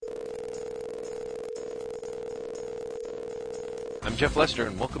I'm Jeff Lester,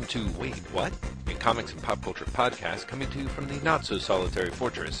 and welcome to Wait, What? A comics and pop culture podcast coming to you from the not-so-solitary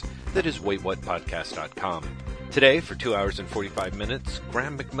fortress that is waitwhatpodcast.com. Today, for 2 hours and 45 minutes,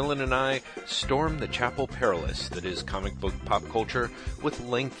 Graham McMillan and I storm the Chapel Perilous that is comic book pop culture with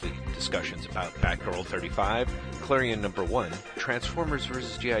lengthy discussions about Batgirl 35, Clarion number 1, Transformers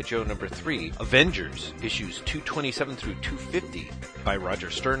vs. G.I. Joe number 3, Avengers issues 227 through 250 by Roger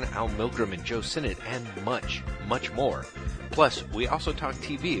Stern, Al Milgrom, and Joe Sinnott, and much, much more. Plus, we also talk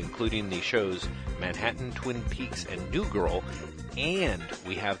TV, including the shows Manhattan, Twin Peaks, and New Girl, and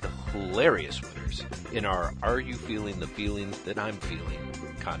we have the hilarious winners in our Are You Feeling the Feeling That I'm Feeling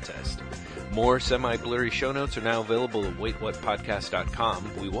contest. More semi-blurry show notes are now available at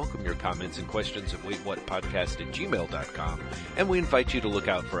waitwhatpodcast.com. We welcome your comments and questions at waitwhatpodcast@gmail.com, and we invite you to look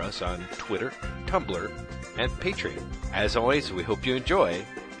out for us on Twitter, Tumblr, and Patreon. As always, we hope you enjoy,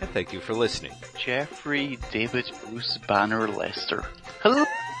 and thank you for listening. Jeffrey David Bruce Banner Lester. Hello.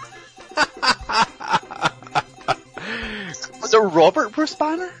 Was it Robert Bruce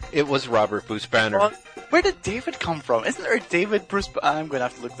Banner? It was Robert Bruce Banner. Where did David come from? Isn't there a David Bruce I'm going to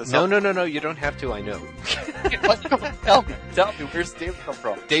have to look this up. No, you don't have to, I know. Tell me, where's David come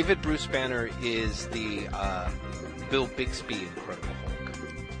from? David Bruce Banner is the Bill Bixby Incredible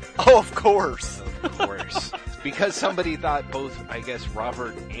Hulk. Oh, of course. Of course. Because somebody thought both, I guess,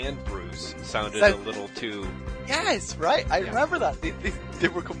 Robert and Bruce sounded a little too... Yes, right. I remember that. They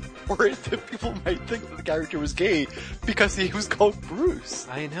were worried that people might think that the character was gay because he was called Bruce.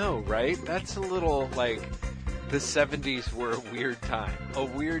 I know, right? That's a little, like, the 70s were a weird time.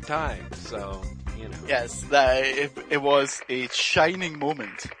 So, you know. Yes, it was a shining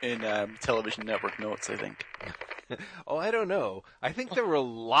moment in television network notes, I think. Oh, I don't know. I think there were a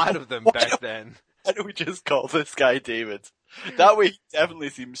lot of them back then. Why don't we just call this guy David? That way he definitely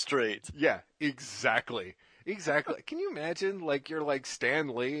seems straight. Yeah, exactly. Exactly. Can you imagine, like, you're like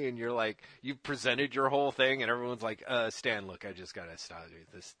Stan Lee and you're like, you've presented your whole thing and everyone's like, Stan, look, I just gotta stop you.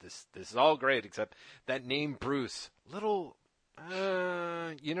 This is all great except that name Bruce. Little,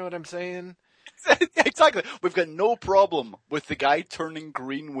 you know what I'm saying? Exactly. We've got no problem with the guy turning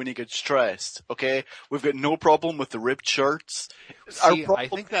green when he gets stressed, okay? We've got no problem with the ripped shirts. See, I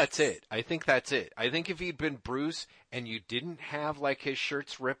think that's it. I think if he'd been Bruce and you didn't have, like, his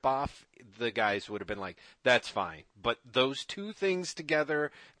shirts rip off, the guys would have been like, that's fine. But those two things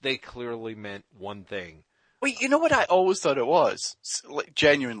together, they clearly meant one thing. Wait, you know what I always thought it was? Like,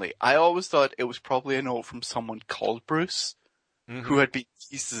 genuinely. I always thought it was probably a note from someone called Bruce. Mm-hmm. Who had been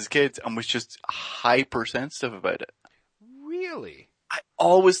teased as a kid and was just hypersensitive about it. Really? I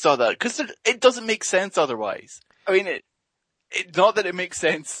always thought that, because it doesn't make sense otherwise. I mean, not that it makes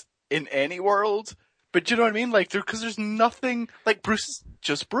sense in any world, but you know what I mean? Like, because there's nothing, like, Bruce is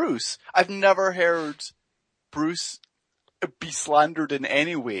just Bruce. I've never heard Bruce be slandered in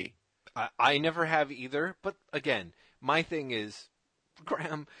any way. I never have either, but again, my thing is,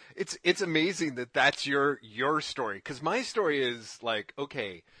 Graham, it's amazing that that's your story. Because my story is like,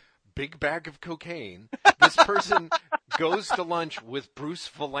 okay, big bag of cocaine. This person goes to lunch with Bruce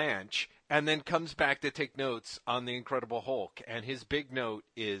Valanche and then comes back to take notes on the Incredible Hulk. And his big note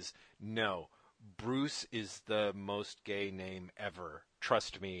is, no, Bruce is the most gay name ever.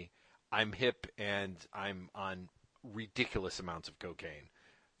 Trust me, I'm hip and I'm on ridiculous amounts of cocaine.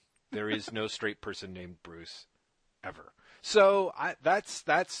 There is no straight person named Bruce ever. So I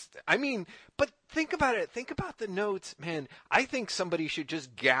mean, but think about it. Think about the notes, man. I think somebody should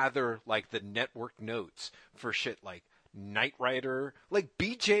just gather, like, the network notes for shit like Knight Rider, like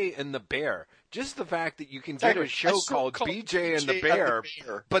BJ and the Bear. Just the fact that you can get a show called BJ and the Bear,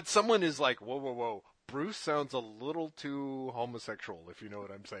 but someone is like, whoa. Bruce sounds a little too homosexual, if you know what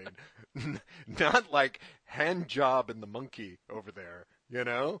I'm saying. Not like Hand Job and the Monkey over there, you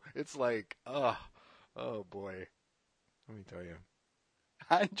know? It's like, oh boy. Let me tell you.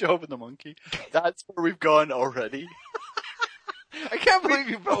 Hand Job and the Monkey. That's where we've gone already. I can't believe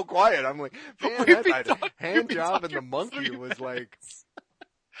you felt quiet. I'm like, man, Hand Job and the Monkey was like...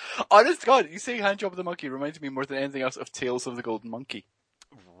 Honest to God, you saying Hand Job and the Monkey reminds me more than anything else of Tales of the Golden Monkey.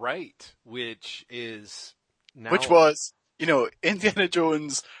 Right. Which is now... Which was, you know, Indiana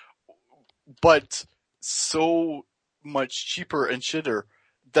Jones, but so much cheaper and shitter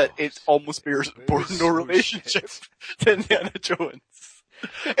that it almost bears no relationship to Indiana Jones.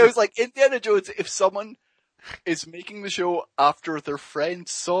 It was like Indiana Jones, if someone is making the show after their friend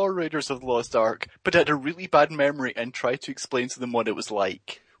saw Raiders of the Lost Ark, but had a really bad memory and tried to explain to them what it was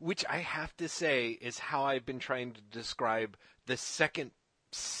like. Which I have to say is how I've been trying to describe the second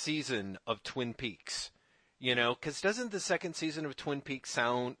season of Twin Peaks. You know, because doesn't the second season of Twin Peaks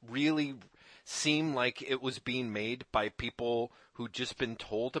seem like it was being made by people who'd just been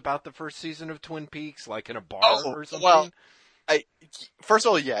told about the first season of Twin Peaks, like in a bar or something? Well, first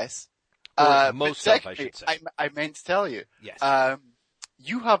of all, yes. Or But most of, I secondly, should say. I meant to tell you. Yes.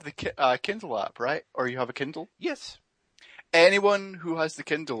 You have the Kindle app, right? Or you have a Kindle? Yes. Anyone who has the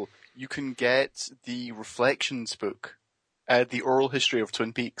Kindle, you can get the Reflections book. The Oral History of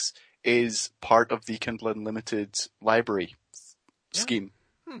Twin Peaks is part of the Kindle Unlimited library scheme.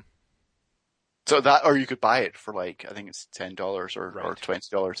 So that, or you could buy it for like, I think it's $10 or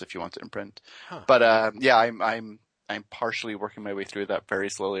 $20 if you want it in print. Huh. But, yeah, I'm partially working my way through that very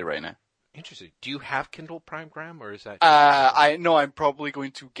slowly right now. Interesting. Do you have Kindle Prime, Graham, or is that? I know I'm probably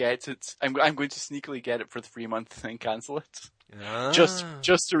going to get it. I'm going to sneakily get it for the free month and cancel it.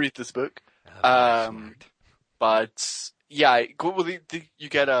 Just to read this book. Smart. But yeah, you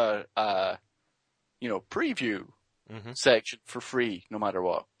get a preview section for free no matter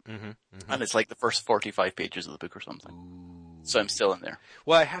what. And it's like the first 45 pages of the book or something. Ooh. So I'm still in there.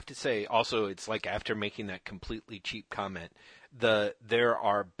 Well, I have to say also, it's like after making that completely cheap comment, there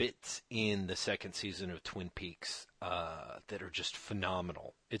are bits in the second season of Twin Peaks that are just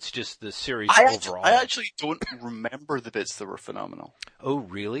phenomenal. It's just the series overall. I actually don't remember the bits that were phenomenal. Oh,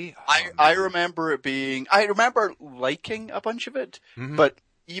 really? I remember it being. I remember liking a bunch of it, but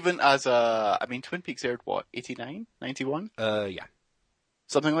even as Twin Peaks aired what, 89, 91? Yeah.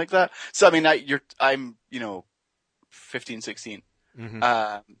 Something like that. So I mean, I'm 15, 16.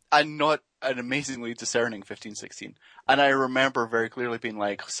 I'm not an amazingly discerning 15, 16. And I remember very clearly being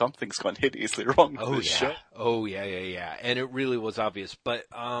like, something's gone hideously wrong with this show. Oh, yeah. And it really was obvious. But,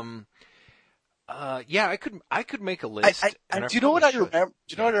 yeah, I could make a list. Do you know what I remember?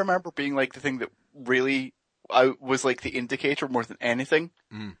 Do you know what I remember being like the thing that really was like the indicator more than anything?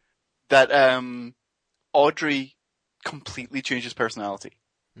 That, Audrey completely changes personality.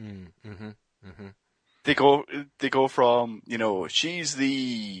 They go from, she's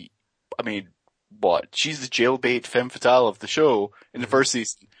the jailbait femme fatale of the show in the first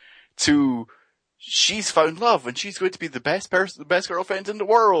season to she's found love and she's going to be the best girlfriend in the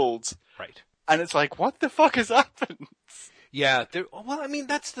world. Right. And it's like, what the fuck has happened? Yeah,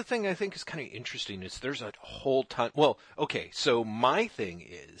 that's the thing I think is kind of interesting is there's a whole ton. Well, okay, so my thing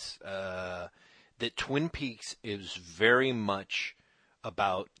is that Twin Peaks is very much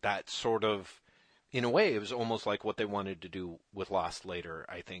about that sort of, in a way, it was almost like what they wanted to do with Lost later,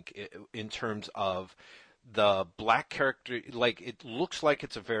 I think, in terms of the black character. Like, it looks like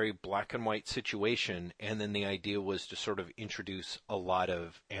it's a very black and white situation, and then the idea was to sort of introduce a lot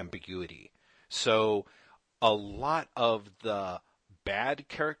of ambiguity. So a lot of the bad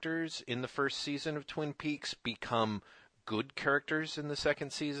characters in the first season of Twin Peaks become good characters in the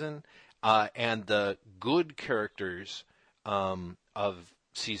second season, and the good characters of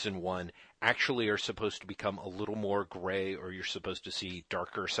season one actually are supposed to become a little more gray, or you're supposed to see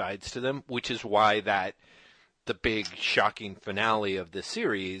darker sides to them, which is why the big shocking finale of the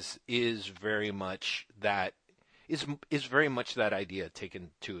series is very much that very much that idea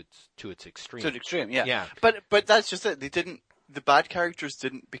taken to its extreme. To an extreme, yeah. Yeah. But that's just it. The bad characters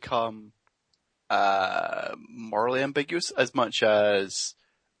didn't become morally ambiguous as much as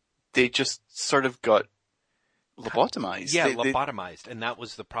they just sort of got lobotomized. Yeah, lobotomized, and that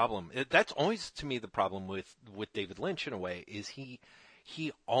was the problem. That's always, to me, the problem with David Lynch, in a way, is he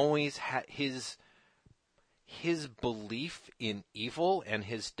always had his belief in evil and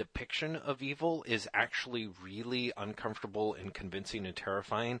his depiction of evil is actually really uncomfortable and convincing and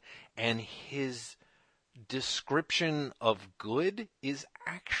terrifying, and his description of good is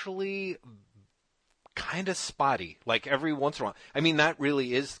actually kind of spotty. Like, every once in a while. I mean, that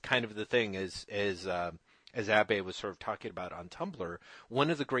really is kind of the thing, as Abbe was sort of talking about on Tumblr. One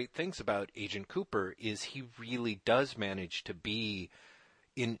of the great things about Agent Cooper is he really does manage to be,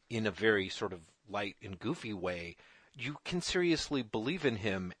 in a very sort of light and goofy way, you can seriously believe in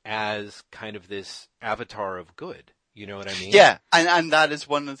him as kind of this avatar of good. You know what I mean? Yeah, and that is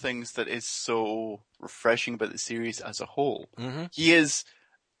one of the things that is so refreshing about the series as a whole. He is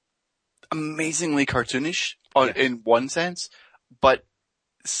amazingly cartoonish in one sense, but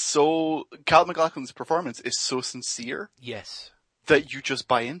so Cal MacLachlan's performance is so sincere. Yes. That you just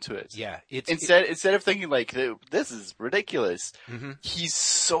buy into it. Yeah. Instead of thinking like, this is ridiculous,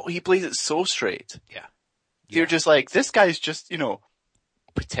 he plays it so straight. Yeah. You're just like, this guy's just,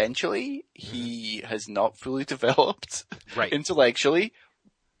 potentially he has not fully developed intellectually,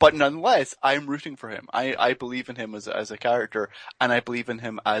 but nonetheless, I'm rooting for him. I believe in him as a character, and I believe in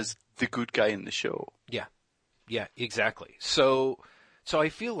him as the good guy in the show. Yeah. Yeah, exactly. So I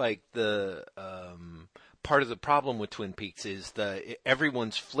feel like part of the problem with Twin Peaks is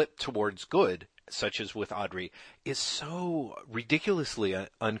everyone's flip towards good, such as with Audrey, is so ridiculously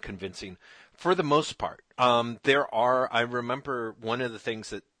unconvincing for the most part. I remember one of the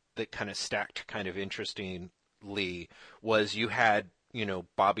things that kind of stacked kind of interestingly was you had,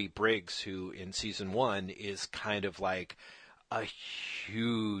 Bobby Briggs, who in season 1 is kind of like a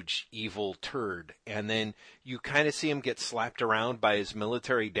huge evil turd. And then you kind of see him get slapped around by his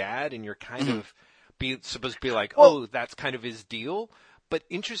military dad, and you're kind of supposed to be like, oh, that's kind of his deal. But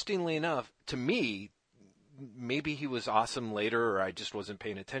interestingly enough, to me, maybe he was awesome later or I just wasn't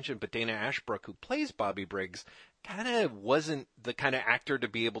paying attention, but Dana Ashbrook, who plays Bobby Briggs, kind of wasn't the kind of actor to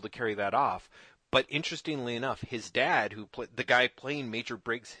be able to carry that off. But interestingly enough, his dad, the guy playing Major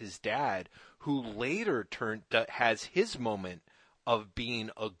Briggs, his dad, who later has his moment of being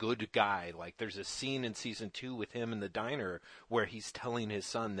a good guy. Like there's a scene in season 2 with him in the diner where he's telling his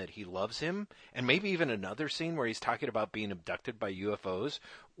son that he loves him, and maybe even another scene where he's talking about being abducted by UFOs,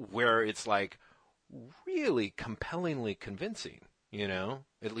 where it's like really compellingly convincing.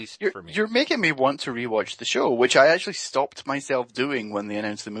 At least for me. You're making me want to rewatch the show, which I actually stopped myself doing when they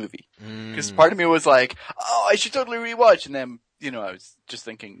announced the movie. Because part of me was like, oh, I should totally rewatch. And then, I was just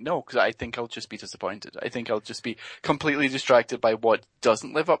thinking, no, because I think I'll just be disappointed. I think I'll just be completely distracted by what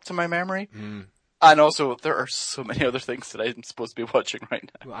doesn't live up to my memory. And also, there are so many other things that I'm supposed to be watching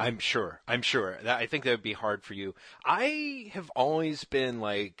right now. I'm sure. I think that would be hard for you. I have always been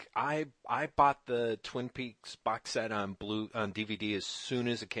like, I bought the Twin Peaks box set on DVD as soon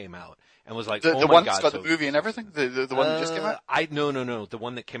as it came out, and was like, the oh my one God, that's got the movie and everything? The one that just came out? No. The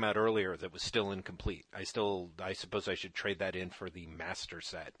one that came out earlier that was still incomplete. I suppose I should trade that in for the master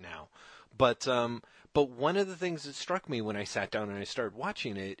set now. But one of the things that struck me when I sat down and I started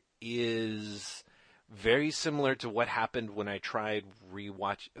watching it is very similar to what happened when I tried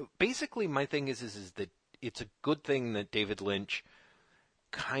rewatch. Basically, my thing is that it's a good thing that David Lynch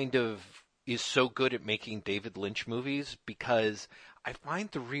kind of is so good at making David Lynch movies, because I find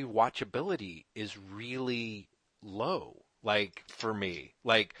the rewatchability is really low. Like for me,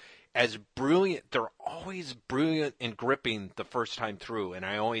 like as brilliant, they're always brilliant and gripping the first time through, and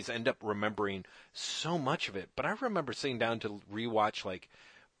I always end up remembering so much of it. But I remember sitting down to rewatch like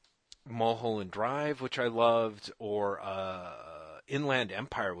Mulholland Drive, which I loved, or Inland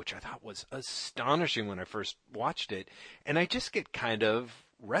Empire, which I thought was astonishing when I first watched it, and I just get kind of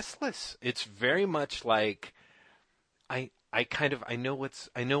restless. It's very much like I know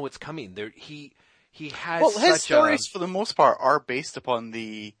what's coming. He has his stories for the most part are based upon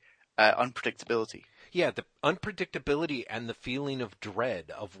the unpredictability. Yeah, the unpredictability and the feeling of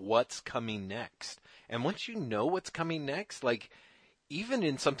dread of what's coming next. And once you know what's coming next, like even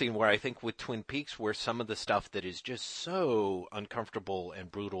in something where I think with Twin Peaks, where some of the stuff that is just so uncomfortable and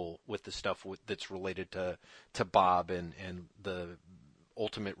brutal with the stuff that's related to Bob and the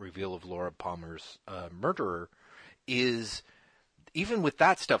ultimate reveal of Laura Palmer's murderer, is even with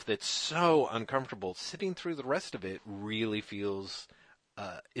that stuff that's so uncomfortable, sitting through the rest of it really feels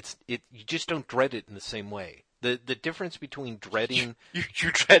you just don't dread it in the same way. The difference between dreading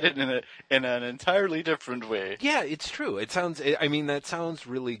you dread it in an entirely different way. Yeah, it's true. That sounds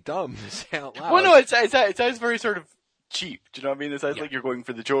really dumb to say out loud. Well, no, it sounds very sort of cheap. Do you know what I mean? It sounds like you're going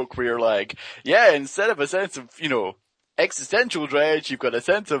for the joke where you're like, yeah, instead of a sense of, existential dread, you've got a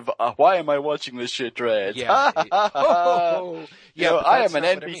sense of, why am I watching this shit dread? Yeah. Yeah, I am an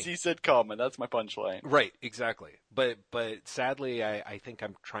NBC sitcom, and that's my punchline. Right, exactly. But sadly, I think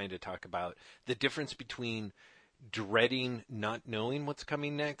I'm trying to talk about the difference between dreading not knowing what's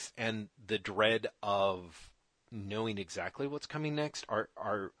coming next and the dread of knowing exactly what's coming next are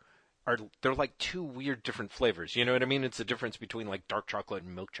they're like two weird different flavors. You know what I mean? It's the difference between like dark chocolate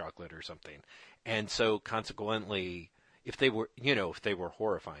and milk chocolate or something. And so consequently, if they were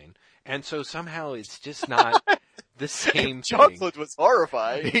horrifying. And so somehow it's just not the same thing. Chocolate was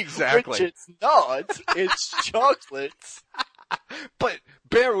horrifying. Exactly. Which it's not. It's chocolate. But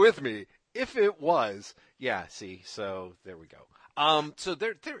bear with me. If it was, yeah, see, so there we go. So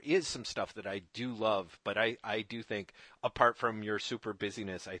there is some stuff that I do love, but I do think, apart from your super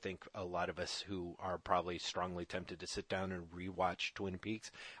busyness, I think a lot of us who are probably strongly tempted to sit down and rewatch Twin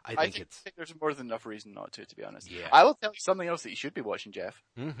Peaks, I think there's more than enough reason not to be honest. Yeah. I will tell you something else that you should be watching, Jeff.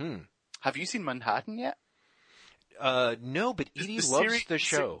 Mm-hmm. Have you seen Manhattan yet? No, but Edie loves the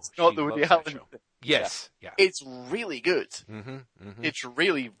show. Not the Woody Allen. Yes, yeah. It's really good. Mm-hmm, mm-hmm. It's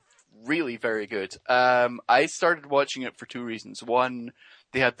really, really very good. I started watching it for two reasons. One,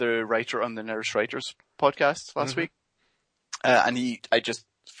 they had the writer on the Nurse Writers podcast last week. And I just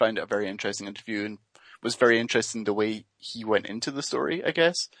found it a very interesting interview and was very interested in the way he went into the story, I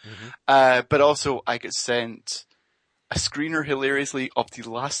guess. Mm-hmm. But also I got sent a screener hilariously of the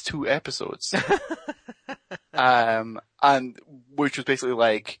last 2 episodes. And which was basically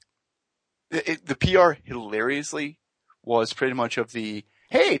like, the PR hilariously was pretty much of the,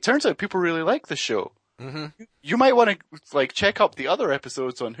 hey, it turns out people really like the show. Mm-hmm. You might want to like check up the other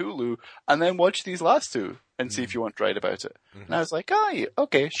episodes on Hulu and then watch these last 2 and see if you want to write about it. Mm-hmm. And I was like, oh, yeah,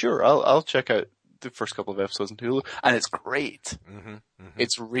 okay, sure, I'll check out the first couple of episodes on Hulu, and it's great. Mm-hmm. Mm-hmm.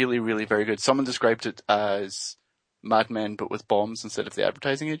 It's really, really very good. Someone described it as Mad Men, but with bombs instead of the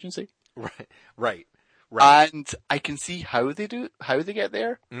advertising agency. Right. And I can see how they get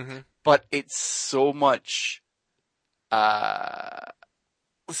there, Mm-hmm. but it's so much,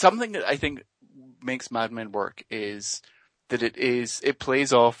 something that I think makes Mad Men work is that it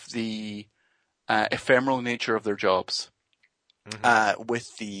plays off the ephemeral nature of their jobs, with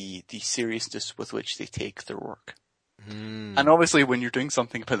the seriousness with which they take their work. Mm. And obviously when you're doing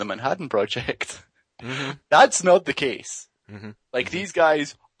something about the Manhattan Project, Mm-hmm. that's not the case. Mm-hmm. Like, these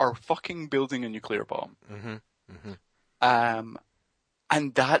guys are fucking building a nuclear bomb. Mm-hmm. Mm-hmm.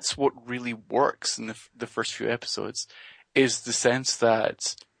 And that's what really works in the first few episodes, is the sense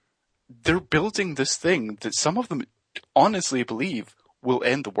that they're building this thing that some of them honestly believe will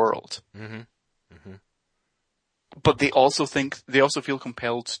end the world. Mm-hmm. Mm-hmm. But they also feel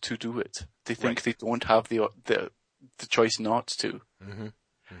compelled to do it. They think they don't have the choice not to. Mm-hmm.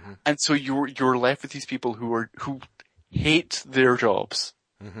 Mm-hmm. And so you're left with these people who hate their jobs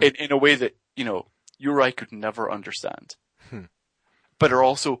Mm-hmm. in a way that, you or I could never understand. But are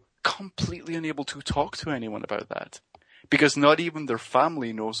also completely unable to talk to anyone about that, because not even their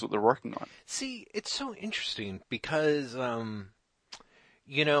family knows what they're working on. See, it's so interesting because, I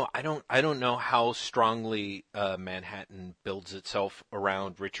don't know how strongly Manhattan builds itself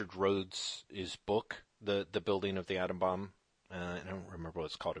around Richard Rhodes' book, the building of the atom bomb. I don't remember what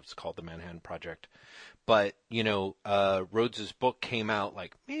it's called. It's called The Manhattan Project. But, Rhodes' book came out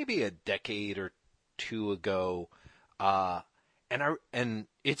like maybe a decade or 2 ago. And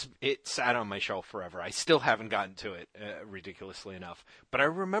it sat on my shelf forever. I still haven't gotten to it, ridiculously enough. But I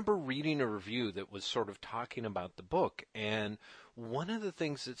remember reading a review that was sort of talking about the book, and one of the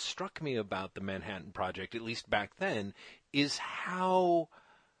things that struck me about the Manhattan Project, at least back then, is how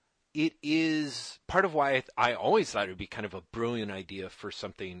it is part of why I always thought it would be kind of a brilliant idea for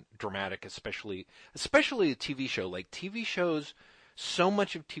something dramatic, especially a TV show. Like, TV shows, so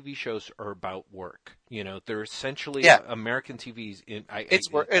much of TV shows are about work. They're essentially American TV's.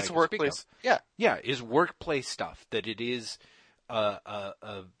 It's workplace. Yeah, is workplace stuff. That it is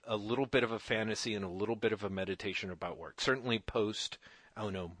a little bit of a fantasy and a little bit of a meditation about work. Certainly post,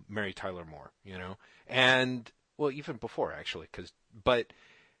 Mary Tyler Moore. And well, even before actually,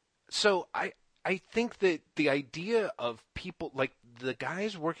 So I think that the idea of people like the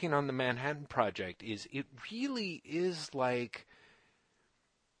guys working on the Manhattan Project it really is like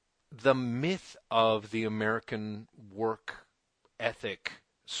the myth of the American work ethic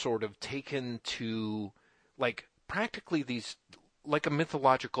sort of taken to like practically like a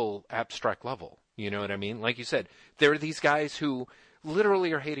mythological abstract level. You know what I mean? Like you said, there are these guys who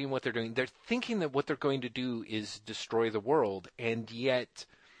literally are hating what they're doing. They're thinking that what they're going to do is destroy the world, and yet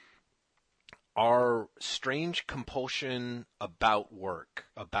our strange compulsion about work,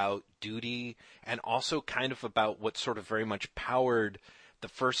 about duty, and also kind of about what sort of very much powered the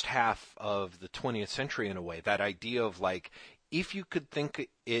first half of the 20th century in a way, that idea of like, if you could think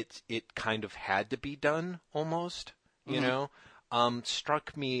it kind of had to be done almost,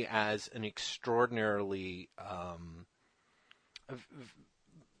 struck me as an extraordinarily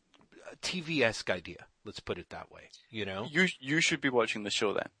TV-esque idea. Let's put it that way, You should be watching the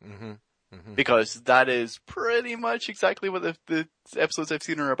show then. Mm-hmm. Mm-hmm. Because that is pretty much exactly what the episodes I've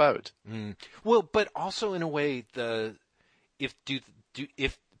seen are about. Mm. Well, but also in a way,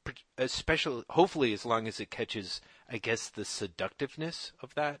 especially, hopefully, as long as it catches, I guess, the seductiveness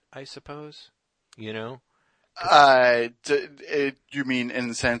of that, I suppose, You mean in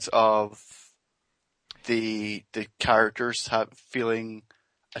the sense of the characters feeling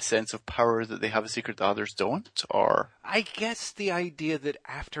a sense of power that they have a secret that others don't, or? I guess the idea that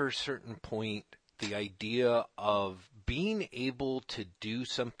after a certain point, the idea of being able to do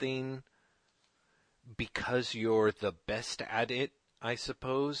something because you're the best at it, I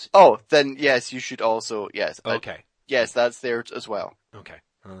suppose. Oh, then yes, you should also, yes. Okay. Yes, that's there as well. Okay.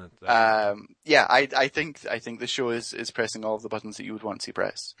 I think the show is pressing all of the buttons that you would want to see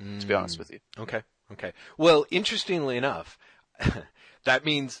pressed, to be honest with you. Okay. Well, interestingly enough, that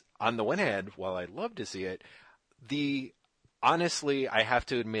means, on the one hand, while I'd love to see it, honestly, I have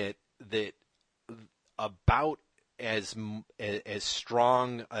to admit that about as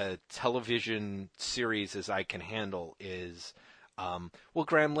strong a television series as I can handle is, well,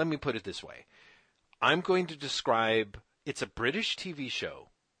 Graham, let me put it this way. I'm going to describe, it's a British TV show.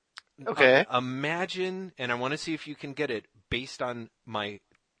 Okay. Imagine, and I want to see if you can get it based on my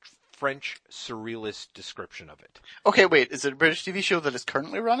French surrealist description of it. Okay, wait, is it a British TV show that is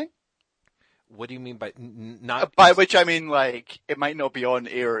currently running? What do you mean by not? By which I mean, like, it might not be on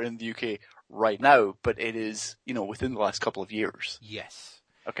air in the UK right now, but it is, within the last couple of years. Yes.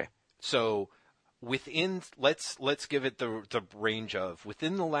 Okay. So within, let's give it the range of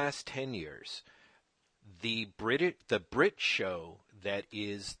within the last 10 years, the Brit show that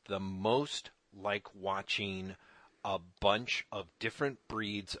is the most like watching a bunch of different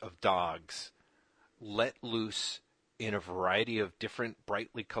breeds of dogs let loose in a variety of different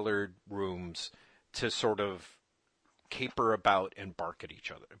brightly colored rooms to sort of caper about and bark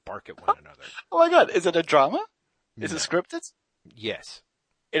at one another. Oh my god, is it a drama? Is No. it scripted? Yes.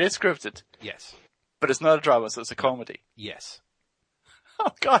 It is scripted, Yes. but it's not a drama, so it's a comedy. Yes.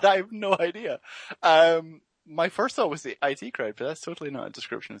 Oh god, I have no idea. My first thought was the IT crowd, but that's totally not a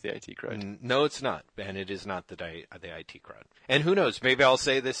description of the IT crowd. No, it's not, and it is not the IT crowd. And who knows? Maybe I'll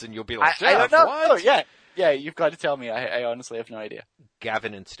say this, and you'll be like, I don't "Jeff, know. what?" Oh, yeah, you've got to tell me. I honestly have no idea.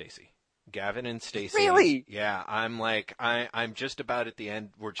 Gavin and Stacey. Really? Yeah, I'm just about at the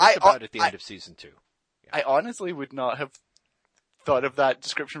end. We're just about at the end of season 2. Yeah. I honestly would not have thought of that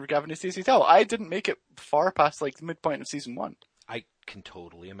description for Gavin and Stacey Tell. I didn't make it far past like the midpoint of season 1. I can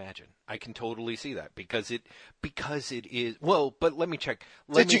totally imagine. I can totally see that because it is well. But let me check.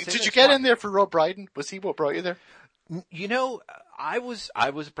 Did you get in there for Rob Brydon? Was he what brought you there? I was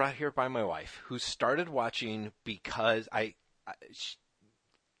brought here by my wife, who started watching because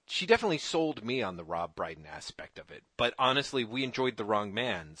she definitely sold me on the Rob Brydon aspect of it. But honestly, we enjoyed The Wrong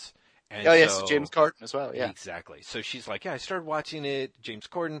Man's. And yes, James Corden as well. Yeah, exactly. So she's like, yeah, I started watching it. James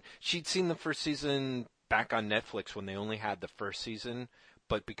Corden. She'd seen the first season back on Netflix when they only had the first season,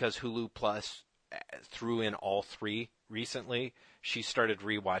 but because Hulu Plus threw in all 3 recently, she started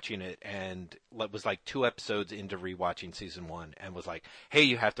rewatching it and was like 2 episodes into rewatching season 1 and was like, hey,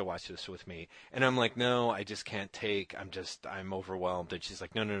 you have to watch this with me. And I'm like, no, I just can't take, I'm overwhelmed. And she's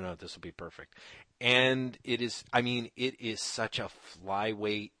like, no, this will be perfect. And it is such a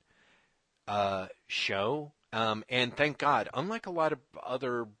flyweight show. And thank God, unlike a lot of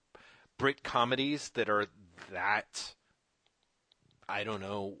other Brit comedies that are that, I don't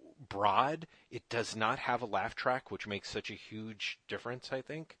know, broad, it does not have a laugh track, which makes such a huge difference, I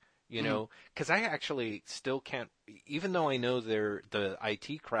think. Because I actually still can't, even though I know they're the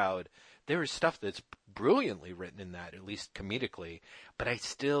IT crowd, there is stuff that's brilliantly written in that, at least comedically, but I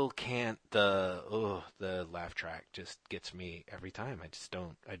still can't, the laugh track just gets me every time. I just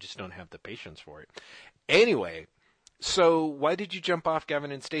don't have the patience for it. Anyway, so why did you jump off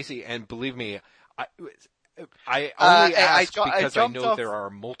Gavin and Stacey? And believe me, I only asked because I know there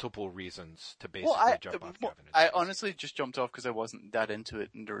are multiple reasons to basically jump off Gavin and Stacey. I honestly just jumped off because I wasn't that into it,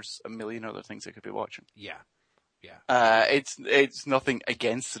 and there's a million other things I could be watching. Yeah. It's nothing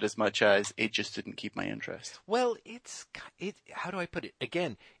against it as much as it just didn't keep my interest. Well, how do I put it?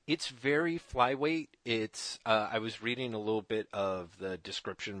 Again, it's very flyweight. It's I was reading a little bit of the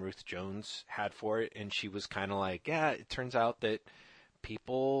description Ruth Jones had for it, and she was kind of like, yeah, it turns out that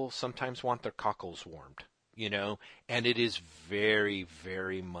people sometimes want their cockles warmed, and it is very,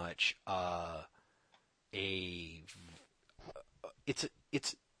 very much it's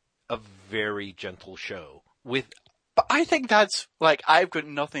a very gentle show. But I think that's, like, I've got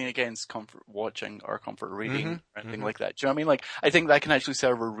nothing against comfort watching or comfort reading or anything like that. Do you know what I mean? Like, I think that can actually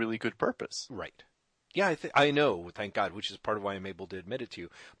serve a really good purpose. Right. Yeah, I know, thank God, which is part of why I'm able to admit it to you.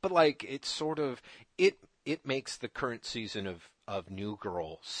 But, like, it's sort of, it makes the current season of New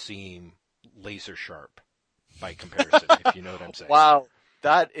Girl seem laser sharp by comparison, if you know what I'm saying. Wow.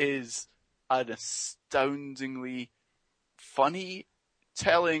 That is an astoundingly funny,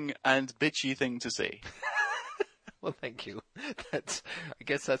 telling, and bitchy thing to say. Well, thank you. I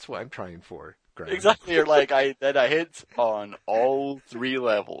guess that's what I'm trying for, Graham. Exactly. You're like, I hit on all 3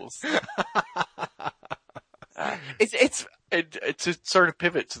 levels. To sort of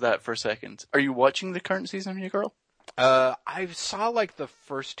pivot to that for a second. Are you watching the current season of New Girl? I saw like the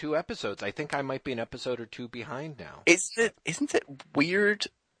first 2 episodes. I think I might be an episode or 2 behind now. Isn't it weird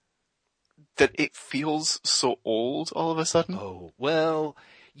that it feels so old all of a sudden? Oh, well,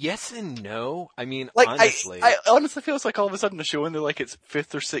 yes and no. I mean, like, honestly. I honestly feels like all of a sudden a show in like its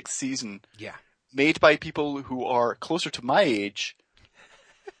 5th or 6th season. Yeah. Made by people who are closer to my age.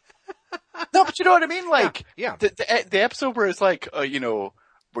 No, but you know what I mean? Like, yeah. The episode where it's like,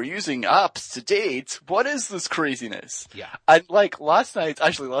 we're using apps to date. What is this craziness? Yeah. And like last night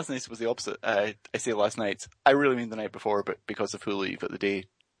was the opposite. I say last night, I really mean the night before, but because of Hulu, you've got the day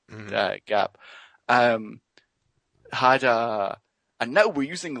gap. And now we're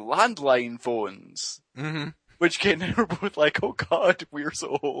using landline phones. Mm-hmm. Which came we're both like, oh god, we're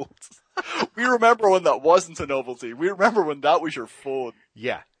so old. We remember when that wasn't a novelty. We remember when that was your phone.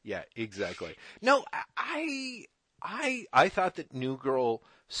 Yeah, exactly. No, I thought that New Girl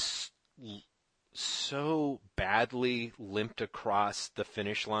so badly limped across the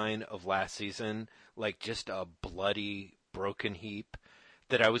finish line of last season, like just a bloody, broken heap,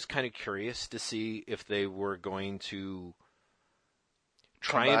 that I was kind of curious to see if they were going to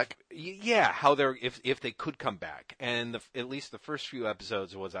try Come back. how they're if they could come back. And at least the first few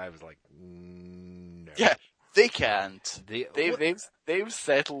episodes I was like, no. Yeah, they can't. They've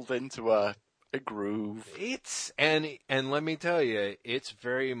settled into a groove. It's and let me tell you, it's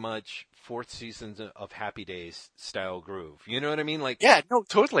very much fourth season of Happy Days style groove. You know what I mean? Like, yeah, no,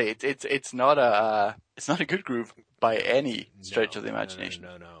 totally. It's not a good groove by any stretch of the imagination.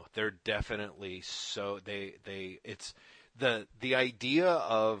 No. They're definitely so it's the idea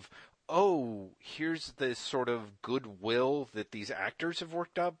of, oh, here's this sort of goodwill that these actors have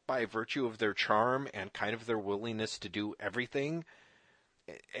worked up by virtue of their charm and kind of their willingness to do everything.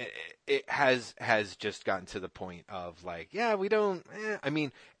 It has just gotten to the point of like, yeah, we don't. I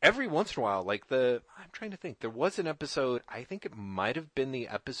mean, every once in a while, like I'm trying to think. There was an episode. I think it might have been the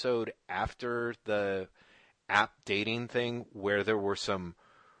episode after the app dating thing where there were some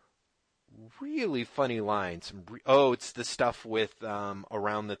really funny lines. It's the stuff with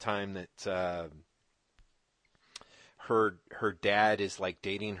around the time that her dad is like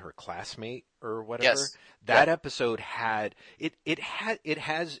dating her classmate or whatever. Yes. That episode had it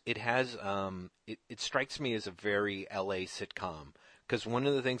strikes me as a very LA sitcom, because one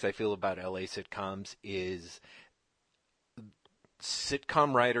of the things I feel about LA sitcoms is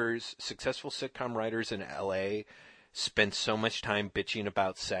successful sitcom writers in LA spend so much time bitching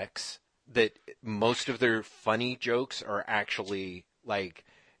about sex that most of their funny jokes are actually like,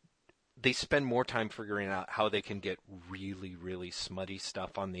 they spend more time figuring out how they can get really, really smutty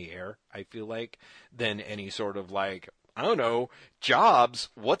stuff on the air, I feel like, than any sort of like, I don't know, jobs.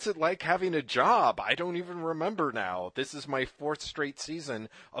 What's it like having a job? I don't even remember now. This is my fourth straight season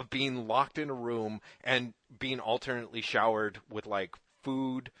of being locked in a room and being alternately showered with like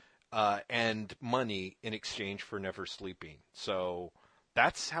food and money in exchange for never sleeping. So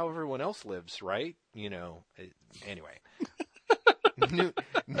that's how everyone else lives, right? You know, anyway.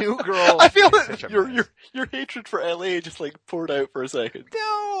 New Girl. I feel that your hatred for LA just like poured out for a second.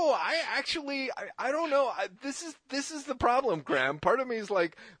 No, I don't know. This is the problem, Graham. Part of me is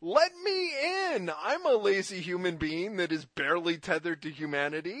like, let me in. I'm a lazy human being that is barely tethered to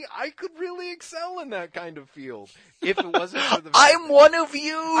humanity. I could really excel in that kind of field if it wasn't for the. I'm one of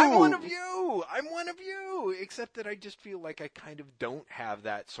you. I'm one of you. I'm one of you. Except that I just feel like I kind of don't have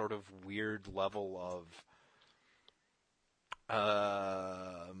that sort of weird level of.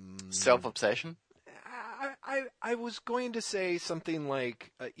 Self-obsession? I was going to say something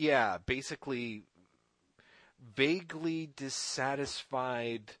like, basically vaguely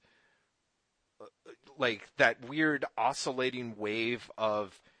dissatisfied, like that weird oscillating wave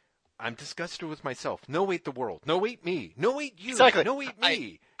of, I'm disgusted with myself. No, wait, the world. No, wait, me. No, wait, you. Exactly. No, wait,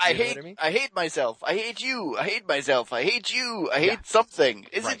 me. I hate myself. I hate you. I hate myself. I hate you. I hate something.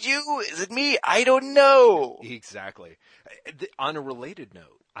 Is it you? Is it me? I don't know. Exactly. On a related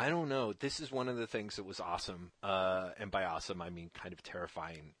note, I don't know. This is one of the things that was awesome. And by awesome, I mean kind of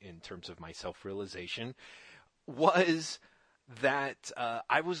terrifying in terms of my self-realization, was that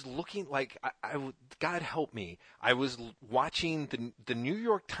I was looking like God help me. I was watching the New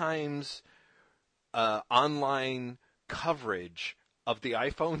York Times online coverage of the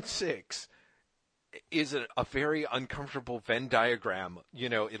iPhone 6 is a very uncomfortable Venn diagram. You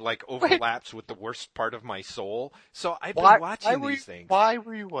know, it like overlaps with the worst part of my soul. So I've been watching these things. Why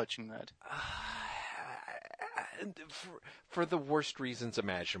were you watching that? For the worst reasons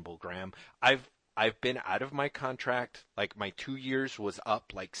imaginable, Graham. I've been out of my contract. Like, my 2 years was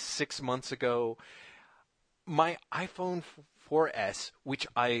up like 6 months ago. My iPhone 4S, which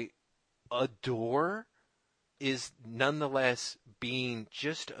I adore, is nonetheless being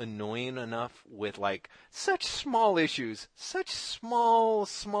just annoying enough with like such small issues, such small,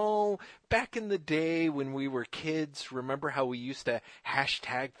 back in the day when we were kids, remember how we used to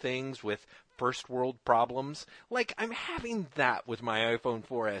hashtag things with first world problems? Like, I'm having that with my iPhone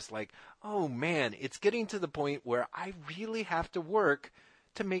 4S. Like, oh man, it's getting to the point where I really have to work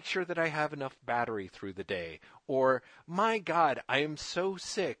to make sure that I have enough battery through the day. Or, my God, I am so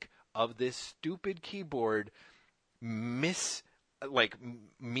sick of this stupid keyboard me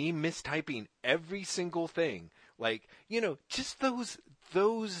mistyping every single thing. Like, just those,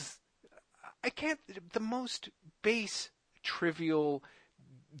 I can't, the most base, trivial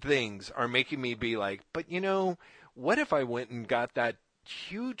things are making me be like, but what if I went and got that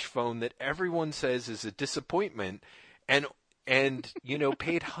huge phone that everyone says is a disappointment and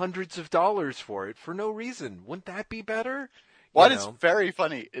paid hundreds of dollars for it for no reason? Wouldn't that be better? What is very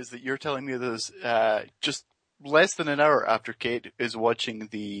funny is that you're telling me this just less than an hour after Kate is watching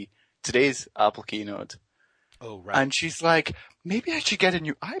today's Apple keynote. Oh, right. And she's like, maybe I should get a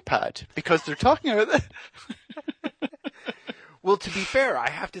new iPad because they're talking about that. Well, to be fair, I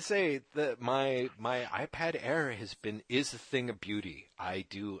have to say that my iPad Air is a thing of beauty. I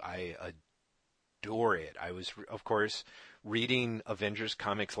adore it. I was, of course, reading Avengers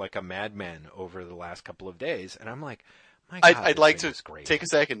comics like a madman over the last couple of days, and I'm like, my God, I'd like to great. take a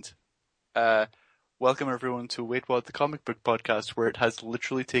second. Welcome everyone to Wait What, the comic book podcast, where it has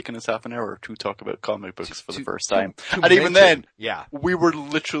literally taken us half an hour to talk about comic books for the first time. And even then, yeah, we were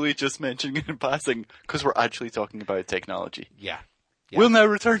literally just mentioning it in passing because we're actually talking about technology. Yeah. We'll now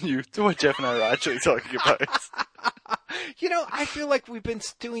return you to what Jeff and I are actually talking about. I feel like we've been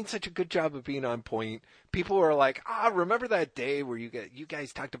doing such a good job of being on point. People are like, remember that day where you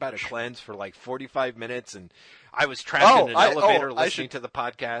guys talked about a cleanse for like 45 minutes and I was trapped in an elevator listening to the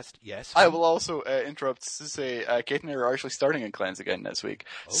podcast? Yes. I will also interrupt to say Kate and I are actually starting a cleanse again next week.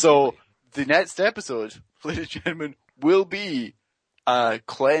 Oh, so really? The next episode, ladies and gentlemen, will be a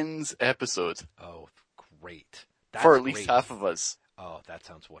cleanse episode. Oh, great. For at least half of us. Oh, that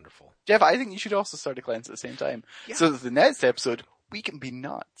sounds wonderful. Jeff, I think you should also start a cleanse at the same time. Yeah. So that the next episode, we can be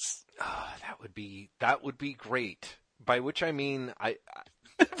nuts. Oh, that would be great. By which I mean,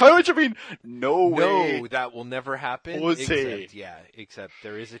 By which I mean, no way. No, that will never happen. Except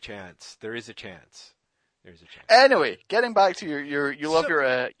there is a chance. There is a chance. Anyway, getting back to your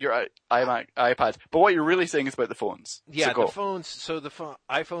iMac, iPad, but what you're really saying is about the phones. Yeah, the phones. So the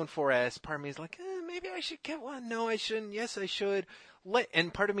iPhone 4S, part of me is like, maybe I should get one. No, I shouldn't. Yes, I should.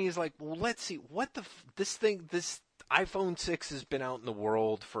 And part of me is like, well, let's see what this iPhone 6 has been out in the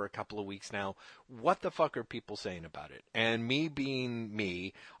world for a couple of weeks now. What the fuck are people saying about it? And me being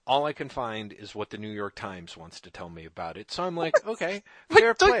me, all I can find is what the New York Times wants to tell me about it. So I'm like, okay,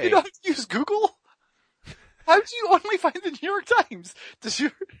 fair play. Don't you not use Google? How do you only find the New York Times?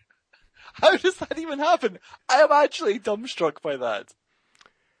 How does that even happen? I am actually dumbstruck by that.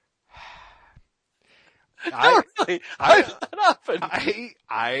 Really? How did that happen?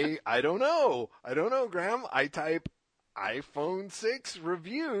 I don't know. I don't know, Graham. I type iPhone 6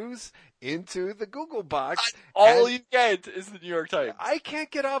 reviews into the Google box. All you get is the New York Times. I can't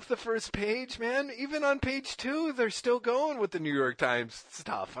get off the first page, man. Even on page 2, they're still going with the New York Times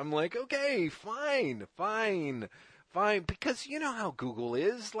stuff. I'm like, okay, fine. Because you know how Google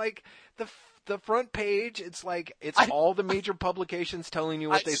is. Like, the front page, it's all the major publications telling you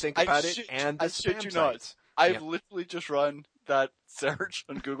what they think about it, and the spam sites. I've literally just run that search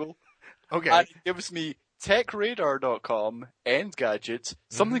on Google. Okay. And it gives me TechRadar.com, Engadget,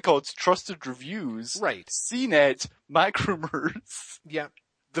 something called Trusted Reviews, right? CNET, MacRumors, yeah,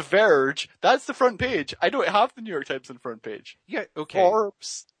 The Verge. That's the front page. I don't have the New York Times on the front page. Yeah, okay.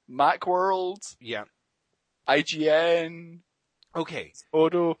 Forbes, Macworld, yeah, IGN, okay,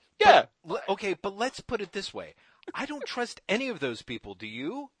 Photo, yeah. Okay, but let's put it this way. I don't trust any of those people. Do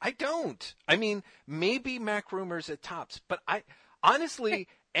you? I don't. I mean, maybe MacRumors at tops, but I honestly.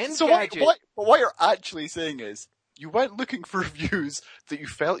 So what you're actually saying is, you went looking for reviews that you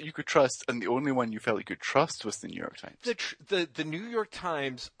felt you could trust, and the only one you felt you could trust was the New York Times. The New York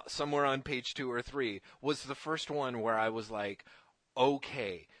Times, somewhere on page 2 or 3, was the first one where I was like,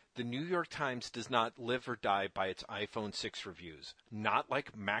 okay, the New York Times does not live or die by its iPhone 6 reviews. Not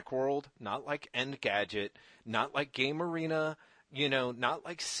like Macworld, not like Engadget, not like Game Arena, not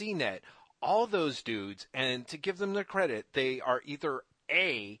like CNET. All those dudes, and to give them their credit, they are either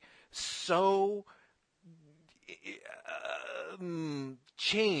so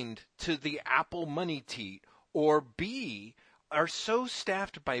chained to the Apple money teat, or B, are so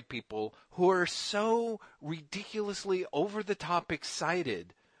staffed by people who are so ridiculously over-the-top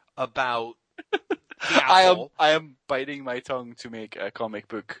excited about the Apple. I am biting my tongue to make a comic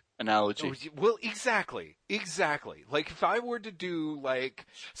book analogy. Well, exactly. Like, if I were to do, like,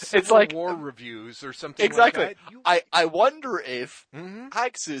 Civil War reviews or something like that. I wonder if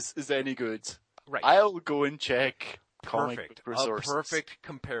Axis is any good. Right. I'll go and check comic Perfect. book A resources. perfect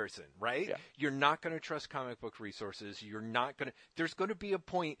comparison, right? Yeah. You're not going to trust comic book resources. You're not going to. There's going to be a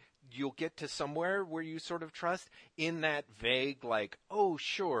point you'll get to somewhere where you sort of trust in that vague, like, oh,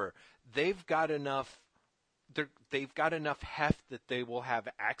 sure, they've got enough. They've got enough heft that they will have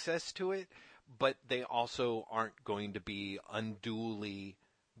access to it, but they also aren't going to be unduly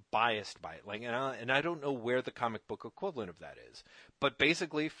biased by it. Like, and I don't know where the comic book equivalent of that is. But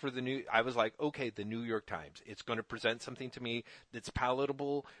basically, I was like, okay, the New York Times, it's going to present something to me that's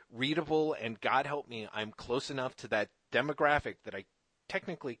palatable, readable, and God help me, I'm close enough to that demographic that I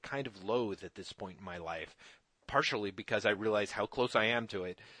technically kind of loathe at this point in my life, partially because I realize how close I am to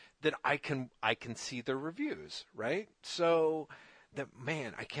it, that I can see their reviews, right? So that,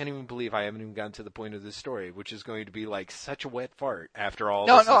 man, I can't even believe I haven't even gotten to the point of this story, which is going to be like such a wet fart after all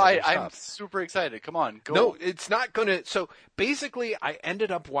this other stuff. I'm super excited. Come on, go. No, it's not going to. So basically, I ended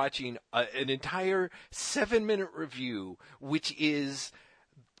up watching an entire 7-minute review, which is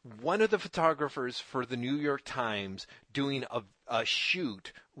one of the photographers for the New York Times doing a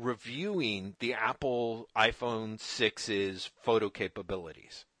shoot reviewing the Apple iPhone 6's photo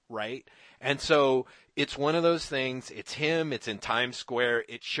capabilities, right? And so it's one of those things. It's him. It's in Times Square.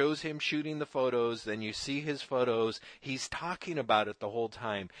 It shows him shooting the photos. Then you see his photos. He's talking about it the whole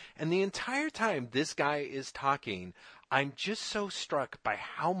time. And the entire time this guy is talking, I'm just so struck by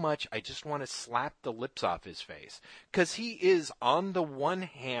how much I just want to slap the lips off his face. Because he is, on the one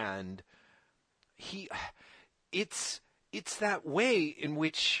hand, it's that way in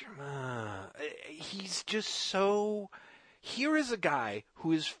which he's just so... Here is a guy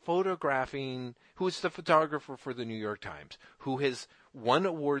who is who is the photographer for the New York Times, who has won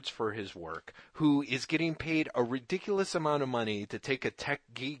awards for his work, who is getting paid a ridiculous amount of money to take a tech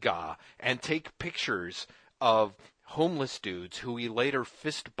giga and take pictures of homeless dudes who he later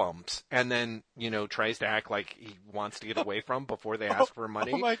fist bumps and then, tries to act like he wants to get away from before they ask for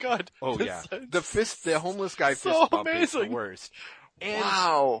money. Oh my God. Oh yeah. The homeless guy so fist bump amazing. is the worst. And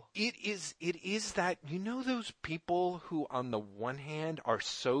wow. It is that, those people who on the one hand are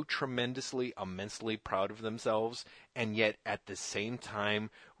so tremendously, immensely proud of themselves and yet at the same time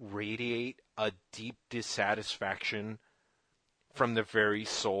radiate a deep dissatisfaction from their very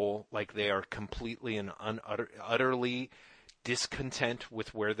soul, like they are completely and utterly discontent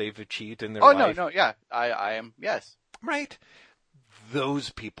with where they've achieved in their life. Oh, no, yeah. I am, yes. Right? Those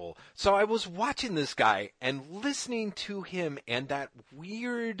people. So I was watching this guy and listening to him and that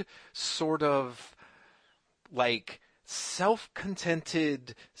weird sort of like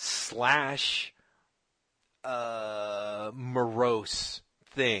self-contented / morose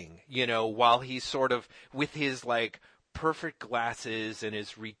thing, while he's sort of with his like perfect glasses and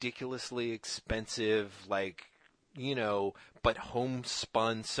his ridiculously expensive but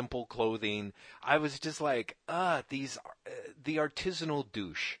homespun, simple clothing. I was just like, the artisanal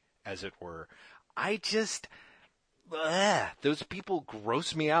douche, as it were. Those people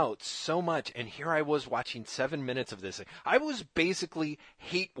gross me out so much. And here I was watching 7 minutes of this. I was basically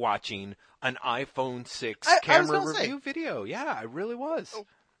hate watching an iPhone 6 camera review video. Yeah, I really was.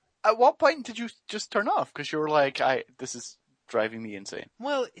 At what point did you just turn off? Because you were like, this is driving me insane.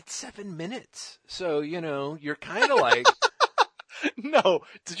 Well, it's 7 minutes. So, you're kind of like... No.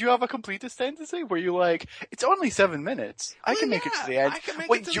 Did you have a completist tendency? Were you like, it's only 7 minutes. I can make it to the end. I can make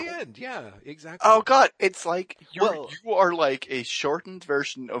it to the end. Yeah, exactly. Oh God, it's like, you are like a shortened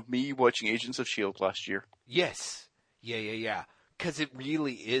version of me watching Agents of S.H.I.E.L.D. last year. Yes. Yeah. Because it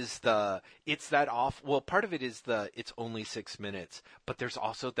really is it's that off. Well, part of it is it's only 6 minutes, but there's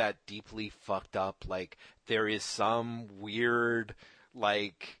also that deeply fucked up, like, there is some weird,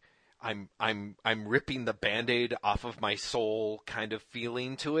 like, I'm ripping the Band-Aid off of my soul kind of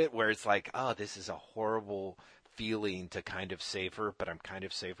feeling to it, where it's like, oh, this is a horrible feeling to kind of savor, but I'm kind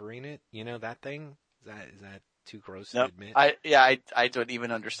of savoring it. That thing? Is that too gross to admit? I don't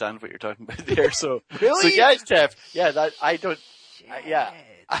even understand what you're talking about there. So really? So yeah, Jeff. Yeah, that I don't. Yeah.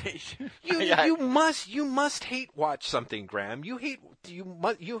 You must hate watch something, Graham. You hate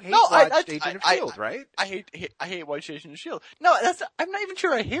watch Agent of S.H.I.E.L.D., right? I hate watch Agent of S.H.I.E.L.D. No, I'm not even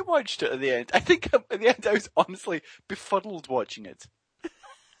sure I hate watched it at the end. I think at the end I was honestly befuddled watching it.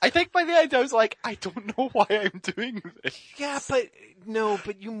 I think by the end I was like, I don't know why I'm doing this. Yeah,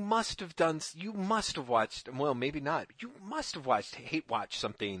 but you must have watched, well, maybe not. You must have hate watch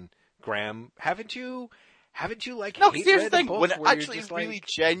something, Graham. Haven't you like no, hate here's read the thing. a book When it where actually you're just really like...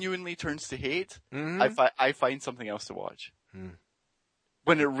 genuinely turns to hate, I find something else to watch.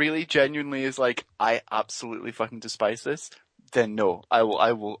 When it really genuinely is like, I absolutely fucking despise this, then no, I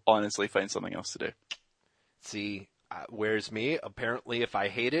will honestly find something else to do. See, whereas me, apparently if I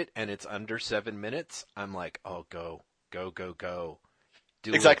hate it and it's under 7 minutes, I'm like, oh, go. Go, go, go.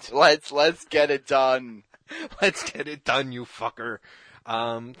 Do Exactly. it. Let's get it done. Let's get it done, you fucker.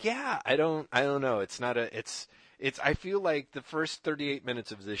 Yeah, I don't know. I feel like the first 38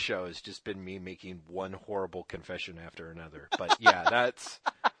 minutes of this show has just been me making one horrible confession after another. But yeah,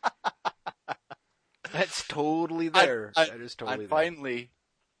 that's totally there. That is totally and there. finally,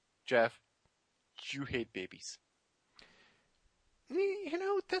 Jeff, you hate babies. You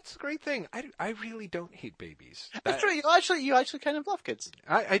know, that's a great thing. I really don't hate babies. That's true. You actually kind of love kids.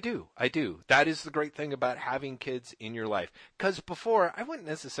 I do. That is the great thing about having kids in your life. Because before, I wouldn't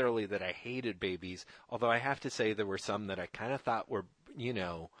necessarily that I hated babies, although I have to say there were some that I kind of thought were, you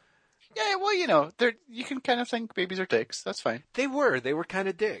know... Yeah, well, you can kind of think babies are dicks. That's fine. They were kind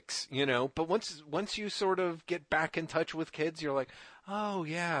of dicks, you know. But once you sort of get back in touch with kids, you're like, oh,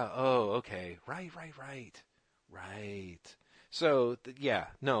 yeah, oh, okay, right. So,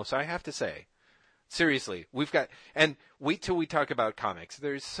 so I have to say, seriously, and wait till we talk about comics.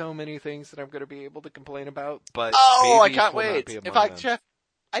 There's so many things that I'm going to be able to complain about, but I babies can't will not wait. be In among fact, them. Jeff,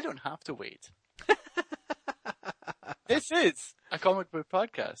 I don't have to wait. This is a comic book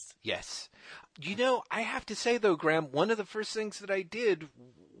podcast. Yes. You know, I have to say though, Graham, one of the first things that I did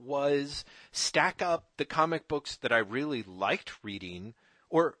was stack up the comic books that I really liked reading.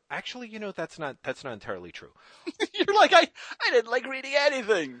 Or actually, you know, that's not entirely true. You're like, I didn't like reading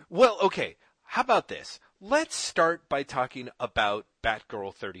anything. Well, okay. How about this? Let's start by talking about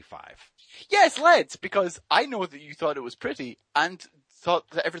Batgirl 35. Yes, let's, because I know that you thought it was pretty and thought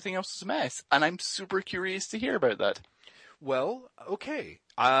that everything else was a mess, and I'm super curious to hear about that. Well, okay.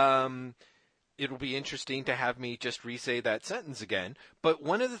 It'll be interesting to have me just re-say that sentence again. But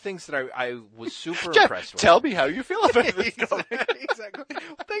one of the things that I was super Jeff, impressed with. tell me how you feel about this comic. Exactly.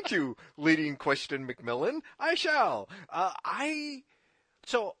 Well, thank you, leading question McMillan. I shall.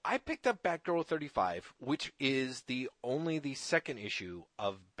 So I picked up Batgirl 35, which is only the second issue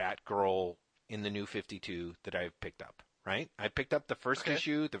of Batgirl in the New 52 that I've picked up. Right? I picked up the first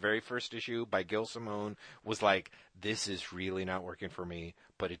issue, the very first issue by Gil Simone, was like, this is really not working for me,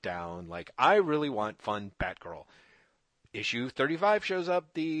 put it down. Like, I really want fun Batgirl. Issue 35 shows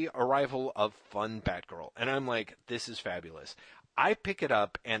up, the arrival of fun Batgirl. And I'm like, this is fabulous. I pick it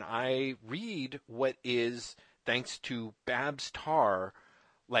up and I read what is, thanks to Babs Tarr,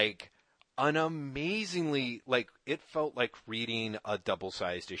 like, an amazingly, like, it felt like reading a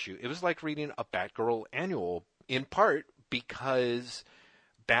double-sized issue. It was like reading a Batgirl annual, in part because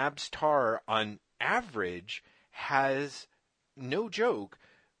Babs Tarr, on average, has, no joke,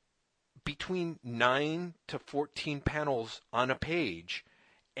 between 9 to 14 panels on a page.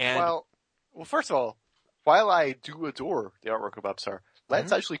 And Well, first of all, while I do adore the artwork of Babs Tarr,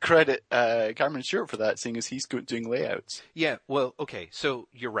 let's actually credit Cameron Stewart for that, seeing as he's doing layouts. Yeah, well, okay, so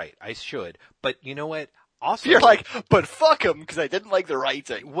you're right, I should. But you know what? Also, you're like, but fuck him, because I didn't like the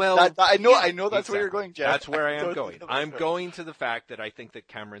writing. Well, I know that's exactly. where you're going, Jeff. That's where I am going. I'm going to the fact that I think that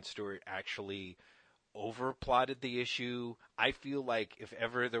Cameron Stewart actually overplotted the issue. I feel like if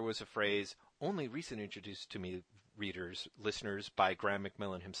ever there was a phrase, only recent introduced to me, listeners, by Graham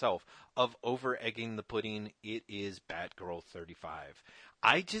McMillan himself, of over-egging the pudding, it is Batgirl 35.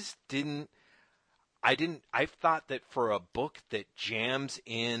 I thought that for a book that jams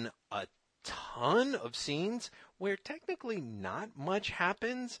in a ton of scenes where technically not much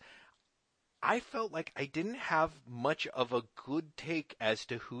happens, I felt like I didn't have much of a good take as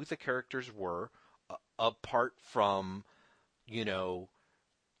to who the characters were, apart from, you know,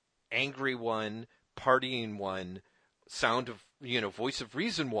 Angry One, Partying One, Voice of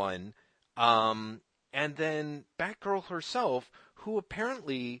Reason One, and then Batgirl herself, who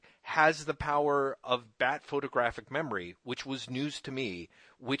apparently has the power of bat photographic memory, which was news to me,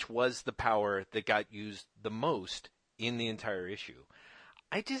 which was the power that got used the most in the entire issue.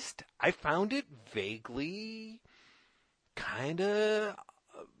 I found it vaguely kind of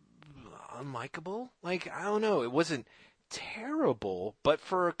unlikable. Like, I don't know, it wasn't terrible, but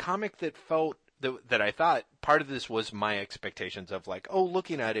for a comic that felt that I thought part of this was my expectations of like, oh,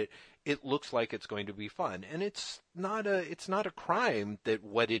 looking at it, it looks like it's going to be fun, and it's not a crime that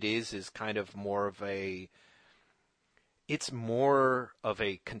what it is kind of more of a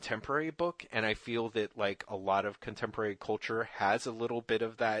contemporary book, and I feel that like a lot of contemporary culture has a little bit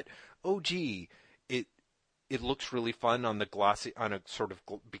of that. Oh, gee, it looks really fun on a sort of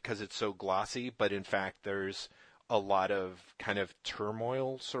because it's so glossy, but in fact there's a lot of kind of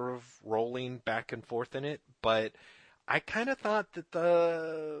turmoil sort of rolling back and forth in it. But I kind of thought that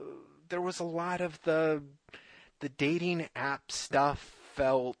there was a lot of the dating app stuff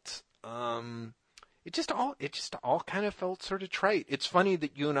felt it just all kind of felt sort of trite. It's funny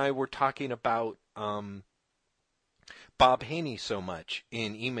that you and I were talking about Bob Haney so much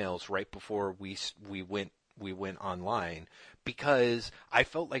in emails right before we went online, because I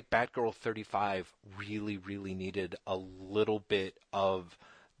felt like Batgirl 35 really, really needed a little bit of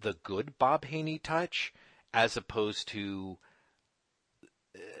the good Bob Haney touch, as opposed to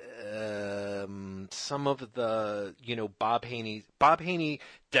some of the, Bob Haney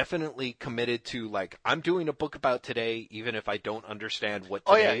definitely committed to, like, I'm doing a book about today, even if I don't understand what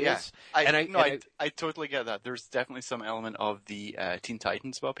today is. I totally get that. There's definitely some element of the Teen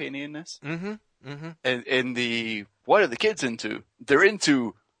Titans Bob Haney in this. Mm-hmm. Mm-hmm. And in the, what are the kids into? They're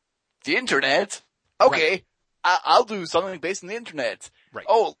into the internet. Okay. Right. I'll do something based on the internet. Right.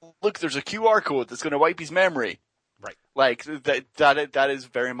 Oh, look, there's a QR code that's going to wipe his memory. Right. Like, that is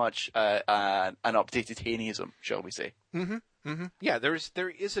very much an updated Haneyism, shall we say. Mm-hmm. Mm-hmm. Yeah, there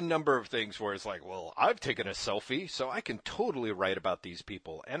is a number of things where it's like, well, I've taken a selfie, so I can totally write about these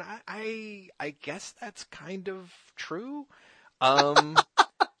people. And I guess that's kind of true. I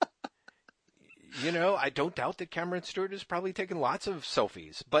don't doubt that Cameron Stewart has probably taken lots of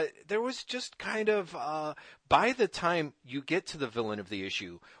selfies, but there was just kind of, by the time you get to the villain of the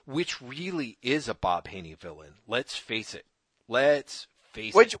issue, which really is a Bob Haney villain, let's face it. Which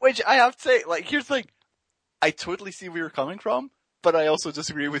I have to say, like, here's the thing. I totally see where you're coming from, but I also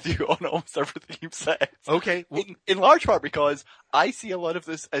disagree with you on almost everything you've said. Okay. Well, in large part because I see a lot of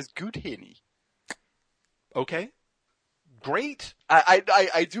this as good Haney. Okay. Great.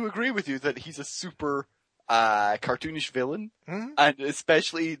 I do agree with you that he's a super cartoonish villain, and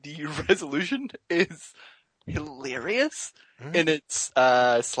especially the resolution is hilarious in its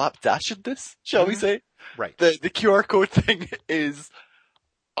slapdashedness, shall we say? Right. The QR code thing is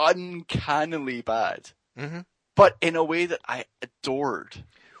uncannily bad, but in a way that I adored.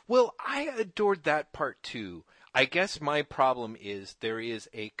 Well, I adored that part too. I guess my problem is there is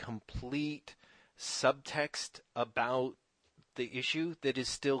a complete subtext about the issue that is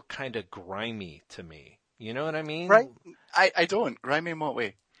still kind of grimy to me. You know what I mean? Right. I don't. Grimy in what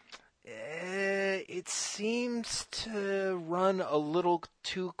way? It seems to run a little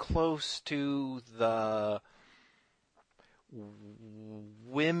too close to the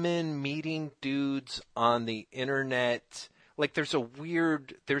women meeting dudes on the internet. Like, there's a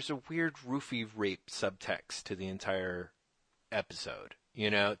weird roofie rape subtext to the entire episode.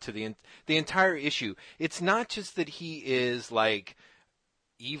 To the entire issue. It's not just that he is like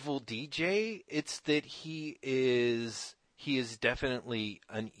evil DJ, it's that he is definitely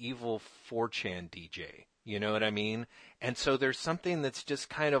an evil 4chan DJ. You know what I mean? And so there's something that's just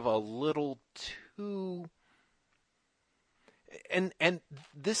kind of a little too, and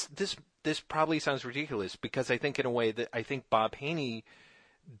this probably sounds ridiculous, because I think in a way that I think Bob Haney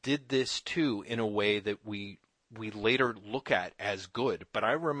did this too in a way that we later look at as good. But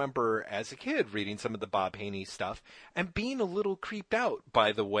I remember as a kid reading some of the Bob Haney stuff and being a little creeped out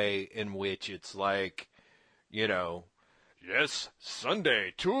by the way in which it's like, yes,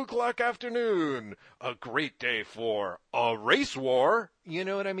 Sunday, 2:00 afternoon, a great day for a race war. You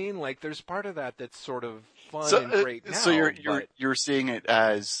know what I mean? Like, there's part of that that's sort of fun and great now. So you're seeing it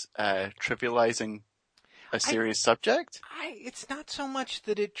as trivializing a serious subject? It's not so much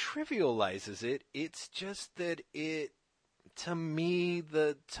that it trivializes it. It's just that to me,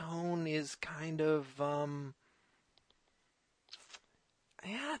 the tone is kind of, I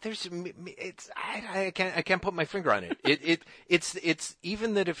can't put my finger on it. It's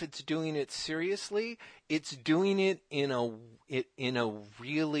even that if it's doing it seriously, it's doing it in a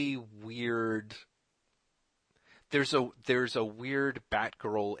really weird, there's a weird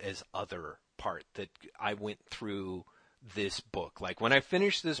Batgirl as other part that I went through this book. Like, when I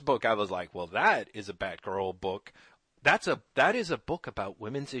finished this book, I was like, well, that is a Batgirl book. That is a book about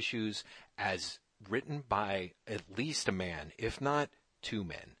women's issues as written by at least a man, if not two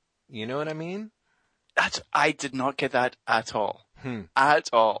men. You know what I mean? I did not get that at all. At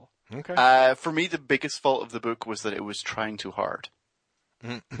all. Okay. For me, the biggest fault of the book was that it was trying too hard.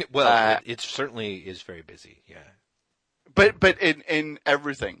 Well, it certainly is very busy, yeah. But in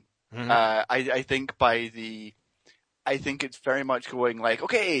everything. I think I think it's very much going like,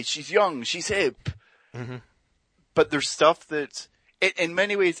 okay, she's young, she's hip. But there's stuff that, in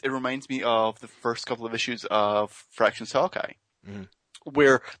many ways, it reminds me of the first couple of issues of Fractions Hawkeye,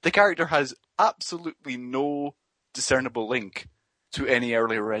 where the character has absolutely no discernible link to any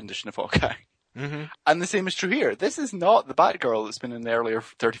earlier rendition of Hawkeye. And the same is true here. This is not the Batgirl that's been in the earlier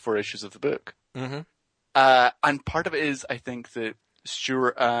 34 issues of the book. And part of it is, I think, that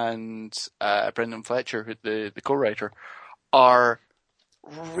Stewart and Brendan Fletcher, the co-writer, are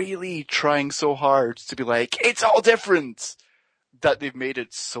really trying so hard to be like, it's all different, that they've made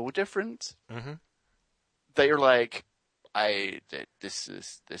it so different that you're like, this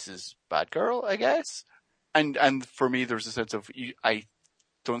is bad girl, I guess. And for me, there's a sense of I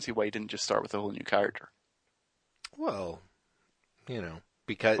don't see why you didn't just start with a whole new character. Well,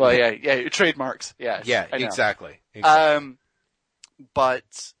 because trademarks, yes, yeah, I know. exactly.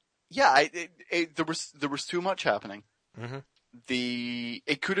 But yeah, there was too much happening. Mm-hmm.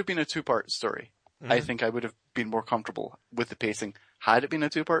 It could have been a 2-part story. Mm-hmm. I think I would have been more comfortable with the pacing had it been a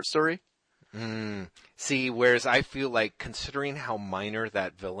 2-part story. See, whereas I feel like, considering how minor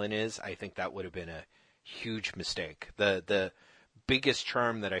that villain is, I think that would have been a huge mistake. The biggest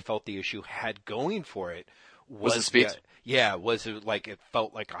charm that I felt the issue had going for it was the speed. It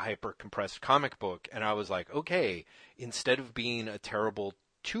felt like a hyper compressed comic book, and I was like, okay, instead of being a terrible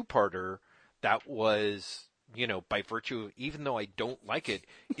 2-parter, that was, by virtue of, even though I don't like it,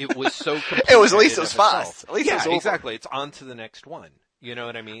 it was so complete. It was, at least it was fast. At least it was over. Exactly. It's on to the next one. You know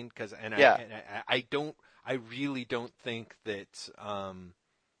what I mean? I really don't think that,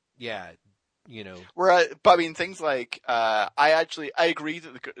 But I mean, things like, I agree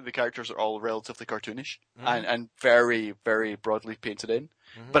that the characters are all relatively cartoonish and very, very broadly painted in,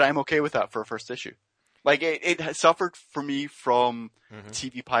 but I'm okay with that for a first issue. Like, it has suffered for me from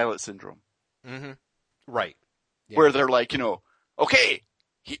TV pilot syndrome. Mm-hmm. Right. Yeah. Where they're like, okay,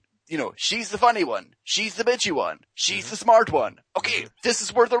 she's the funny one. She's the bitchy one. She's the smart one. Okay, this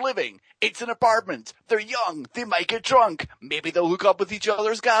is where they're living. It's an apartment. They're young. They might get drunk. Maybe they'll hook up with each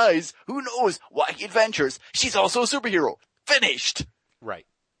other's guys. Who knows? Wacky adventures. She's also a superhero. Finished. Right.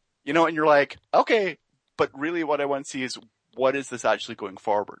 And you're like, okay, but really what I want to see is, what is this actually going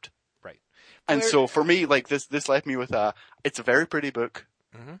forward? Right. And so for me, like, this left me with it's a very pretty book.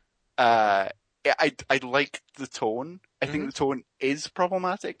 Mm-hmm. I like the tone. I think the tone is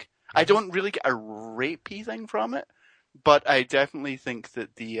problematic. I don't really get a rapey thing from it, but I definitely think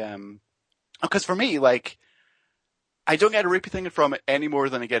that because for me, like, I don't get a rapey thing from it any more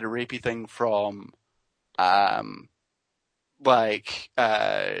than I get a rapey thing from, the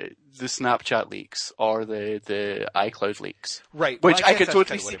Snapchat leaks or the iCloud leaks. Right. Which I could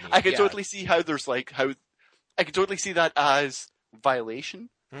totally see. I could totally see how there's I could totally see that as violation.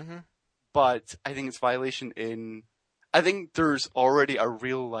 Mm-hmm. But I think it's violation I think there's already a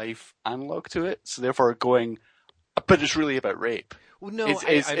real life analog to it, so therefore but it's really about rape. Well, no,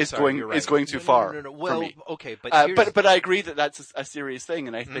 it's going too far. No. Well, for me. Okay, but I agree that that's a serious thing,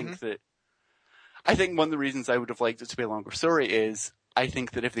 and I think one of the reasons I would have liked it to be a longer story is I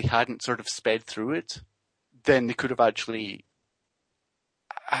think that if they hadn't sort of sped through it, then they could have actually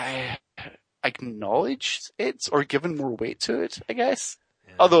acknowledged it or given more weight to it, I guess.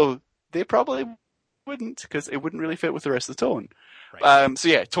 Yeah. Although they probably wouldn't, because it wouldn't really fit with the rest of the tone. Right.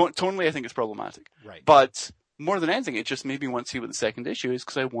 Tonally I think it's problematic. Right. But more than anything, it just made me want to see what the second issue is,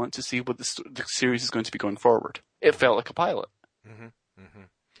 because I want to see what the series is going to be going forward. It felt like a pilot. Mm-hmm. Mm-hmm.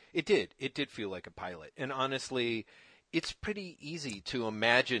 It did feel like a pilot. And honestly, it's pretty easy to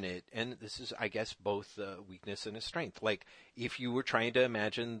imagine it, and this is, I guess, both a weakness and a strength. Like, if you were trying to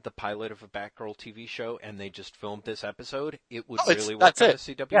imagine the pilot of a Batgirl TV show and they just filmed this episode, it would really work on the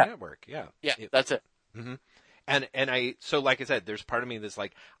CW network. Yeah. Yeah, that's it. Mm-hmm. So like I said, there's part of me that's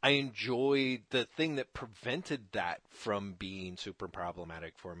like, I enjoyed the thing that prevented that from being super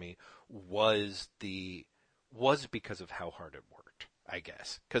problematic for me was because of how hard it worked, I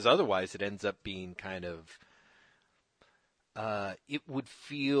guess. Because otherwise it ends up being kind of, it would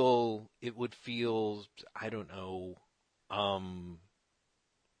feel, I don't know,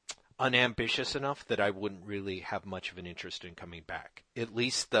 unambitious enough that I wouldn't really have much of an interest in coming back. At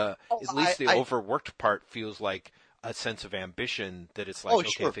least the overworked part feels like a sense of ambition that it's like,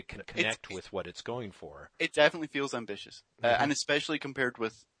 okay, if it can connect with what it's going for. It definitely feels ambitious. And especially compared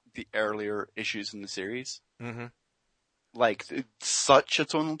with the earlier issues in the series. Mm-hmm. Like, it's such a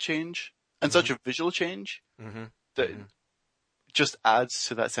tonal change and such a visual change that just adds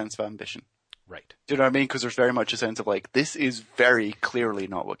to that sense of ambition. Right. Do you know what I mean? Because there's very much a sense of like, this is very clearly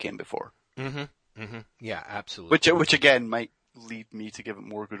not what came before. Mm-hmm. Mm-hmm. Yeah, absolutely. Which again might lead me to give it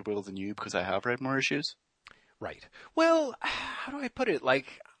more goodwill than you, because I have read more issues. Right. Well, how do I put it?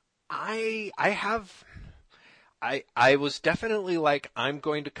 Like, I was definitely like, I'm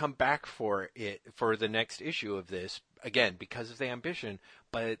going to come back for the next issue of this, again, because of the ambition,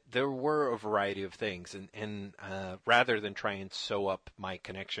 but there were a variety of things, and rather than try and sew up my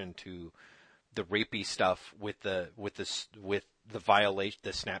connection to the rapey stuff with the violation, the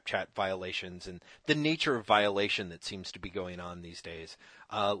Snapchat violations, and the nature of violation that seems to be going on these days.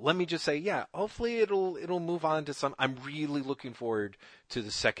 Let me just say, yeah, hopefully it'll move on to some. I'm really looking forward to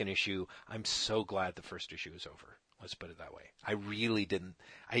the second issue. I'm so glad the first issue is over. Let's put it that way. I really didn't.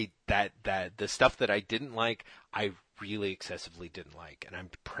 The stuff that I didn't like, I really excessively didn't like, and I'm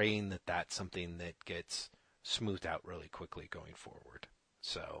praying that that's something that gets smoothed out really quickly going forward.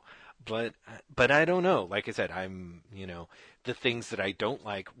 So, but I don't know. Like I said, the things that I don't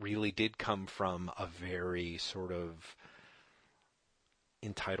like really did come from a very sort of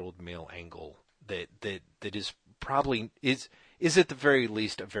entitled male angle that is probably is at the very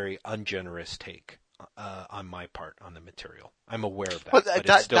least a very ungenerous take on my part on the material. I'm aware of that, but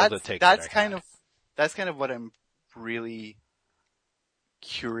it's still the take that's kind of what I'm really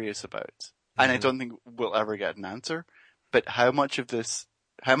curious about, and I don't think we'll ever get an answer. But how much of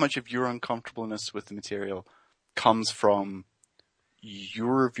your uncomfortableness with the material comes from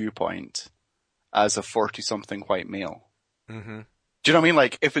your viewpoint as a 40-something white male? Mm-hmm. Do you know what I mean?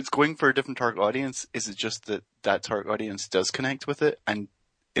 Like, if it's going for a different target audience, is it just that target audience does connect with it, and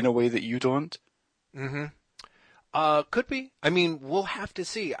in a way that you don't? Mm-hmm. Could be. I mean, we'll have to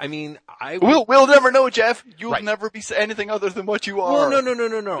see. I mean, We'll never know, Jeff. You'll right. never be anything other than what you are.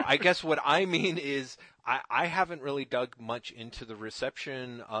 Well, no. I guess what I mean is, I haven't really dug much into the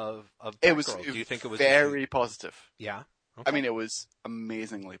reception of Batgirl. Do you think it was very positive? Yeah. Okay. I mean, it was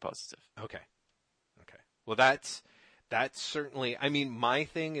amazingly positive. Okay. Well, that's certainly. I mean, my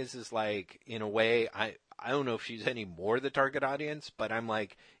thing is like, in a way, I don't know if she's any more the target audience, but I'm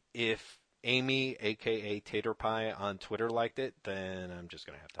like, if Amy, aka Tater Pie, on Twitter liked it, then I'm just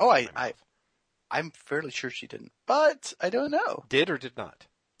gonna have to. I'm fairly sure she didn't, but I don't know. Did or did not?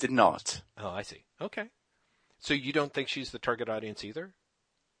 Did not. Oh, I see. Okay. So you don't think she's the target audience either?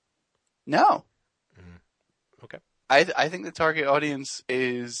 No. Mm-hmm. Okay. I think the target audience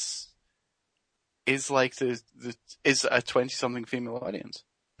is like is a 20-something female audience.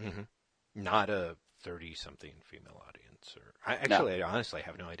 Mm-hmm. Not a 30-something female audience. I honestly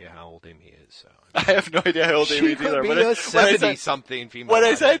have no idea how old Amy is. So I have no idea how old Amy is either. She could be a 70-something female. When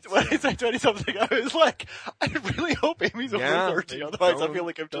I said 20-something, I was like, I really hope Amy's over 30. Otherwise, I feel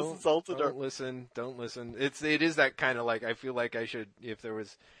like I've just insulted her. Don't listen. It is that kind of like, I feel like I should, if there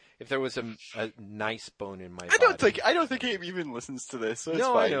was a nice bone in my body. I don't think Amy even listens to this. So it's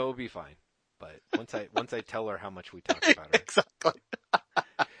no, fine. I know it'll be fine. But once I tell her how much we talk about her. Exactly.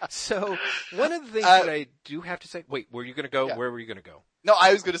 So, one of the things that I do have to say... Wait, were you going to go? Yeah. Where were you going to go? No,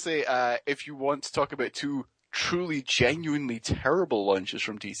 I was going to say, if you want to talk about two truly, genuinely terrible launches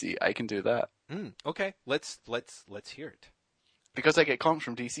from DC, I can do that. Okay, let's hear it. Because I get comments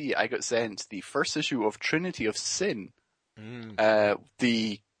from DC, I got sent the first issue of Trinity of Sin.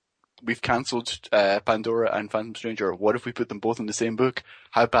 We've cancelled Pandora and Phantom Stranger. What if we put them both in the same book?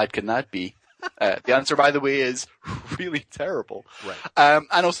 How bad can that be? The answer, by the way, is really terrible. Right.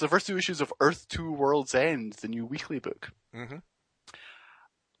 And also the first two issues of Earth 2 World's End, the new weekly book. Mm-hmm.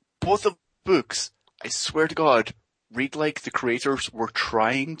 Both of the books, I swear to God, read like the creators were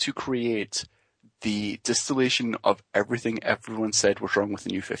trying to create the distillation of everything everyone said was wrong with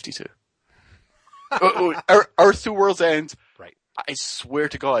the New 52. Earth 2 World's End, right. I swear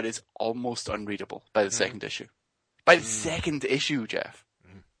to God, is almost unreadable by the second issue. By the second issue, Jeff.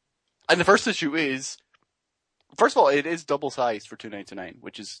 And the first issue is, first of all, it is double-sized for $2.99,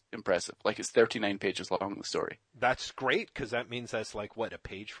 which is impressive. Like, it's 39 pages long, the story. That's great, because that means that's like, what, a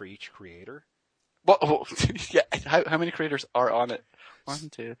page for each creator? Well, yeah, how many creators are on it? 1,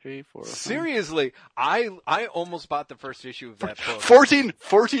 2, 3, 4, 5. Seriously, I almost bought the first issue of that book. 14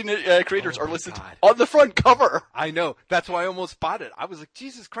 creators are listed on the front cover. I know. That's why I almost bought it. I was like,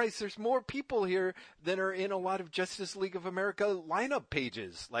 Jesus Christ, there's more people here than are in a lot of Justice League of America lineup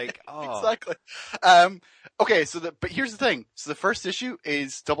pages. Like, oh. Exactly. Okay, but here's the thing. So the first issue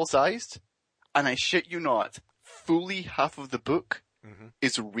is double-sized, and I shit you not, fully half of the book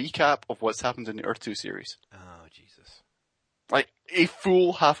is a recap of what's happened in the Earth 2 series. Oh, Jesus. Like, a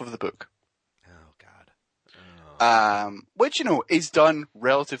full half of the book. Oh, God. Oh. Which, is done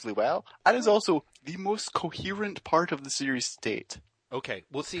relatively well, and is also the most coherent part of the series to date. Okay,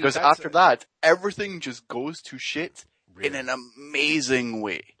 we'll see. Because after that, everything just goes to shit in an amazing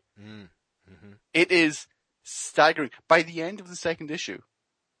way. Mm-hmm. It is staggering. By the end of the second issue,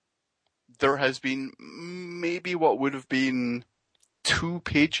 there has been maybe what would have been 2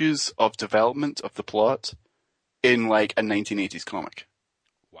 pages of development of the plot in like a 1980s comic.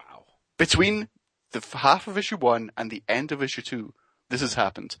 Wow. Between the half of issue 1 and the end of issue 2, this has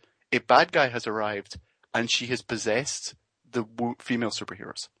happened. A bad guy has arrived, and she has possessed the female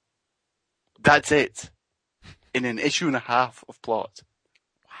superheroes. That's it. In an issue and a half of plot.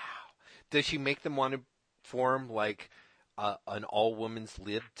 Wow. Does she make them want to form like an all-women's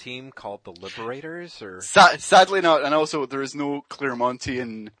lib team called the Liberators? Or sadly not. And also, there is no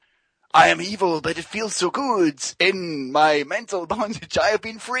Claremontian I am evil, but it feels so good. In my mental bondage, I have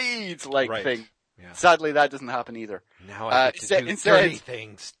been freed, like Right. thing. Yeah. Sadly, that doesn't happen either. Now I get to do dirty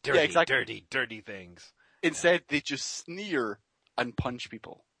things. Dirty things. Instead, they just sneer and punch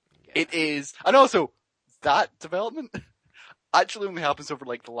people. Yeah. It is, and also, that development actually only happens over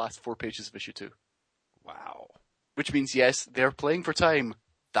like the last 4 pages of issue 2. Wow. Which means, yes, they're playing for time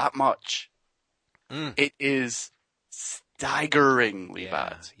that much. It is staggeringly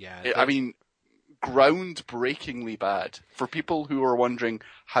bad. Yeah. I mean, groundbreakingly bad. For people who are wondering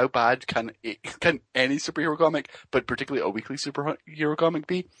how bad can any superhero comic, but particularly a weekly superhero comic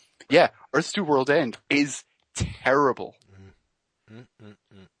be? Yeah, Earth's 2 World End is terrible.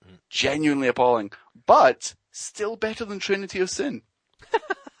 Genuinely appalling. But still better than Trinity of Sin.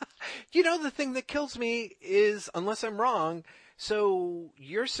 You know, the thing that kills me is, unless I'm wrong, so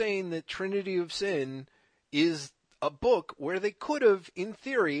you're saying that Trinity of Sin is a book where they could have, in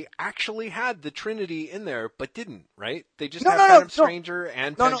theory, actually had the Trinity in there, but didn't, right? They just have Phantom Stranger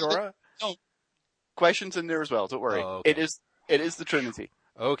and Pandora? No. Questions in there as well, don't worry. Oh, okay. It is the Trinity.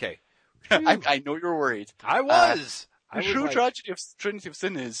 Okay. I know you're worried. I was. The true tragedy of Trinity of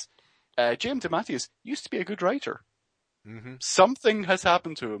Sin is, James DeMatteis used to be a good writer. Mm-hmm. Something has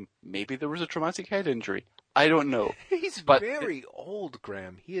happened to him. Maybe there was a traumatic head injury. I don't know. He's very old,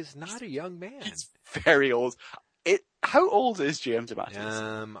 Graham. He is not a young man. He's very old. How old is James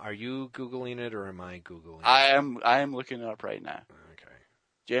DeMatteis? Are you Googling it or am I Googling it? I am looking it up right now. Okay.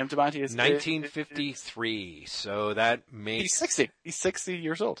 James DeMatteis 1953, so that makes... He's 60. He's 60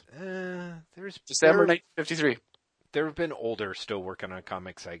 years old. There's December 1953. There have been older still working on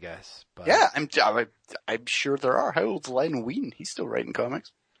comics, I guess. But... Yeah, I'm sure there are. How old's Len Wein? He's still writing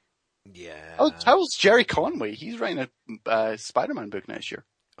comics. Yeah. How old's Jerry Conway? He's writing a Spider-Man book next year.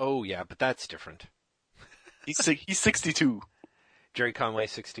 Oh, yeah, but that's different. He's 62. Jerry Conway,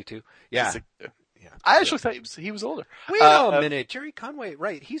 62. Yeah. 62. Yeah. I actually thought he was older. Wait a minute. Jerry Conway,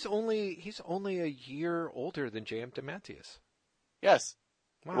 right. He's only a year older than J.M. DeMatteis. Yes.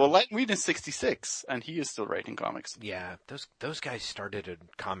 Wow. Well, Len Wein is 66, and he is still writing comics. Yeah, those guys started in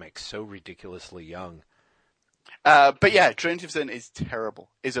comics so ridiculously young. But yeah, Trinity of Sin is terrible.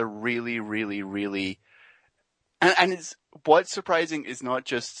 Is a really, really, really... And it's, what's surprising is not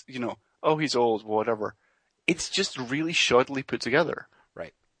just, oh, he's old, whatever. It's just really shoddily put together.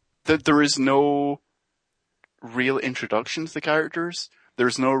 Right. There is no real introduction to the characters.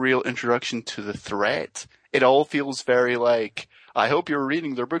 There's no real introduction to the threat. It all feels very like, I hope you were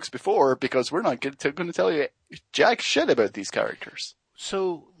reading their books before because we're not going to tell you jack shit about these characters.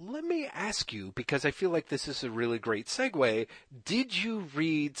 So let me ask you, because I feel like this is a really great segue, did you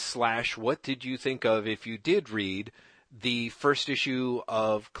read / what did you think of, if you did read, the first issue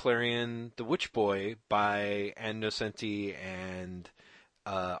of Clarion the Witch Boy by Ann Nocenti and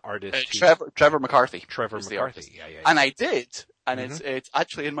artist Trevor McCarthy. Trevor McCarthy, yeah. And I did, and it's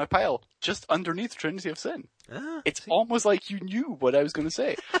actually in my pile, just underneath Trinity of Sin. It's almost like you knew what I was going to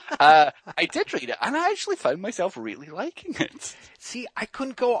say. I did read it, and I actually found myself really liking it. See, I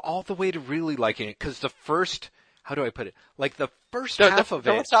couldn't go all the way to really liking it, because the first... How do I put it? Like, the first half of it...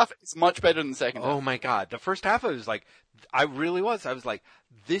 The first half is much better than the second half. Oh, my God. The first half of it was like... I was like,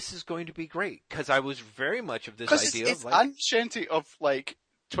 this is going to be great. Because I was very much of this idea it's Ann Nocenti of,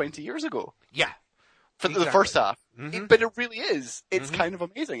 20 years ago. Yeah. For the first half. Mm-hmm. But it really is. It's kind of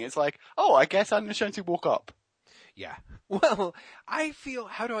amazing. It's like, oh, I guess Ann Nocenti woke up. Yeah. Well, I feel...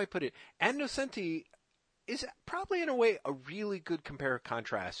 How do I put it? Ann Nocenti... is probably in a way a really good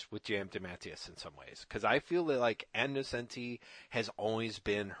contrast with J.M. DeMatteis in some ways. Because I feel that Ann Nocenti has always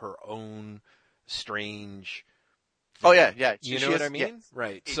been her own strange... Oh yeah. You know what I mean? Yeah.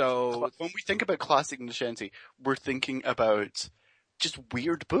 Right. So when we think about classic Nocenti, we're thinking about just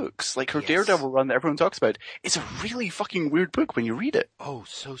weird books. Like her Daredevil run that everyone talks about. It's a really fucking weird book when you read it. Oh,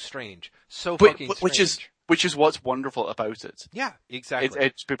 so strange. Fucking strange. Which is what's wonderful about it. Yeah, exactly.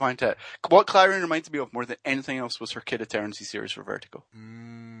 It's be pointed out. What Clarion reminds me of more than anything else was her Kid Eternity series for Vertigo.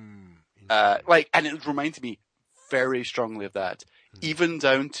 And it reminds me very strongly of that. Even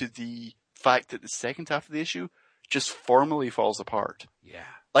down to the fact that the second half of the issue just formally falls apart. Yeah.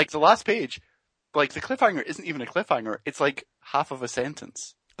 Like the last page, the cliffhanger isn't even a cliffhanger. It's like half of a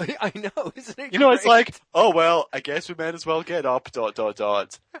sentence. I know, isn't it? It's like, oh well, I guess we might as well get up, ...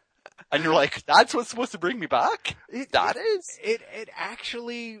 And you're like, that's what's supposed to bring me back? It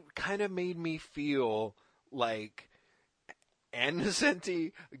actually kind of made me feel like Ann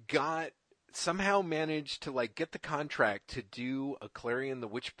Nocenti somehow managed to get the contract to do a Clarion the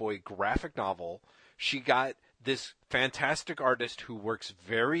Witch Boy graphic novel. She got this fantastic artist who works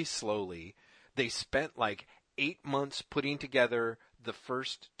very slowly. They spent 8 months putting together the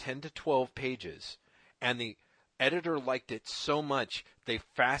first 10 to 12 pages, and the editor liked it so much they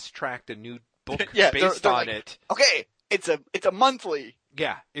fast-tracked a new book based on it. Okay, it's a monthly.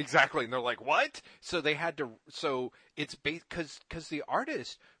 Yeah, exactly. And they're like, what? So they had to, so it's because the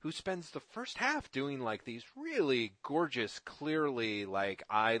artist who spends the first half doing like these really gorgeous, clearly like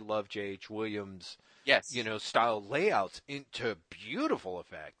I love J.H. Williams, Yes. style layouts into beautiful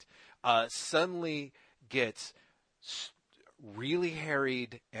effect, suddenly gets really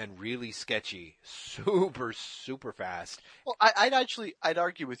harried and really sketchy, super, super fast. Well, I'd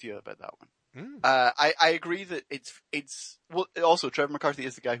argue with you about that one. I agree that it's well. Also, Trevor McCarthy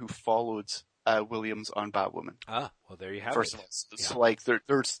is the guy who followed Williams on Batwoman. Ah, well, there you have First it. of all, so like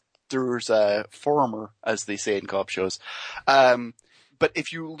there's a former, as they say in cop shows. But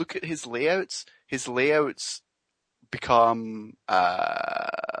if you look at his layouts become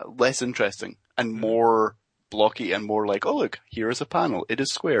less interesting and more blocky and more like, oh look, here is a panel, it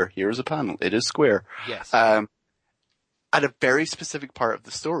is square. Here is a panel, it is square. Yes. At a very specific part of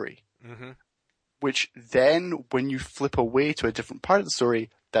the story. Mm-hmm. Which then, when you flip away to a different part of the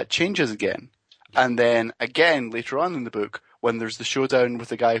story, that changes again. And then again, later on in the book, when there's the showdown with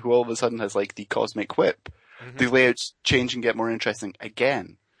the guy who all of a sudden has like the cosmic whip, the layouts change and get more interesting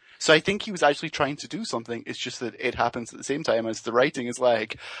again. So I think he was actually trying to do something. It's just that it happens at the same time as the writing is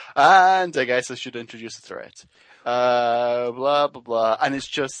like, and I guess I should introduce a threat. Blah, blah, blah. And it's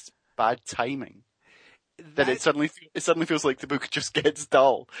just bad timing. That it suddenly feels like the book just gets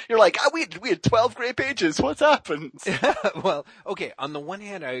dull. You're like, we had 12 great pages. What's happened? Well, okay. On the one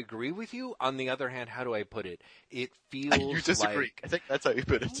hand, I agree with you. On the other hand, how do I put it? It feels You disagree. like... I think that's how you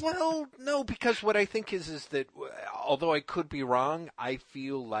put it. Well, no, because what I think is that although I could be wrong, I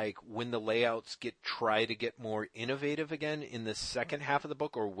feel like when the layouts try to get more innovative again in the second half of the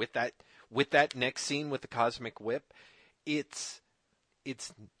book, or with that next scene with the cosmic whip,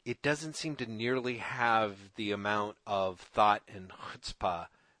 it doesn't seem to nearly have the amount of thought and chutzpah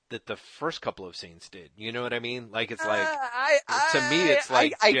that the first couple of scenes did. You know what I mean? Like, it's like, to me, it's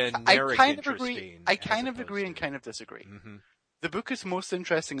like generic interesting. I kind of agree and kind of disagree. Mm-hmm. The book is most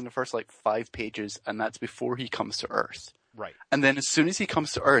interesting in the first 5 pages, and that's before he comes to Earth. Right. And then as soon as he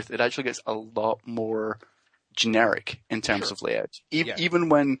comes to Earth, it actually gets a lot more generic in terms of layout.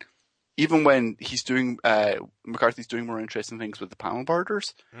 Even when he's doing, McCarthy's doing more interesting things with the panel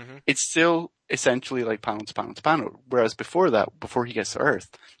borders, it's still essentially like panel to panel to panel. Whereas before he gets to Earth,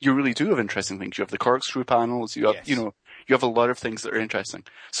 you really do have interesting things. You have the corkscrew panels, you have, you have a lot of things that are interesting.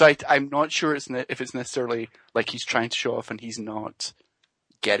 So I'm not sure if it's necessarily like he's trying to show off and he's not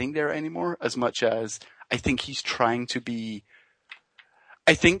getting there anymore, as much as I think he's trying to be.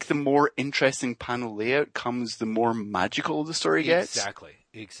 I think the more interesting panel layout comes, the more magical the story gets. Exactly.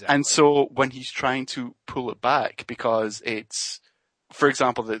 And so when he's trying to pull it back, because it's, for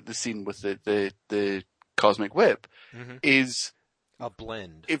example, the scene with the cosmic whip is a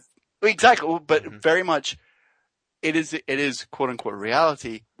blend. Exactly, but very much it is quote unquote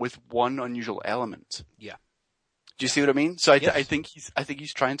reality with one unusual element. Yeah. Do you see what I mean? So I think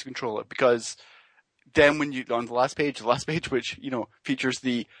he's trying to control it, because then when you, on the last page which, features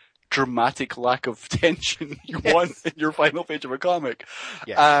the dramatic lack of tension you want in your final page of a comic.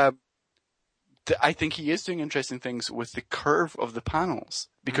 Yes. I think he is doing interesting things with the curve of the panels,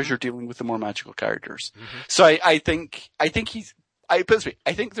 because you're dealing with the more magical characters. So I think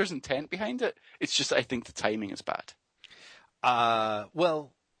there's intent behind it. It's just, I think the timing is bad.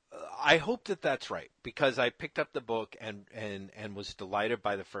 Well, I hope that that's right, because I picked up the book and was delighted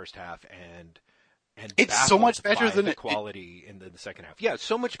by the first half, and it's so much better than the quality in the second half. Yeah,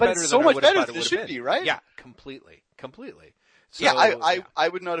 so much but better it's than so much I would have better thought than it it would should have been. be, right? Yeah, completely. So, I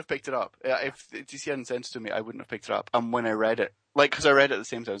would not have picked it up. If DC hadn't sent it to me, I wouldn't have picked it up. And when I read it, because I read it at the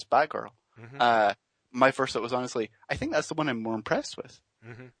same time as Batgirl, my first thought was, honestly, I think that's the one I'm more impressed with.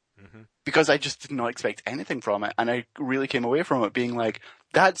 Because I just did not expect anything from it, and I really came away from it being like,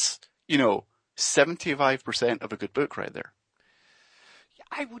 that's, 75% of a good book right there.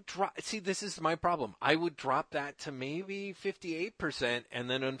 I would see, this is my problem. I would drop that to maybe 58%, and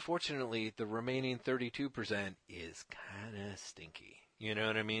then unfortunately the remaining 32% is kind of stinky. You know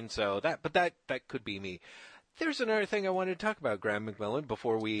what I mean? So that could be me. There's another thing I wanted to talk about, Graham McMillan,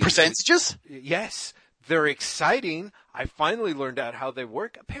 before we... Percentages? Yes. They're exciting. I finally learned out how they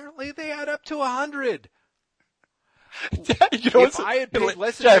work. Apparently they add up to 100. If I had paid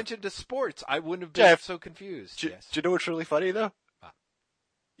less attention to sports, I wouldn't have been so confused. Do you know what's really funny, though?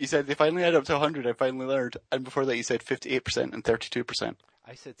 You said they finally add up to 100, I finally learned. And before that you said 58% and 32%.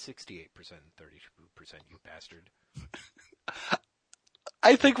 I said 68% and 32%, you bastard.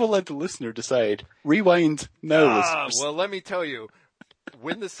 I think we'll let the listener decide. Rewind now. Well, let me tell you,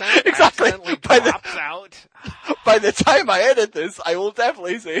 when the sound Exactly. accidentally drops out. By the time I edit this, I will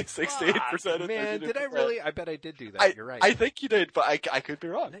definitely say 68%. Man, did I really? I bet I did do that. You're right. I think you did, but I could be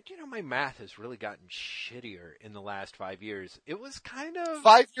wrong. You know, my math has really gotten shittier in the last 5 years. It was kind of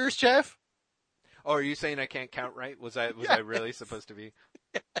 5 years, Jeff. Oh, are you saying I can't count right? Was I really supposed to be?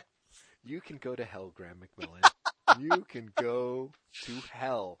 Yes. You can go to hell, Graham McMillan. You can go to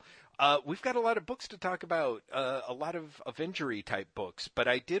hell. We've got a lot of books to talk about, a lot of Avengery type books, but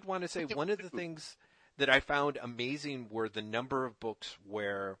I did want to say one of the things that I found amazing were the number of books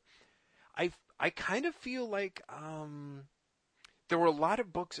where I kind of feel like there were a lot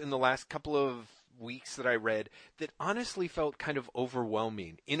of books in the last couple of weeks that I read that honestly felt kind of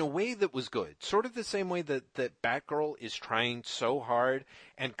overwhelming in a way that was good. Sort of the same way that Batgirl is trying so hard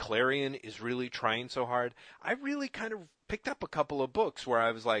and Clarion is really trying so hard. I really kind of picked up a couple of books where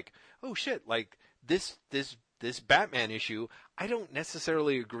I was like, oh shit, like this Batman issue, I don't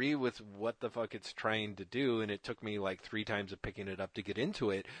necessarily agree with what the fuck it's trying to do, and it took me like 3 times of picking it up to get into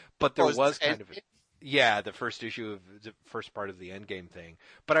it, but there was kind of the first issue of the first part of the Endgame thing.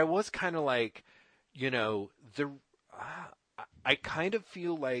 But I was kind of like, you know, I kind of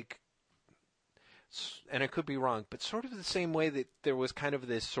feel like, and I could be wrong, but sort of the same way that there was kind of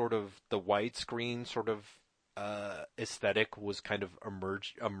this sort of the widescreen sort of aesthetic was kind of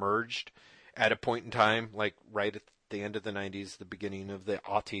emerged at a point in time, like right at the end of the 90s, the beginning of the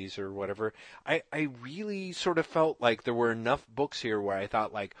aughties or whatever. I really sort of felt like there were enough books here where I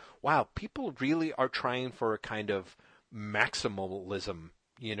thought like, wow, people really are trying for a kind of maximalism.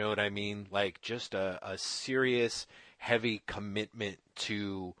 You know what I mean? Like just a serious, heavy commitment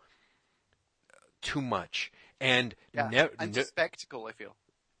to too much. And and spectacle, I feel.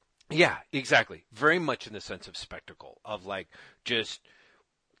 Yeah, exactly. Very much in the sense of spectacle, of like just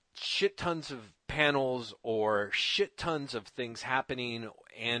shit tons of panels or shit tons of things happening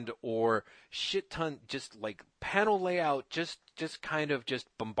and or shit ton just like panel layout just kind of just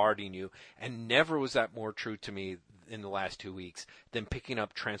bombarding you. And never was that more true to me in the last 2 weeks than picking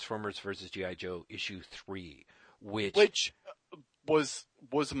up Transformers vs. G.I. Joe issue 3, which was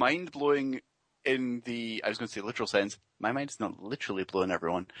mind-blowing in the, I was going to say literal sense. My mind's not literally blowing,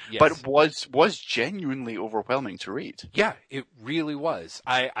 everyone, yes. But was genuinely overwhelming to read. Yeah, it really was.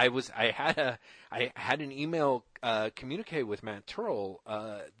 I had an email communique with Matt Turrell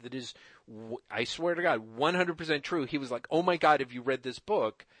that is, I swear to God, 100% true. He was like, "Oh my God, have you read this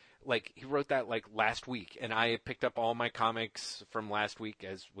book?" Like he wrote that like last week, and I had picked up all my comics from last week,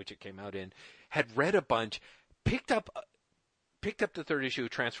 which it came out in, had read a bunch, picked up the third issue of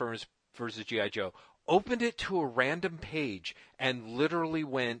Transformers vs. G.I. Joe, opened it to a random page, and literally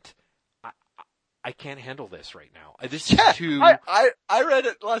went, I can't handle this right now. This is too... I read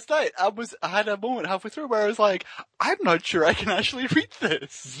it last night. I had a moment halfway through where I was like, I'm not sure I can actually read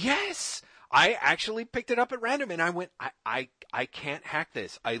this. Yes! I actually picked it up at random, and I went, I can't hack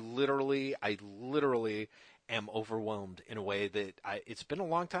this. I literally am overwhelmed in a way that it's been a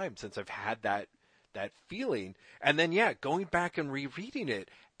long time since I've had that feeling. And then, going back and rereading it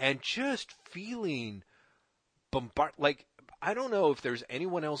and just feeling like, I don't know if there's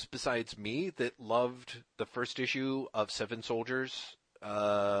anyone else besides me that loved the first issue of Seven Soldiers.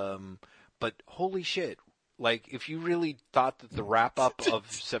 But holy shit. Like, if you really thought that the wrap-up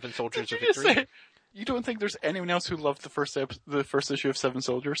of Seven Soldiers of Victory... You don't think there's anyone else who loved the first issue of Seven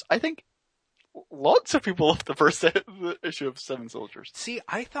Soldiers? I think lots of people loved the first issue of Seven Soldiers. See,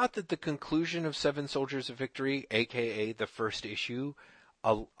 I thought that the conclusion of Seven Soldiers of Victory, a.k.a. the first issue,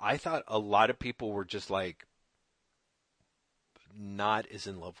 I thought a lot of people were just, like, not as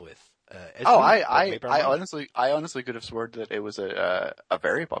in love with. I honestly could have sworn that it was a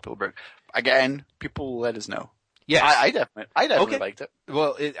very popular book. Again, people let us know. Yes. I definitely liked it.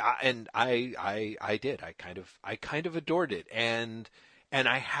 Well, I did. I kind of adored it, and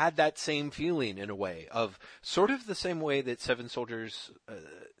I had that same feeling in a way of sort of the same way that Seven Soldiers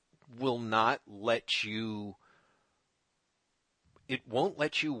will not let you. It won't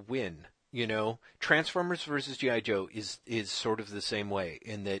let you win. You know, Transformers vs. G.I. Joe is sort of the same way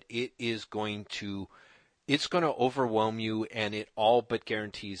in that it's going to overwhelm you, and it all but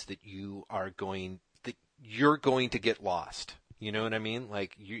guarantees that you're going to get lost. You know what I mean?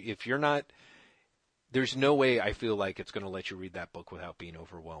 Like, if you're not, there's no way I feel like it's going to let you read that book without being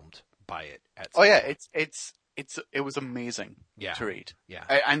overwhelmed by it. It was amazing to read. Yeah,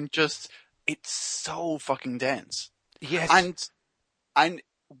 and just it's so fucking dense. Yes, and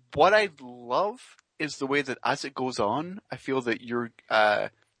what I love is the way that as it goes on, I feel that you're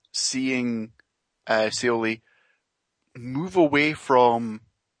seeing Scioli move away from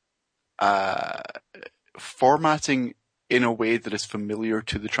formatting in a way that is familiar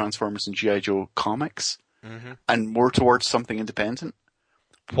to the Transformers and G.I. Joe comics, Mm-hmm. and more towards something independent,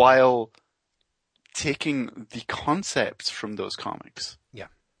 while taking the concepts from those comics. Yeah.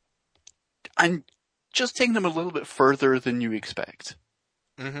 And just taking them a little bit further than you expect.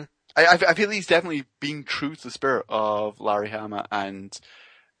 Mm-hmm. I feel he's definitely being true to the spirit of Larry Hama and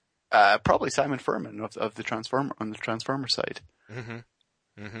probably Simon Furman of the Transformer on the Transformer side.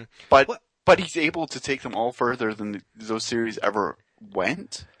 Mm-hmm. Mm-hmm. But he's able to take them all further than those series ever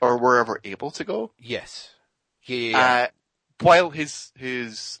went or were ever able to go. Yes. Yeah. While his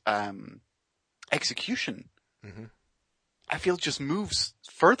execution, Mm-hmm. I feel, just moves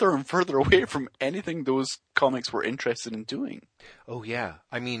further and further away from anything those comics were interested in doing. Oh yeah.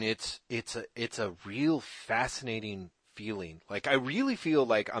 I mean, it's a real fascinating feeling. Like, I really feel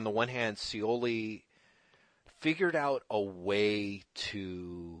like, on the one hand, Scioli figured out a way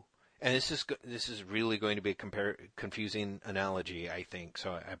to, and this is really going to be a confusing analogy, I think.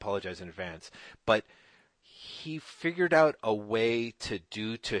 So I apologize in advance, but he figured out a way to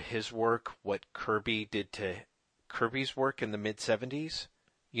do to his work what Kirby did to Kirby's work in the mid-70s.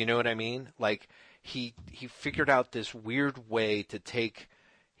 You know what I mean? Like, he figured out this weird way to take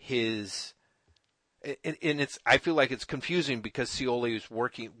his, and it's, I feel like it's confusing because Scioli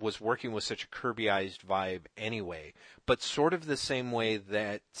was working with such a Kirbyized vibe anyway, but sort of the same way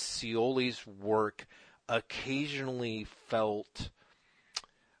that Scioli's work occasionally felt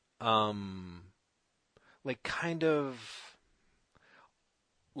like kind of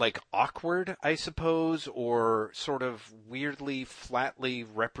like awkward, I suppose, or sort of weirdly flatly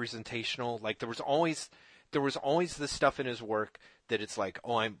representational. Like, there was always this stuff in his work that it's like,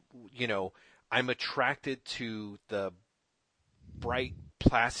 oh, I'm attracted to the bright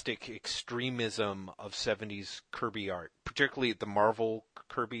plastic extremism of 70s Kirby art, particularly the Marvel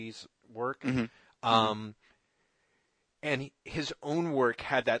Kirby's work. Mm-hmm. And his own work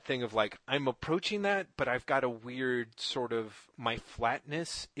had that thing of like, I'm approaching that, but I've got a weird sort of, my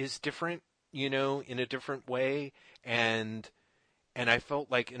flatness is different, in a different way. And I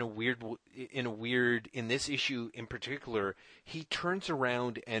felt like in this issue in particular, he turns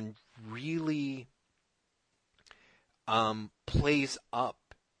around and really plays up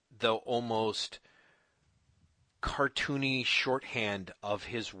the almost cartoony shorthand of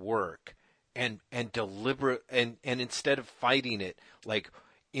his work. And deliberate, and instead of fighting it, like,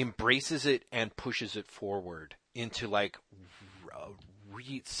 embraces it and pushes it forward into like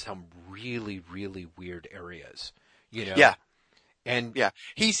some really, really weird areas, Yeah. And yeah,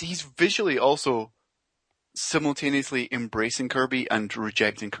 he's visually also simultaneously embracing Kirby and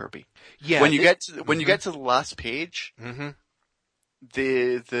rejecting Kirby. Yeah. When you get to the last page, mm-hmm.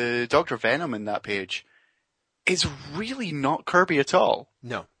 the Dr. Venom in that page is really not Kirby at all.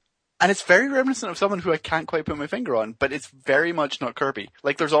 No. And it's very reminiscent of someone who I can't quite put my finger on, but it's very much not Kirby.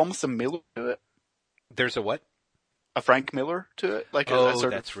 Like, there's almost a Miller to it. There's a what? A Frank Miller to it. Like,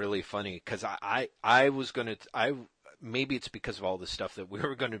 that's really funny, because I was going to, maybe it's because of all the stuff that we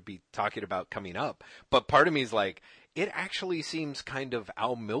were going to be talking about coming up, but part of me is like, it actually seems kind of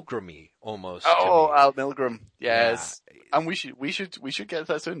Al Milgram-y almost. Oh, Al Milgram. Yes. Yeah. And we should get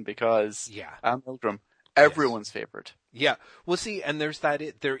that soon, because Al Milgram, everyone's favorite. Yeah. Well, see, and there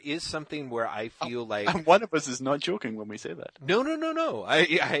is something where I feel like, and one of us is not joking when we say that. No.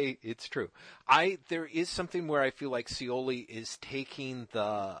 It's true. There is something where I feel like Scioli is taking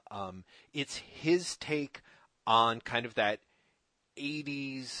it's his take on kind of that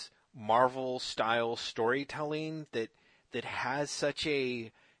 80s Marvel style storytelling that has such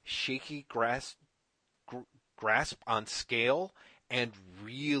a shaky grasp on scale, and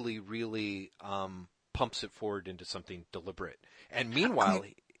really, really, pumps it forward into something deliberate. And meanwhile,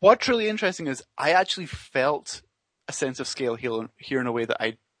 what's really interesting is I actually felt a sense of scale here in a way that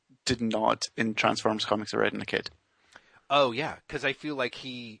I did not in Transformers comics I read as a kid. Oh yeah, because I feel like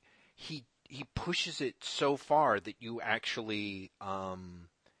he pushes it so far that you actually,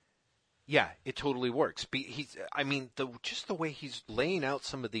 it totally works. Just the way he's laying out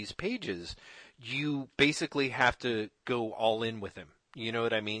some of these pages, you basically have to go all in with him. You know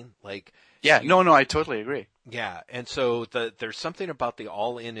what I mean? Like, I totally agree. Yeah, and so there's something about the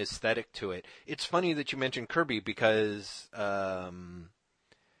all-in aesthetic to it. It's funny that you mentioned Kirby because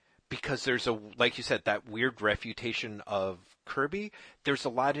there's like you said, that weird refutation of Kirby. There's a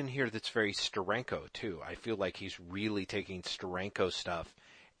lot in here that's very Steranko too. I feel like he's really taking Steranko stuff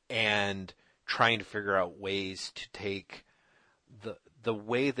and trying to figure out ways to take the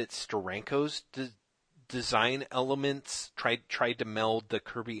way that Steranko's design elements tried to meld the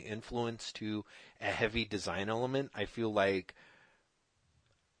Kirby influence to a heavy design element. I feel like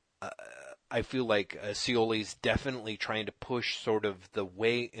I feel like Scioli's definitely trying to push sort of the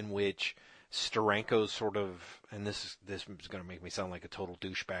way in which Steranko's sort of, and this is going to make me sound like a total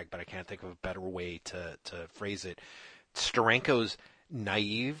douchebag, but I can't think of a better way to phrase it. Steranko's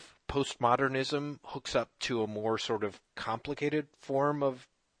naive postmodernism hooks up to a more sort of complicated form of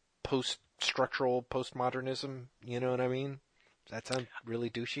post-structural postmodernism. You know what I mean? Does that sound really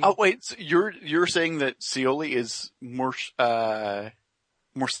douchey? Oh wait, so you're saying that Scioli is more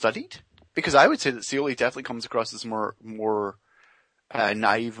studied? Because I would say that Scioli definitely comes across as more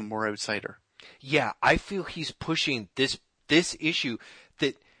naive and more outsider. Yeah, I feel he's pushing this issue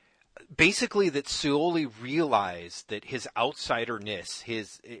that basically that Scioli realized that his outsiderness,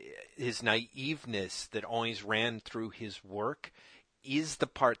 his naiveness that always ran through his work is the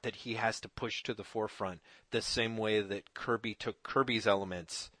part that he has to push to the forefront, the same way that Kirby took Kirby's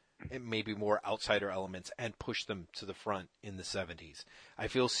elements, and maybe more outsider elements, and pushed them to the front in the 70s. I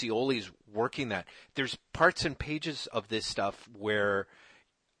feel Scioli's working that. There's parts and pages of this stuff where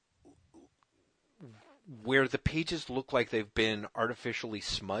the pages look like they've been artificially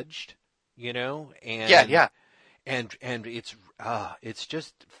smudged, you know? And Yeah. And it's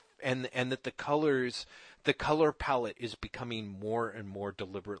just, and that the color palette is becoming more and more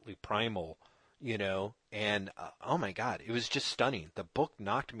deliberately primal, you know? And, oh my God, it was just stunning. The book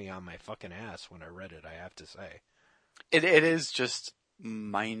knocked me on my fucking ass when I read it, I have to say. It is just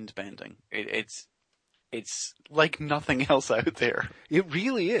mind-bending. It's like nothing else out there. It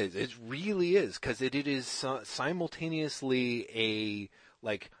really is. It really is, because it is simultaneously a,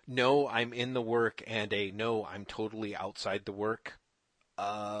 like, no, I'm in the work, and a, no, I'm totally outside the work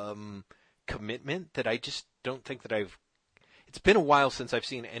commitment that I just don't think that it's been a while since I've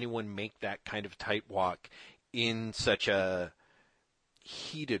seen anyone make that kind of tight walk in such a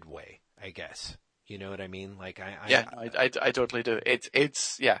heated way, I guess. You know what I mean? Like I totally do.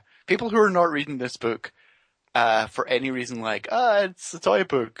 It's people who are not reading this book for any reason, like it's a toy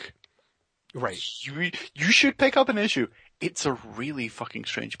book, right? You should pick up an issue. It's a really fucking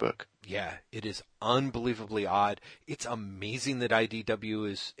strange book. Yeah, it is unbelievably odd. It's amazing that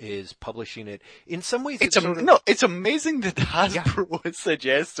IDW is publishing it. In some ways, it's amazing that Hasbro has said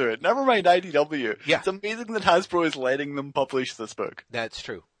yes to it. Never mind IDW. Yeah. It's amazing that Hasbro is letting them publish this book. That's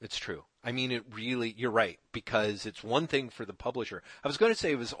true. It's true. I mean, you're right, because it's one thing for the publisher. I was going to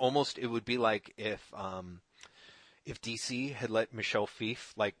say it would be like if DC had let Michelle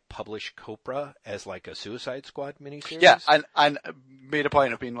Pfeiffer like publish Copra as like a Suicide Squad miniseries. Yeah, and made a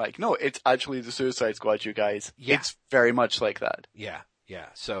point of being like, no, it's actually the Suicide Squad, you guys. Yeah. It's very much like that. Yeah.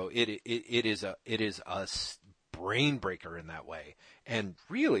 So it is a brain breaker in that way, and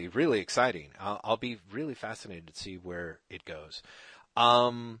really, really exciting. I'll be really fascinated to see where it goes.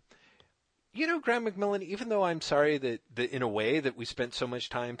 You know, Graham McMillan, even though I'm sorry that in a way that we spent so much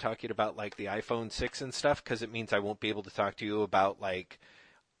time talking about like the iPhone 6 and stuff, because it means I won't be able to talk to you about like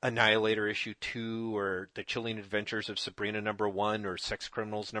Annihilator issue 2 or The Chilling Adventures of Sabrina #1 or Sex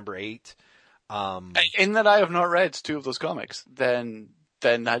Criminals #8. In that I have not read 2 of those comics, then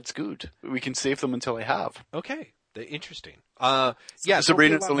that's good. We can save them until I have. Okay. Interesting.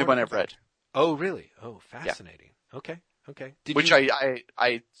 Sabrina's the only one I've read. Oh, really? Oh, fascinating. Yeah. Okay. Which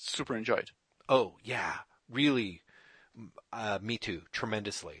I super enjoyed. Oh, yeah. Really, me too.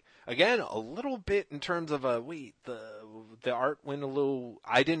 Tremendously. Again, a little bit in terms of the art went a little.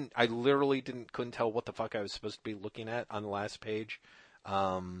 I literally couldn't tell what the fuck I was supposed to be looking at on the last page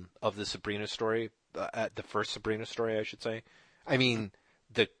of the Sabrina story, the first Sabrina story, I should say. I mean,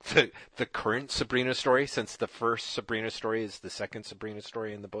 the current Sabrina story, since the first Sabrina story is the second Sabrina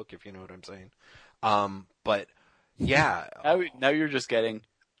story in the book, if you know what I'm saying. But yeah. Now you're just getting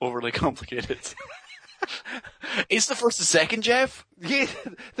overly complicated. Is the first the second, Jeff? Yeah,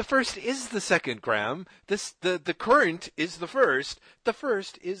 the first is the second, Graham. The current is the first. The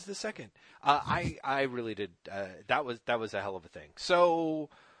first is the second. I really did. That was a hell of a thing. So,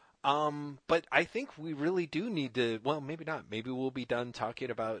 but I think we really do need to. Well, maybe not. Maybe we'll be done talking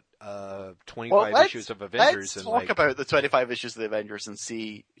about 25 issues of Avengers. Let's talk about the 25 issues of the Avengers and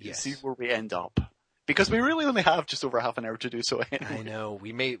see where we end up. Because we really only have just over half an hour to do so. Anyway. I know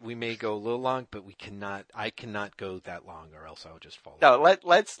we may go a little long, but I cannot go that long, or else I'll just fall. No,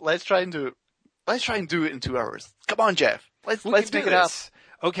 let's try and do it in 2 hours. Come on, Jeff. Let's make it up.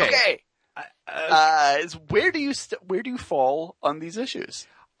 Okay. Where do you fall on these issues?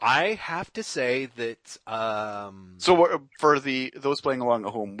 I have to say that. So for those playing along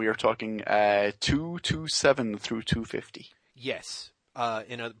at home, we are talking 227 through 250. Yes.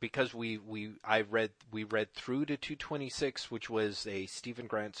 Because we read through to 226, which was a Stephen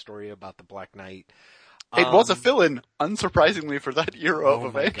Grant story about the Black Knight. It was a fill-in, unsurprisingly, for that era of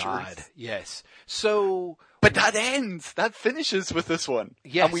Avengers. Oh my God, yes. So... But that ends, that finishes with this one.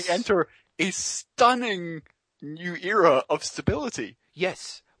 Yes. And we enter a stunning new era of stability.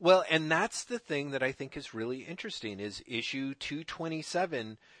 Yes. Well, and that's the thing that I think is really interesting is issue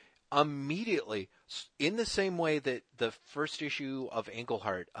 227 immediately, in the same way that the first issue of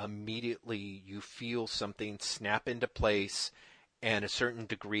Englehart, immediately you feel something snap into place and a certain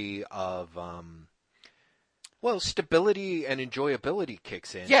degree of, stability and enjoyability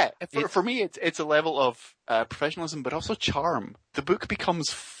kicks in. Yeah, for me, it's a level of professionalism, but also charm. The book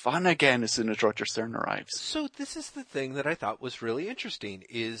becomes fun again as soon as Roger Stern arrives. So this is the thing that I thought was really interesting,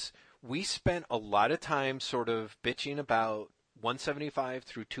 is we spent a lot of time sort of bitching about 175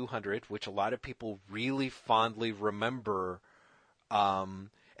 through 200, which a lot of people really fondly remember, and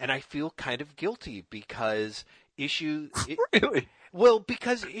I feel kind of guilty because Really? Well,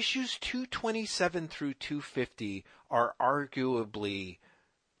 because issues 227 through 250 are arguably,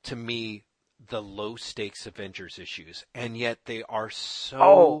 to me, the low-stakes Avengers issues, and yet they are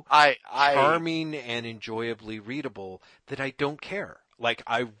so charming and enjoyably readable that I don't care. Like,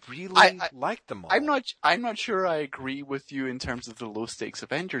 I really like them all. I'm not sure I agree with you in terms of the low-stakes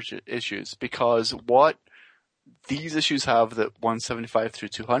Avengers issues, because what these issues have that 175 through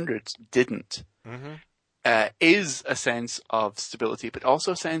 200 didn't, is a sense of stability, but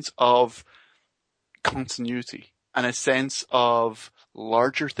also a sense of continuity and a sense of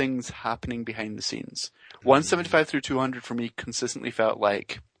larger things happening behind the scenes. 175 through 200 for me consistently felt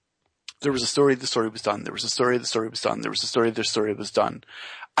like there was a story, the story was done. There was a story, the story was done. There was a story, the story was done.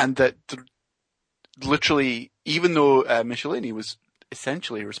 And that literally, even though Michelini was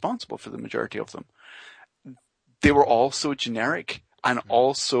essentially responsible for the majority of them, they were all so generic and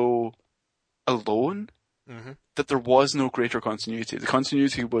also alone that there was no greater continuity. The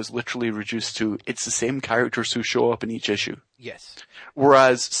continuity was literally reduced to, it's the same characters who show up in each issue. Yes.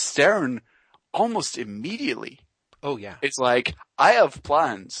 Whereas Stern, almost immediately, it's like, I have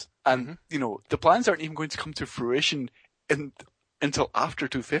plans, and, the plans aren't even going to come to fruition until after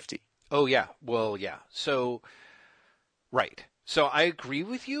 250. Oh, yeah. Well, yeah. So, right. So I agree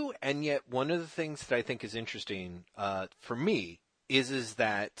with you, and yet one of the things that I think is interesting for me is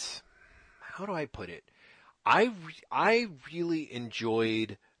that, how do I put it? I really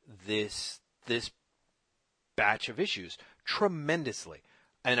enjoyed this batch of issues tremendously.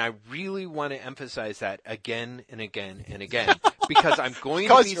 And I really want to emphasize that again and again and again, because I'm going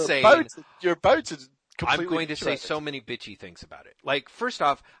to be saying, you're about to I'm going to say so many bitchy things about it. Like, first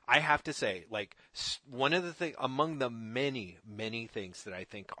off, I have to say, like, one of the things, among the many, many things that I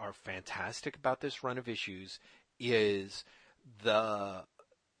think are fantastic about this run of issues is the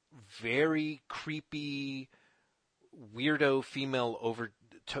very creepy, weirdo female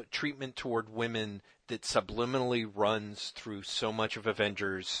treatment toward women that subliminally runs through so much of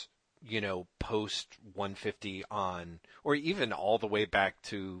Avengers, post 150 on, or even all the way back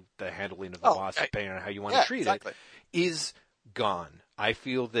to the handling of the Wasp, depending on how you want to treat it, is gone. I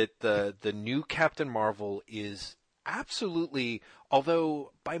feel that the new Captain Marvel is absolutely,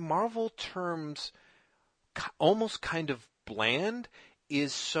 although by Marvel terms, almost kind of bland,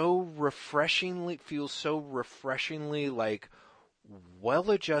 feels so refreshingly like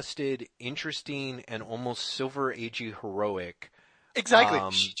well-adjusted, interesting, and almost Silver Agey heroic. Exactly.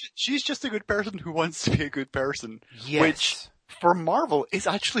 She's just a good person who wants to be a good person. Yes. Which, for Marvel, is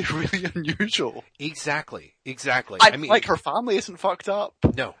actually really unusual. Exactly. I mean, like, her family isn't fucked up.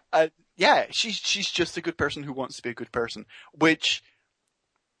 No. She's just a good person who wants to be a good person. Which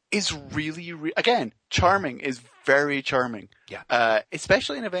is really, again, charming, is very charming. Yeah.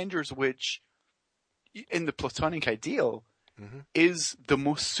 Especially in Avengers, which, in the platonic ideal, is the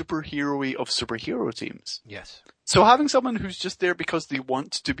most superhero-y of superhero teams. Yes. So having someone who's just there because they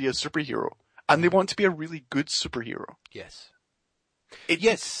want to be a superhero, and they want to be a really good superhero. Yes. It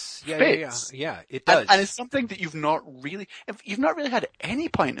fits. Yeah, it does. And it's something that you've not really had at any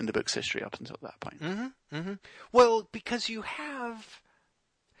point in the book's history up until that point. Well, because you have...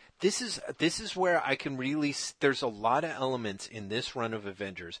 This is where I can really... There's a lot of elements in this run of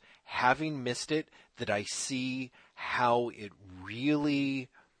Avengers, having missed it, that I see how it really...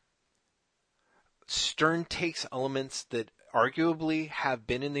 Stern takes elements that arguably have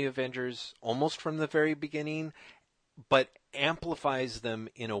been in the Avengers almost from the very beginning, but amplifies them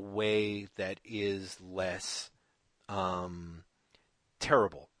in a way that is less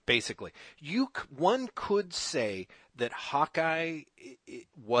terrible. Basically, one could say that Hawkeye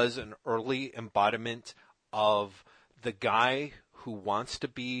was an early embodiment of the guy who wants to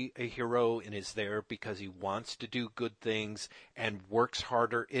be a hero and is there because he wants to do good things and works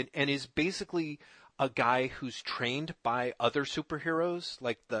harder and is basically a guy who's trained by other superheroes,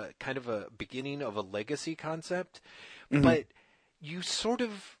 like the kind of a beginning of a legacy concept. Mhm. But you sort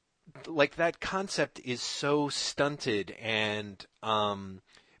of, like, that concept is so stunted and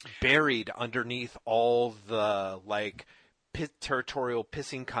buried underneath all the, like, territorial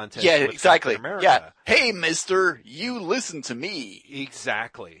pissing contests Yeah, with exactly. Captain America. Yeah. Hey, mister, you listen to me.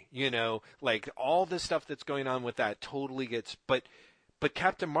 Exactly. Like, all the stuff that's going on with that totally gets, but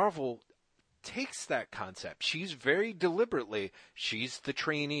Captain Marvel takes that concept. She's very deliberately, she's the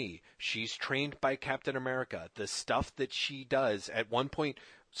trainee. She's trained by Captain America. The stuff that she does, at one point,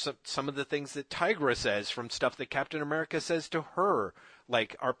 some of the things that Tigra says from stuff that Captain America says to her,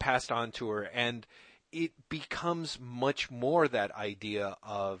 like, are passed on to her. And it becomes much more that idea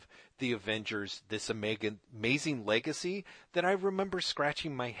of the Avengers, this amazing legacy that I remember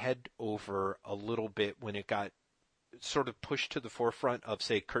scratching my head over a little bit when it got sort of pushed to the forefront of,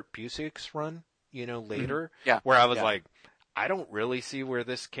 say, Kurt Busiek's run, later, Yeah. where I was Yeah. like, I don't really see where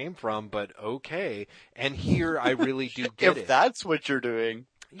this came from, but okay. And here I really do get If it. that's what you're doing.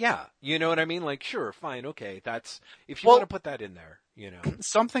 Yeah, you know what I mean? Like, sure, fine, okay. That's, if you Well- want to put that in there,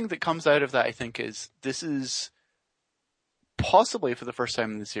 Something that comes out of that, I think, is this is possibly for the first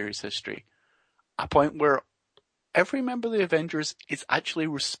time in the series history, a point where every member of the Avengers is actually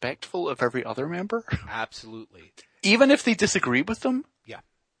respectful of every other member. Absolutely. Even if they disagree with them, Yeah.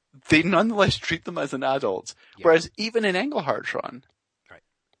 they nonetheless treat them as an adult. Yeah. Whereas even in Englehart's run, Right.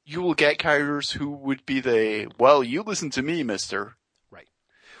 you will get characters who would be well, you listen to me, mister. Right.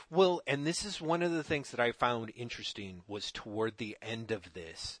 Well, and this is one of the things that I found interesting was toward the end of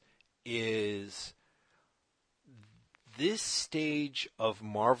this is this stage of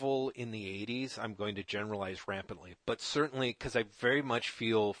Marvel in the 80s, I'm going to generalize rampantly, but certainly because I very much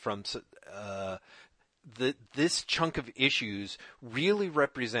feel from this chunk of issues really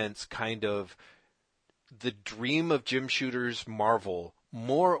represents kind of the dream of Jim Shooter's Marvel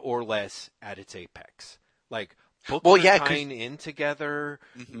more or less at its apex. Like, books Well, are yeah, 'cause- tying in together,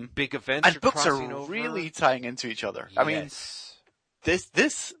 Mhm. big events And books crossing are over. really tying into each other. I mean, Yes.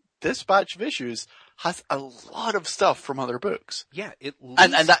 this batch of issues has a lot of stuff from other books. Yeah, at least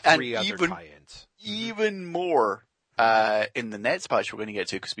And three other even- tie-ins. Even more in the next batch we're going to get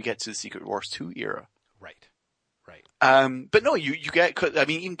to, because we get to the Secret Wars 2 era. Right. Right. But no, you get, I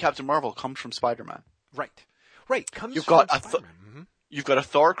mean, even Captain Marvel comes from Spider-Man. Right. Right. Comes You've from got Spider-Man. You've got a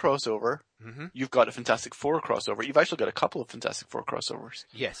Thor crossover. Mm-hmm. You've got a Fantastic Four crossover. You've actually got a couple of Fantastic Four crossovers.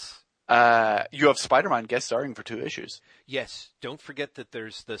 Yes. You have Spider-Man guest starring for 2 issues. Yes. Don't forget that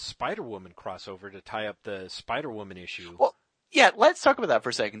there's the Spider-Woman crossover to tie up the Spider-Woman issue. Well, yeah, let's talk about that for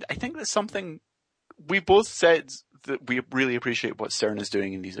a second. I think that's something we both said that we really appreciate what Stern is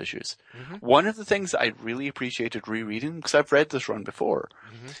doing in these issues. Mhm. One of the things that I really appreciated rereading, because I've read this run before,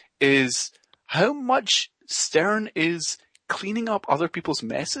 Mhm. is how much Stern is cleaning up other people's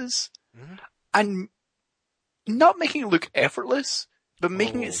messes Mhm. and not making it look effortless, but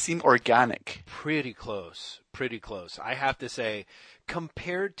making Oh. it seem organic. Pretty close. Pretty close. I have to say,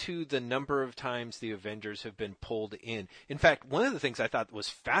 compared to the number of times the Avengers have been pulled in. In fact, one of the things I thought was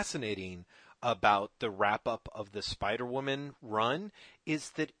fascinating about the wrap-up of the Spider-Woman run is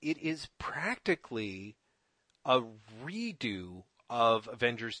that it is practically a redo of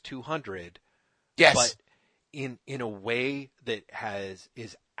Avengers 200, Yes. but in a way that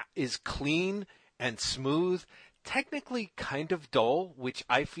is clean and smooth, technically kind of dull, which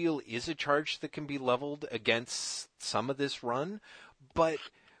I feel is a charge that can be leveled against some of this run, but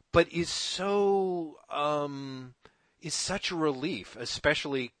is so is such a relief,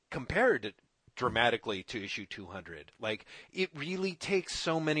 especially compared dramatically to issue 200. Like, it really takes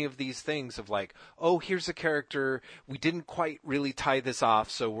so many of these things of like, oh, here's a character, we didn't quite really tie this off,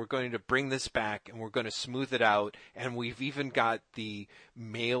 so we're going to bring this back and we're going to smooth it out, and we've even got the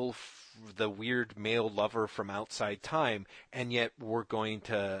weird male lover from outside time, and yet I'm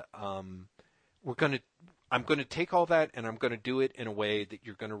going to take all that and I'm going to do it in a way that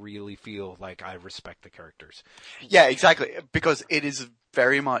you're going to really feel like I respect the characters. Yeah, exactly. Because it is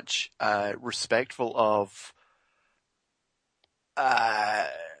very much respectful of,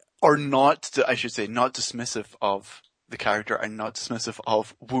 or not, I should say, not dismissive of the character and not dismissive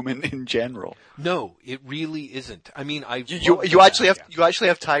of women in general. No, it really isn't. I mean, You actually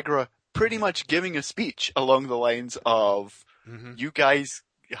have Tigra pretty much giving a speech along the lines of, Mm-hmm. you guys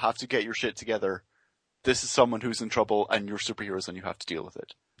have to get your shit together. This is someone who's in trouble and you're superheroes and you have to deal with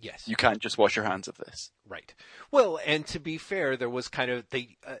it. Yes. You can't just wash your hands of this. Right. Well, and to be fair, there was kind of,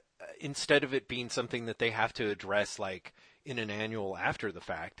 instead of it being something that they have to address like in an annual after the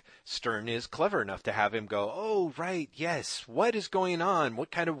fact, Stern is clever enough to have him go, oh, right, yes, what is going on?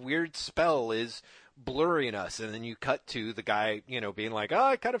 What kind of weird spell is blurring us, and then you cut to the guy, being like, oh,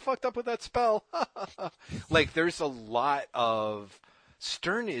 I kind of fucked up with that spell. Like, there's a lot of...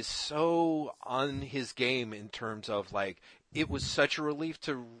 Stern is so on his game in terms of, like, it was such a relief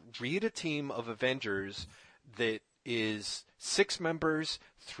to read a team of Avengers that is 6 members,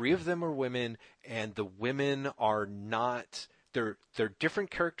 3 of them are women, and the women are not... They're different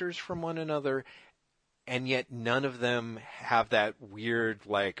characters from one another, and yet none of them have that weird,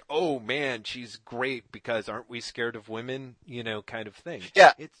 like, oh man, she's great because aren't we scared of women, kind of thing.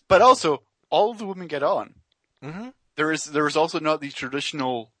 Yeah, but also, all of the women get on. Mm-hmm. There is also not the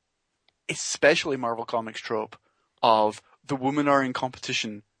traditional, especially Marvel Comics trope, of the women are in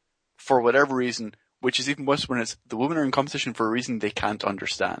competition for whatever reason, which is even worse when it's the women are in competition for a reason they can't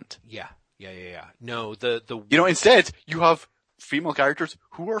understand. Yeah. No, the instead, you have female characters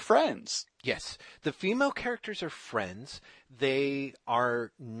who are friends. Yes. The female characters are friends. They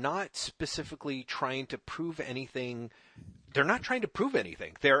are not specifically trying to prove anything. They're not trying to prove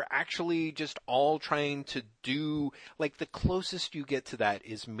anything. They're actually just all trying to do, like, the closest you get to that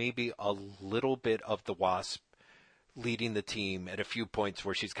is maybe a little bit of the Wasp leading the team at a few points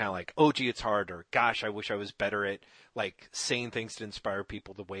where she's kind of like, oh, gee, it's hard, or gosh, I wish I was better at, like, saying things to inspire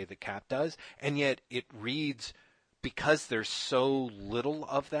people the way that Cap does. And yet it reads... Because there's so little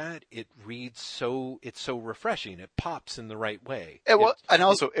of that, it's so refreshing. It pops in the right way.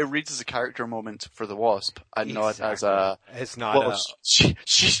 It reads as a character moment for the Wasp, and not as a... It's not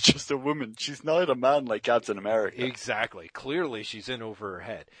she's just a woman. She's not a man like Captain America. Exactly. Clearly she's in over her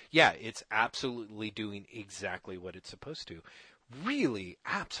head. Yeah, it's absolutely doing exactly what it's supposed to. Really,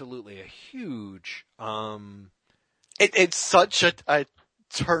 absolutely a huge... It's such a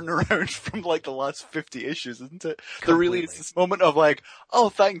turnaround from like the last 50 issues, isn't it? Completely. There really is this moment of like, oh,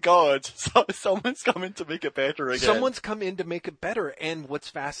 thank God, someone's come in to make it better again. Someone's come in to make it better, and what's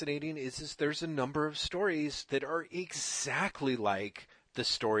fascinating is there's a number of stories that are exactly like the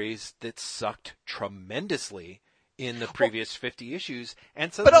stories that sucked tremendously in the previous 50 issues,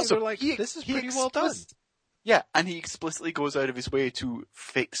 and suddenly they're like, this is pretty well done. Yeah, and he explicitly goes out of his way to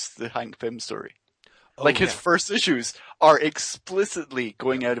fix the Hank Pym story. His first issues are explicitly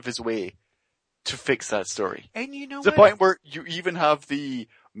going out of his way to fix that story. And you know the point where you even have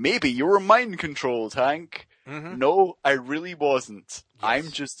maybe you were mind controlled, Hank. Mm-hmm. No, I really wasn't. Yes. I'm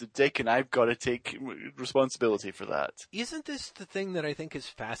just a dick and I've got to take responsibility for that. Isn't this the thing that I think is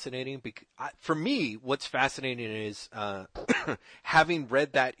fascinating? Because for me, what's fascinating is, having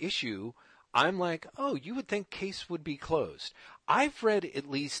read that issue, I'm like, oh, you would think case would be closed. I've read at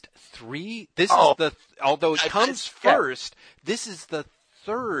least 3. Although it comes first, this is the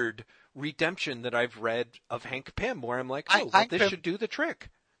 3rd redemption that I've read of Hank Pym, where I'm like, this should do the trick.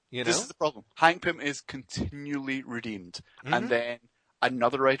 This is the problem. Hank Pym is continually redeemed. Mm-hmm. And then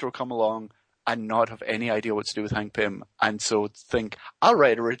another writer will come along and not have any idea what to do with Hank Pym, and so think, I'll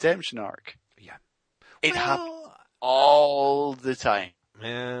write a redemption arc. Yeah. It happens all the time.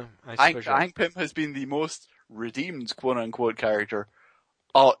 Yeah, I suppose Hank Pym has been the most redeemed, quote-unquote, character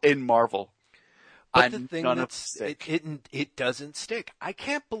in Marvel. But the thing it doesn't stick. I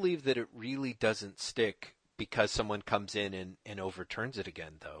can't believe that it really doesn't stick because someone comes in and overturns it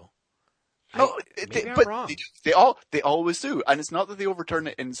again, though. No, I'm wrong. They always do, and it's not that they overturn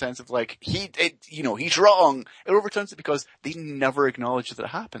it in the sense of like he's wrong. It overturns it because they never acknowledge that it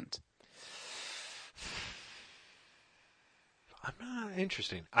happened. I'm not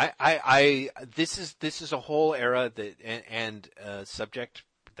interesting. This is a whole era that and a subject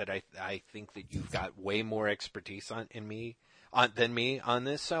that I think that you've got way more expertise than me on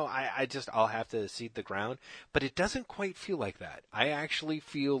this. So I'll have to cede the ground, but it doesn't quite feel like that. I actually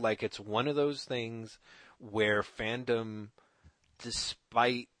feel like it's one of those things where fandom,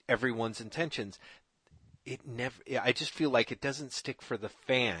 despite everyone's intentions, I just feel like it doesn't stick for the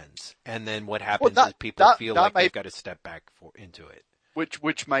fans, and then what happens is people feel like they've got to step back into it.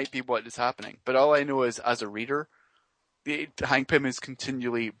 Which might be what is happening. But all I know is, as a reader, Hank Pym is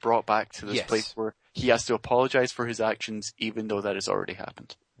continually brought back to this place where he has to apologize for his actions, even though that has already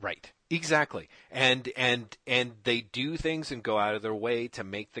happened. Right. Exactly. And they do things and go out of their way to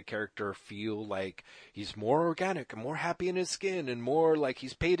make the character feel like he's more organic and more happy in his skin and more like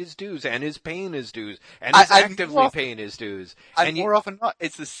he's paid his dues and is paying his dues and is actively paying his dues. And more often not,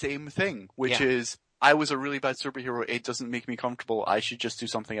 it's the same thing, which is, I was a really bad superhero, it doesn't make me comfortable, I should just do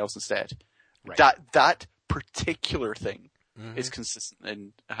something else instead. Right. That particular thing is consistent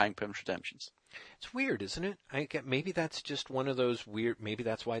in Hank Pym's redemptions. It's weird, isn't it? Maybe that's just one of those weird. Maybe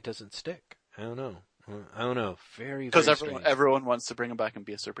that's why it doesn't stick. I don't know. Very because everyone wants to bring him back and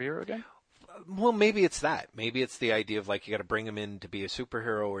be a superhero again. Well, maybe it's that. Maybe it's the idea of like you got to bring him in to be a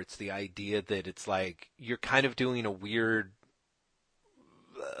superhero, or it's the idea that it's like you're kind of doing a weird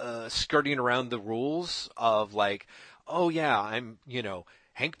skirting around the rules of like, oh yeah, I'm,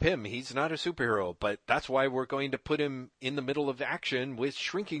 Hank Pym, he's not a superhero, but that's why we're going to put him in the middle of action with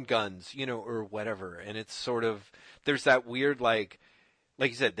shrinking guns, or whatever. And it's sort of, there's that weird like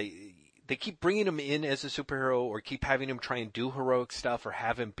you said, they keep bringing him in as a superhero or keep having him try and do heroic stuff or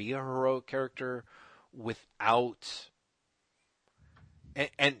have him be a heroic character without. But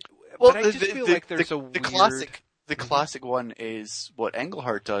I just feel like there's a weird. The classic one is what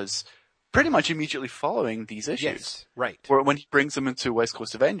Englehart does pretty much immediately following these issues. Yes, right. Where when he brings them into West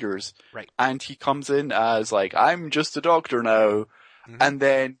Coast Avengers, right. And he comes in as like, I'm just a doctor now. Mm-hmm. And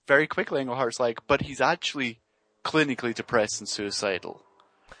then very quickly Englehart's like, but he's actually clinically depressed and suicidal.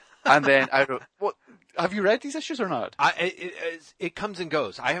 And then what? Have you read these issues or not? It comes and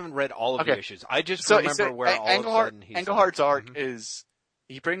goes. I haven't read all of the issues. I just remember where all of a sudden he's Englehart's arc is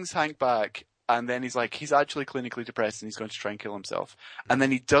he brings Hank back, and then he's like, he's actually clinically depressed and he's going to try and kill himself. And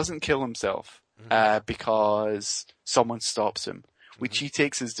then he doesn't kill himself because someone stops him, which he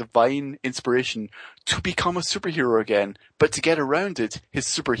takes as divine inspiration to become a superhero again. But to get around it, his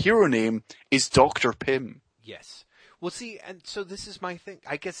superhero name is Dr. Pym. Yes. Well, see, and so this is my thing.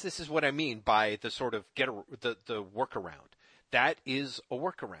 I guess this is what I mean by the sort of the workaround. That is a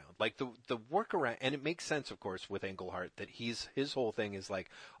workaround. Like the workaround, and it makes sense, of course, with Englehart that his whole thing is like,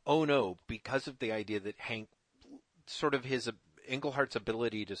 oh no, because of the idea that Hank, sort of Englehart's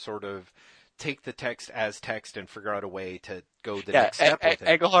ability to sort of take the text as text and figure out a way to go the next step with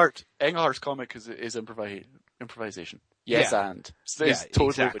it. Englehart's comic is improvisation. Yes, and. So it's totally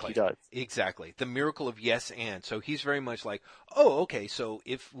exactly what he does. Exactly. The miracle of yes, and. So he's very much like, oh, okay, so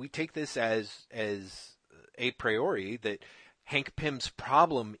if we take this as a priori that Hank Pym's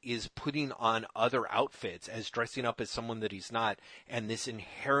problem is putting on other outfits, as dressing up as someone that he's not, and this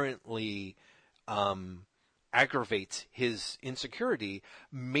inherently aggravates his insecurity,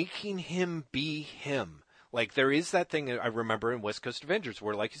 making him be him. Like, there is that thing I remember in West Coast Avengers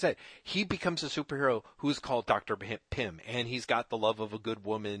where, like you said, he becomes a superhero who's called Dr. Pym, and he's got the love of a good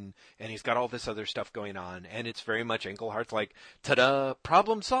woman, and he's got all this other stuff going on, and it's very much Englehart's like, ta-da,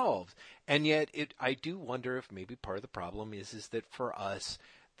 problem solved. And yet, I do wonder if maybe part of the problem is that for us,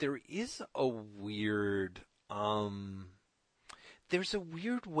 there is a weird, there's a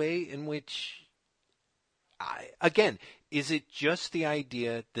weird way in which, again, is it just the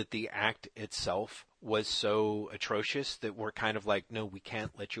idea that the act itself was so atrocious that we're kind of like, no, we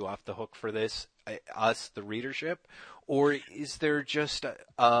can't let you off the hook for this, us, the readership? Or is there just,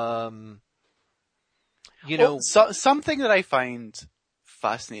 something that I find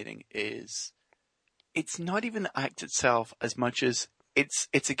fascinating is it's not even the act itself as much as it's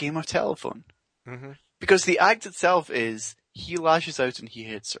a game of telephone. Mm-hmm. Because the act itself is he lashes out and he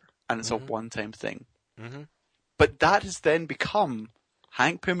hits her, and it's a one-time thing. Mm-hmm. But that has then become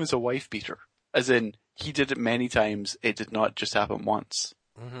Hank Pym is a wife beater. As in, he did it many times, it did not just happen once.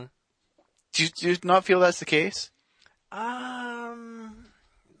 Mm-hmm. Do you not feel that's the case? And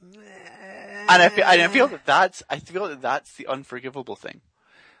I feel that that's the unforgivable thing.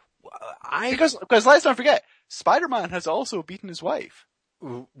 Because let's not forget, Spider-Man has also beaten his wife.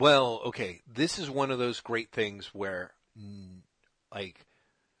 Well, okay, this is one of those great things where, like,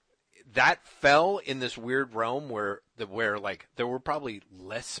 that fell in this weird realm where like there were probably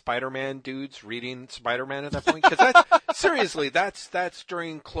less Spider-Man dudes reading Spider-Man at that point, because seriously, that's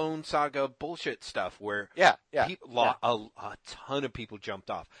during Clone Saga bullshit stuff where a ton of people jumped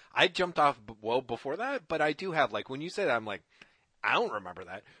off. I jumped off well before that, but I do have, like, when you say that, I'm like, I don't remember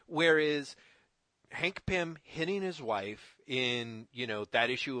that. Whereas Hank Pym hitting his wife in, that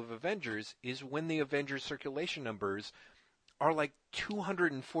issue of Avengers is when the Avengers circulation numbers are like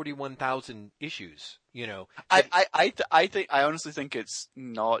 241,000 issues, I honestly think it's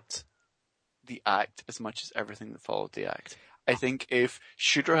not the act as much as everything that followed the act. I think if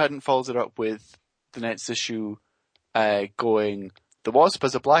Shooter hadn't followed it up with the next issue, going, the Wasp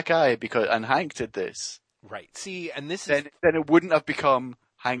has a black eye and Hank did this. Right. See, and this then it wouldn't have become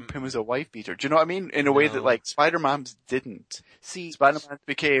Hank Pym as a wife beater. Do you know what I mean? In a way that, like, Spider-Man's didn't. See,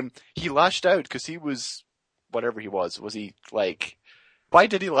 Spider-Man he lashed out because he was whatever he was. Was he, like, why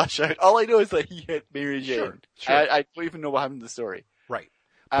did he lash out? All I know is that he hit Mary Jane. Sure. I don't even know what happened in the story. Right.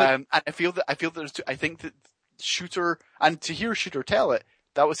 And I feel that I think that Shooter, and to hear Shooter tell it,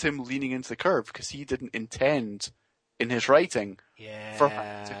 that was him leaning into the curve because he didn't intend in his writing for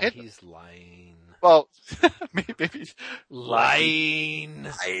Hank to hit him. He's lying. Well, maybe lying.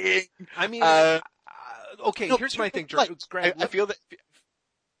 I mean, okay. No, here's my thing, like, Greg. I feel that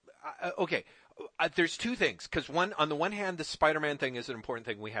okay. There's two things, because on the one hand, the Spider-Man thing is an important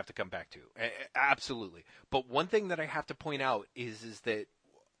thing we have to come back to, absolutely. But one thing that I have to point out is that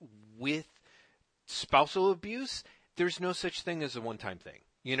with spousal abuse, there's no such thing as a one-time thing.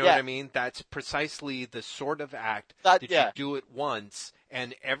 You know what I mean? That's precisely the sort of act that you do it once,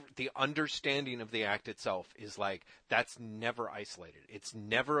 and the understanding of the act itself is like, that's never isolated. It's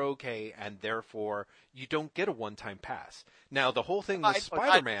never okay, and therefore you don't get a one-time pass. Now, the whole thing with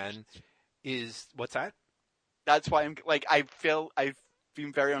Spider-Man is, what's that? That's why I've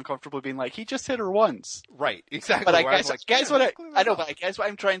been very uncomfortable being like, he just hit her once. Right, exactly. But I guess what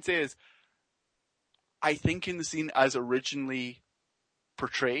I'm trying to say is, I think in the scene as originally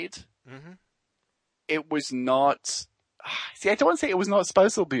portrayed, it was not. See, I don't want to say it was not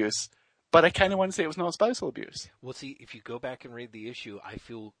spousal abuse, but I kind of want to say it was not spousal abuse. Well, see, if you go back and read the issue, I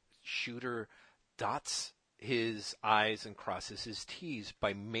feel Shooter dots his I's and crosses his T's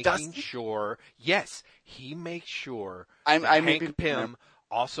by making sure. Yes, he makes sure Hank Pym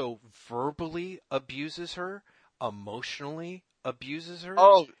also verbally abuses her, emotionally abuses her.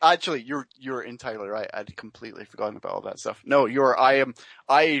 Oh, actually, you're entirely right. I'd completely forgotten about all that stuff. No,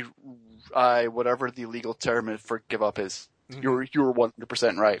 whatever the legal term for give up is. You're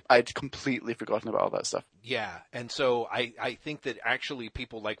 100% right. I'd completely forgotten about all that stuff. Yeah, and so I think that actually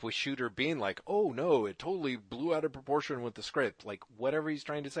people like with Shooter being like, oh no, it totally blew out of proportion with the script, like whatever he's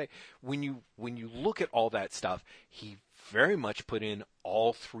trying to say. When you look at all that stuff, he very much put in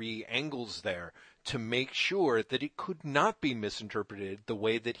all three angles there to make sure that it could not be misinterpreted the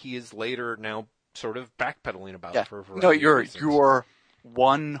way that he is later now sort of backpedaling about for a variety of reasons. You're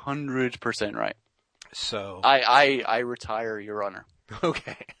 100% right. So I retire, Your Honor.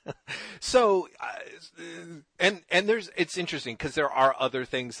 Okay. So, and it's interesting because there are other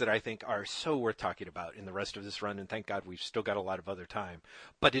things that I think are so worth talking about in the rest of this run, and thank God we've still got a lot of other time.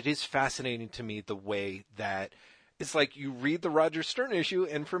 But it is fascinating to me the way that it's like you read the Roger Stern issue,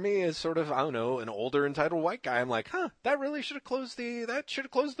 and for me as sort of, I don't know, an older entitled white guy, I'm like, that really should have closed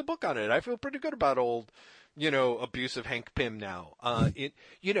the book on it. I feel pretty good about old, abusive Hank Pym now.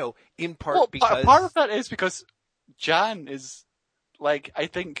 In part because part of that is because Jan is, like, I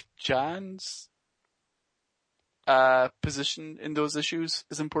think Jan's position in those issues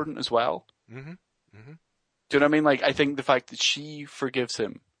is important as well. Mm-hmm. Mm-hmm. Do you know what I mean? Like, I think the fact that she forgives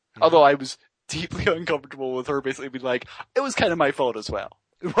him, although I was deeply uncomfortable with her basically being like, it was kind of my fault as well.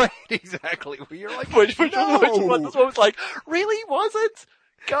 Right, exactly. You're like, which was like, really, was it?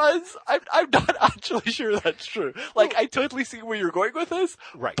 Because I'm not actually sure that's true. Like, I totally see where you're going with this,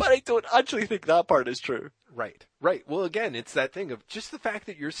 right? But I don't actually think that part is true. Right. Well, again, it's that thing of just the fact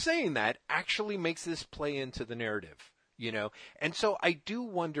that you're saying that actually makes this play into the narrative, And so I do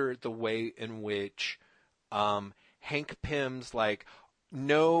wonder the way in which Hank Pym's like,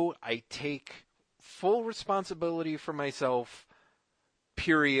 no, I take full responsibility for myself,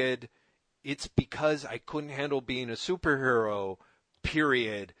 period. It's because I couldn't handle being a superhero,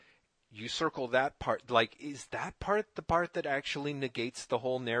 period. You circle that part. Like, is that part the part that actually negates the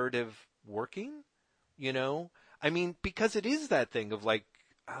whole narrative working? I mean, because it is that thing of like,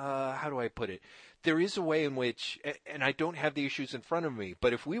 how do I put it? There is a way in which, and I don't have the issues in front of me,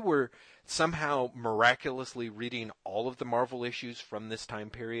 but if we were somehow miraculously reading all of the Marvel issues from this time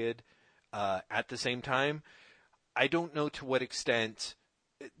period at the same time, I don't know to what extent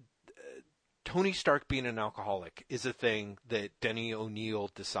Tony Stark being an alcoholic is a thing that Denny O'Neil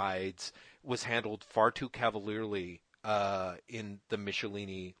decides was handled far too cavalierly in the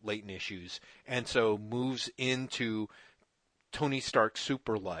Michelini Leighton issues, and so moves into Tony Stark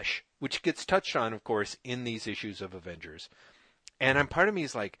Super Lush, which gets touched on, of course, in these issues of Avengers. And part of me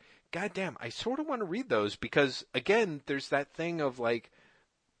is like, God damn, I sort of want to read those because, again, there's that thing of like,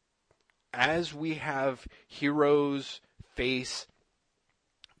 as we have heroes face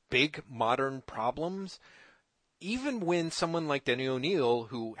big modern problems, even when someone like Denny O'Neil,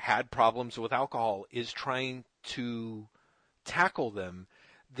 who had problems with alcohol, is trying to tackle them,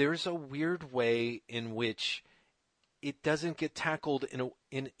 there's a weird way in which it doesn't get tackled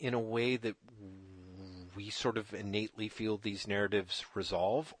in a way that we sort of innately feel these narratives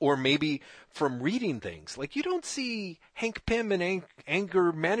resolve, or maybe from reading things. Like, you don't see Hank Pym and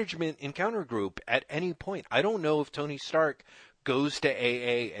anger management encounter group at any point. I don't know if Tony Stark goes to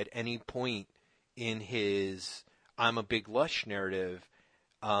AA at any point in his I'm a Big Lush narrative,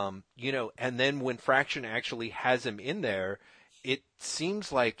 and then when Fraction actually has him in there, it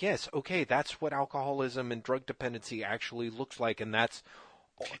seems like, yes, okay, that's what alcoholism and drug dependency actually looks like, and that's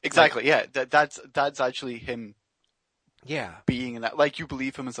exactly, yeah, that's actually him, yeah, being in that, like, you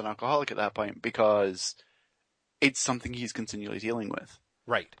believe him as an alcoholic at that point because it's something he's continually dealing with.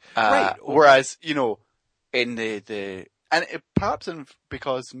 Right. Right. Whereas, in perhaps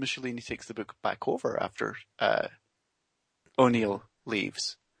because Mussolini takes the book back over after O'Neill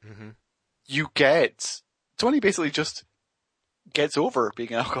leaves, you get Tony basically just gets over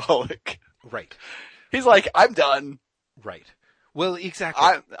being an alcoholic. Right. He's like, I'm done. Right. Well, exactly.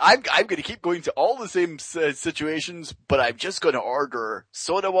 I'm going to keep going to all the same situations, but I'm just going to order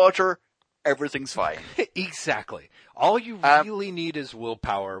soda water. Everything's fine. Exactly. All you really need is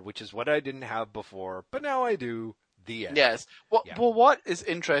willpower, which is what I didn't have before, but now I do. The end. Yes. Well, what is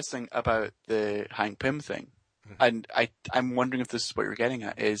interesting about the Hank Pym thing, and I'm wondering if this is what you're getting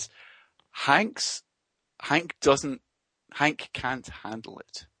at, is Hank can't handle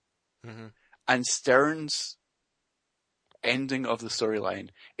it. And Stern's ending of the storyline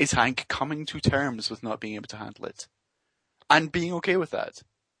is Hank coming to terms with not being able to handle it. And being okay with that.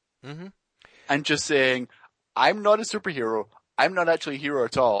 And just saying, I'm not a superhero. I'm not actually a hero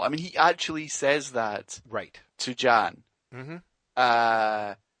at all. I mean, he actually says that. Right. To Jan. And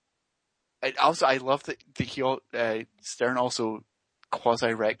also, I love that Stern also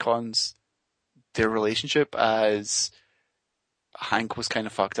quasi-retcons their relationship as Hank was kind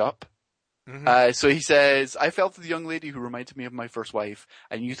of fucked up. So he says, I felt for the young lady who reminded me of my first wife,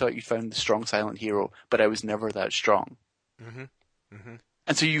 and you thought you'd found the strong silent hero, but I was never that strong.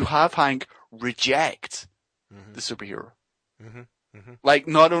 And so you have Hank reject the superhero. Like,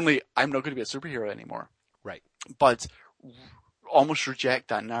 not only, I'm not going to be a superhero anymore. Right. But almost reject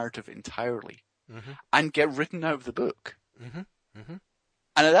that narrative entirely. And get written out of the book. And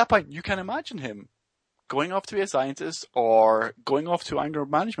at that point, you can imagine him going off to be a scientist or going off to anger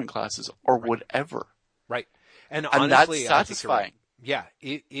management classes or whatever. Right. And honestly, that's satisfying. Yeah.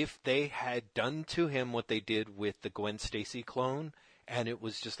 If they had done to him what they did with the Gwen Stacy clone, and it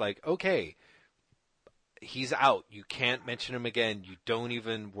was just like, okay, he's out. You can't mention him again. You don't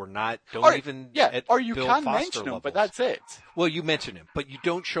even, or you Bill can Foster mention him, levels. But that's it. Well, you mention him, but you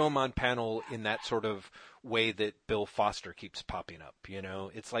don't show him on panel in that sort of way that Bill Foster keeps popping up.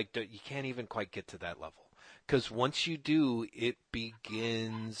 It's like you can't even quite get to that level, because once you do, it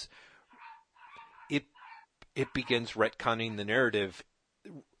begins retconning the narrative.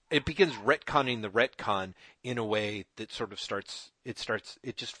 It begins retconning the retcon in a way that sort of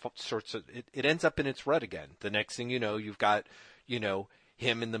it ends up in its rut again. The next thing you know, you've got,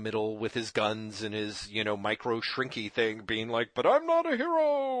 him in the middle with his guns and his, micro shrinky thing being like, but I'm not a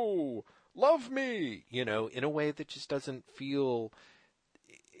hero! Love me! In a way that just doesn't feel,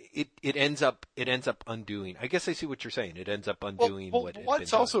 it ends up undoing. I guess I see what you're saying. It ends up undoing what had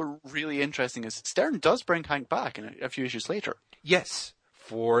what's been also done. really interesting is Stern does bring Hank back a few issues later. Yes.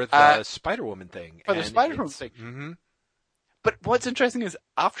 For the Spider-Woman thing. For the Spider-Woman thing. But what's interesting is,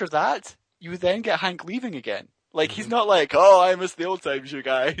 after that, you then get Hank leaving again. Like, he's not like, oh, I miss the old times, you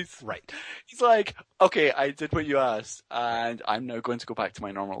guys. Right. He's like, okay, I did what you asked, and I'm now going to go back to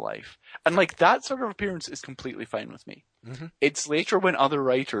my normal life. And like, that sort of appearance is completely fine with me. It's later when other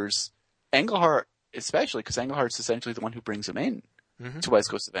writers, Englehart especially, because Englehart's essentially the one who brings him in to West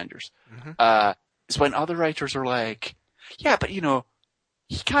Coast Avengers, is when other writers are like, yeah, but he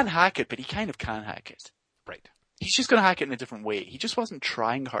can't hack it, but he kind of can hack it. Right. He's just going to hack it in a different way. He just wasn't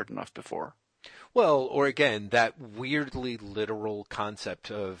trying hard enough before. Well, or again, that weirdly literal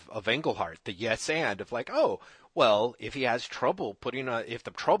concept of Englehart, the yes and, of like, oh, well, if he has trouble if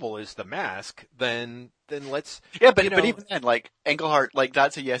the trouble is the mask, then let's... Yeah, but even then, like, Englehart, like,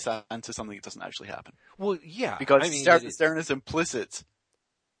 that's a yes and to something that doesn't actually happen. Well, yeah. Because Stern is implicit,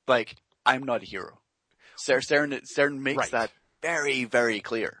 like, I'm not a hero. Stern makes that very, very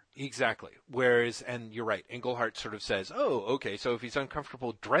clear. Exactly. Whereas, and you're right, Englehart sort of says, oh, okay, so if he's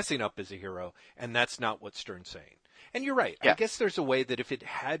uncomfortable dressing up as a hero, and that's not what Stern's saying. And you're right. Yeah. I guess there's a way that if it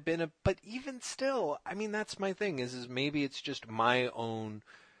had been but even still, I mean, that's my thing, is maybe it's just my own,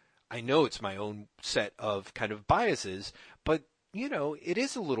 I know it's my own set of kind of biases, but, it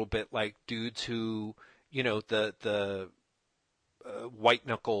is a little bit like dudes who, the white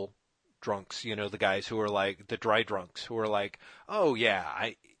knuckle drunks, the guys who are like the dry drunks who are like, oh yeah,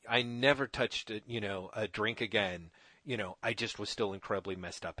 I never touched a drink again. I just was still incredibly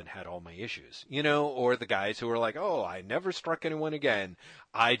messed up and had all my issues, or the guys who are like, oh, I never struck anyone again.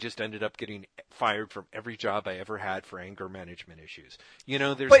 I just ended up getting fired from every job I ever had for anger management issues.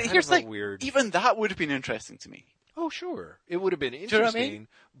 There's kind of a weird... Even that would have been interesting to me. Oh, sure. It would have been interesting, you know what I mean?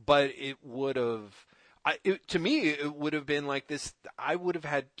 But it would have... to me, it would have been like this. I would have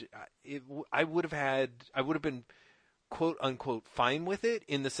been quote unquote fine with it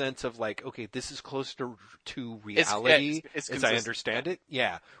in the sense of like, okay, this is close to reality it's as I understand it.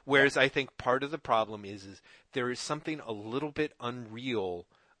 Yeah. Whereas I think part of the problem is there is something a little bit unreal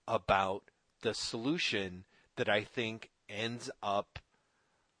about the solution that I think ends up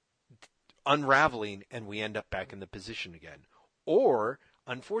unraveling and we end up back in the position again. Or,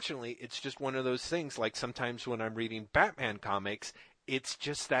 unfortunately, it's just one of those things like sometimes when I'm reading Batman comics, it's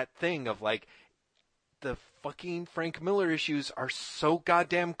just that thing of like, the fucking Frank Miller issues are so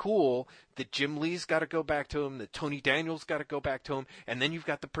goddamn cool that Jim Lee's got to go back to him, that Tony Daniels got to go back to him, and then you've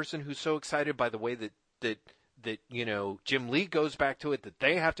got the person who's so excited by the way that you know Jim Lee goes back to it that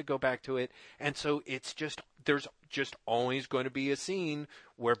they have to go back to it, and so it's just there's just always going to be a scene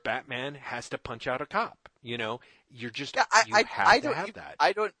where Batman has to punch out a cop. You know, you're just you have to have that.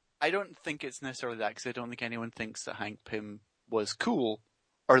 I don't think it's necessarily that because I don't think anyone thinks that Hank Pym was cool,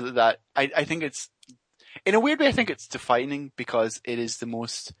 or that I think it's. In a weird way, I think it's defining because it is the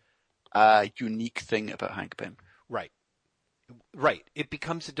most unique thing about Hank Pym. Right. Right. It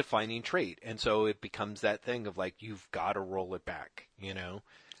becomes a defining trait, and so it becomes that thing of like you've got to roll it back, you know.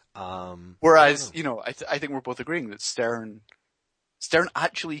 Whereas, you know, I think we're both agreeing that Stern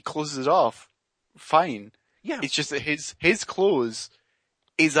actually closes it off fine. Yeah. It's just that his close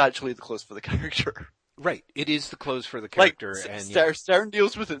is actually the close for the character. Right. It is the close for the character, like, and Stern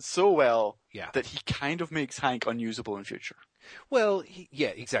deals with it so well yeah. that he kind of makes Hank unusable in future. Well, yeah,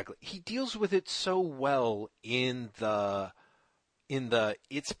 exactly. He deals with it so well in the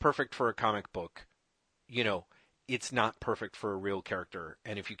it's perfect for a comic book. You know, it's not perfect for a real character.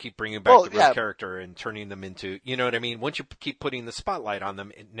 And if you keep bringing back the real character and turning them into, you know what I mean? Once you keep putting the spotlight on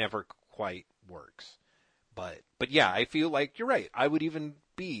them, it never quite works. But yeah, I feel like you're right. I would even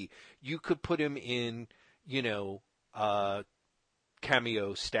you could put him in, you know,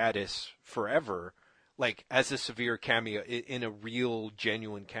 cameo status forever, like as a severe cameo in a real,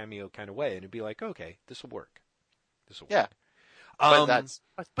 genuine cameo kind of way. And it'd be like, okay, this will work. Yeah. But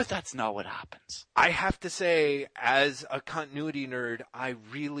that's not what happens. I have to say, as a continuity nerd, I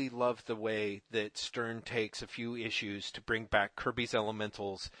really love the way that Stern takes a few issues to bring back Kirby's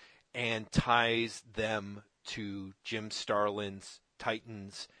Elementals and ties them to Jim Starlin's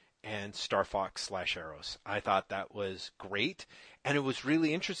Titans and Star Fox / Arrows. I thought that was great. And it was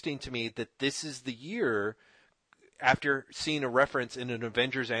really interesting to me that this is the year, after seeing a reference in an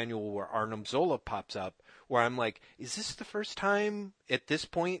Avengers annual where Arnim Zola pops up, where I'm like, is this the first time at this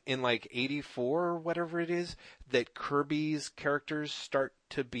point in like 84 or whatever it is that Kirby's characters start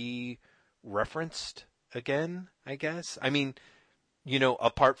to be referenced again, I guess? I mean, you know,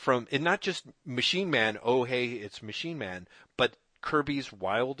 apart from, and not just Machine Man, oh hey, it's Machine Man, but Kirby's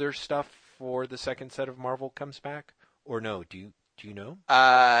Wilder stuff for the second set of Marvel comes back? Or no, do you know?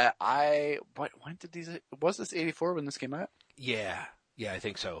 When did was this 84 when this came out? Yeah, I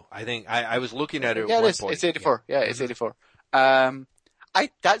think so. I was looking at it at one point. It's 84. Yeah, it's 84.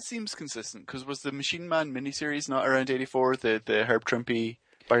 That seems consistent, because was the Machine Man miniseries not around 84? The Herb Trimpe,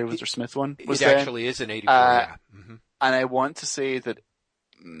 Barry Windsor Smith one? It actually is in 84, yeah. Mm-hmm. And I want to say that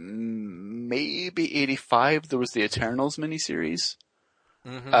maybe 85 there was the Eternals miniseries.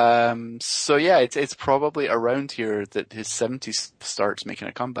 Mm-hmm. So yeah, it's probably around here that his 70s starts making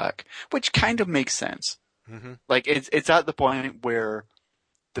a comeback, which kind of makes sense. Mm-hmm. Like it's at the point where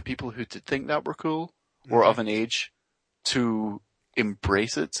the people who did think that were cool were of an age to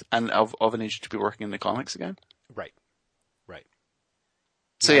embrace it and of an age to be working in the comics again. Right.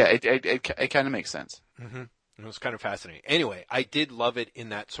 So yeah, it kind of makes sense. Mm-hmm. It was kind of fascinating. Anyway, I did love it in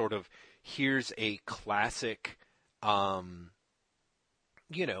that sort of, here's a classic, you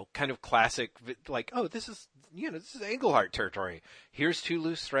know, kind of classic, like, oh, this is Englehart territory. Here's two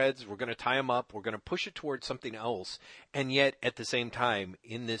loose threads. We're going to tie them up. We're going to push it towards something else. And yet, at the same time,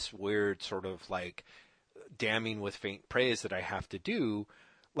 in this weird sort of like damning with faint praise that I have to do,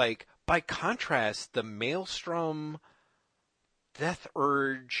 like, by contrast, the Maelstrom, Death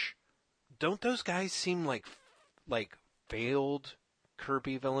Urge, don't those guys seem like failed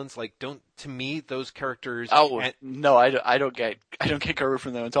Kirby villains? Like, to me, those characters. No, I don't get Kirby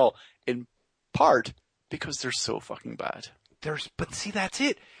from them at all. In part because they're so fucking bad. But see, that's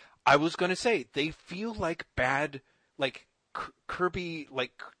it. I was gonna say they feel like bad, like Kirby,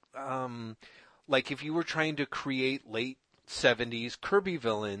 like if you were trying to create late 70s Kirby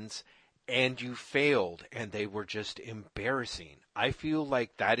villains and you failed and they were just embarrassing. I feel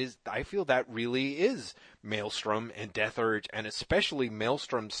that really is Maelstrom and Death Urge, and especially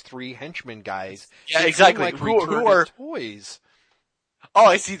Maelstrom's three henchmen guys. Yeah, exactly. Like who are toys? Oh,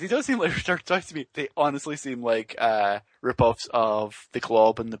 I see. They don't seem like return toys to me. They honestly seem like rip-offs of the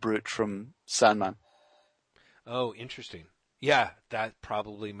Glob and the Brute from Sandman. Oh, interesting. Yeah, that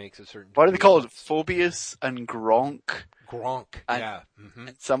probably makes a certain. What are they degree of called? sense. Phobius and Gronk Gronk. and, Yeah. Hmm.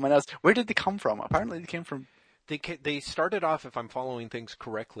 and someone else. Where did they come from? Apparently they came from They started off, if I'm following things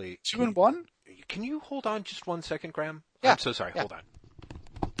correctly. 2 and 1? Can you hold on just 1 second, Graham? Yeah. I'm so sorry. Yeah. Hold on.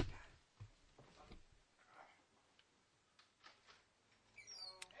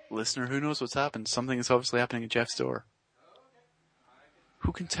 Listener, who knows what's happened? Something is obviously happening at Jeff's door.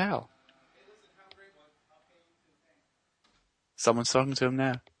 Who can tell? Someone's talking to him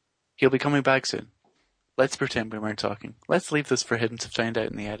now. He'll be coming back soon. Let's pretend we weren't talking. Let's leave this for him to find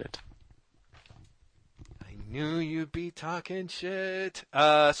out in the edit. I knew you'd be talking shit.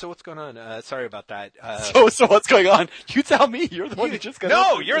 So what's going on? Sorry about that. So what's going on? You tell me. You're the one who just got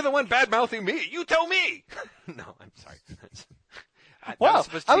No, up. you're the one bad-mouthing me. You tell me. No, I'm sorry. Wow,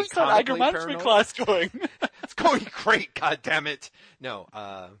 how how's that anger management class going? It's going great, God damn it. No,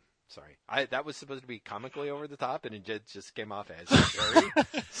 sorry. That was supposed to be comically over the top, and it just came off as scary.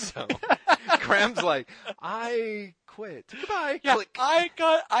 So, Graham's like, I quit. Goodbye. Yeah, Click. I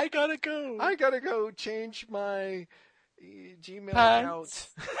gotta go. I gotta go change my Gmail Pants.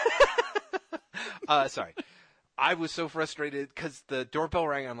 account. Sorry. I was so frustrated because the doorbell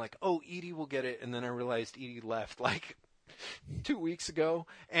rang. I'm like, oh, Edie will get it. And then I realized Edie left like 2 weeks ago.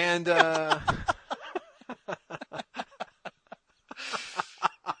 And,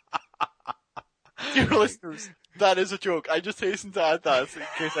 Dear listeners, that is a joke. I just hasten to add that in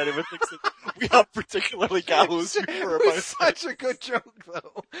case anyone thinks that we have particularly gallows humor it about was such a good joke,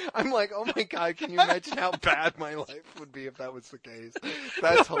 though. I'm like, oh my God, can you imagine how bad my life would be if that was the case?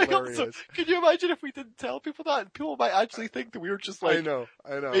 That's hilarious. Also, can you imagine if we didn't tell people that? People might actually think that we were just like I know.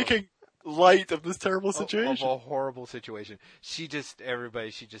 making light of this terrible situation. Of a horrible situation. She just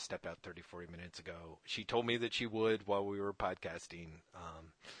stepped out 30, 40 minutes ago. She told me that she would while we were podcasting,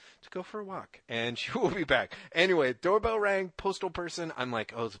 to go for a walk, and she will be back. Anyway, doorbell rang, postal person. I'm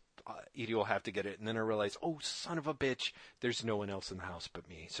like, oh, Edie will have to get it. And then I realized, oh, son of a bitch, there's no one else in the house but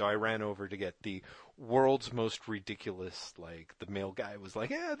me. So I ran over to get the world's most ridiculous, like, the mail guy was like,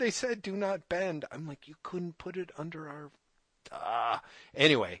 yeah, they said do not bend. I'm like, you couldn't put it under our...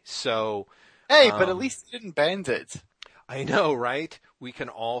 Anyway, so... Hey, but at least you didn't bend it. I know, right? We can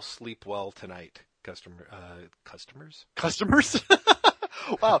all sleep well tonight, customers? Customers?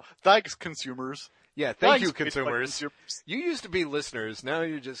 Wow, thanks, consumers. Yeah, thank you, Thanks, consumers. You used to be listeners, now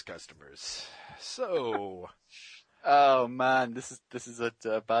you're just customers. So... Oh man, this is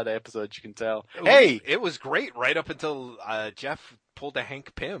a bad episode, you can tell. Hey! It was great right up until Jeff pulled a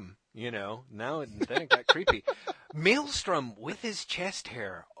Hank Pym, you know. Now then it got creepy. Maelstrom with his chest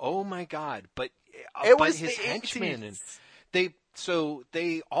hair. Oh my God. But his henchmen and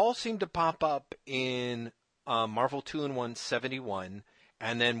they all seem to pop up in Marvel 2-in-1 71.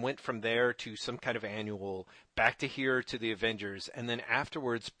 And then went from there to some kind of annual, back to here to the Avengers, and then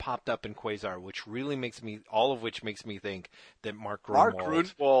afterwards popped up in Quasar, which really makes me think that Mark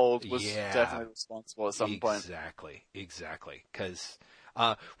Gruenwald was definitely responsible at some point. Exactly. Because,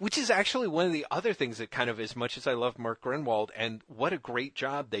 which is actually one of the other things that kind of, as much as I love Mark Gruenwald, and what a great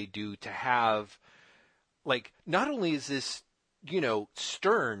job they do to have, like, not only is this, you know,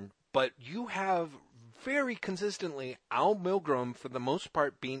 stern, but you have very consistently Al Milgrom, for the most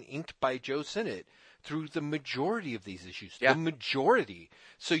part, being inked by Joe Sinnott through the majority of these issues. Yeah. The majority.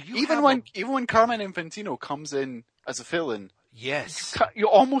 So you even when Carmine Infantino comes in as a villain, yes, you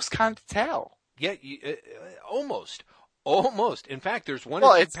almost can't tell. Yeah, almost. In fact, there's one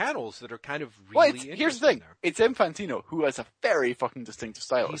or two panels that are kind of really interesting. Here's the thing. There. It's Infantino, who has a very fucking distinctive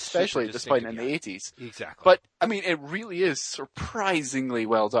style, He's especially at this point in the 80s. Exactly. But, I mean, it really is surprisingly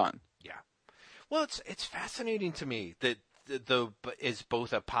well done. Well, it's fascinating to me that the is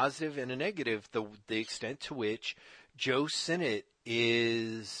both a positive and a negative. The extent to which Joe Sinnott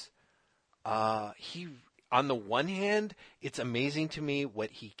is, he, on the one hand, it's amazing to me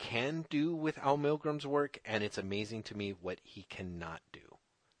what he can do with Al Milgrom's work, and it's amazing to me what he cannot do.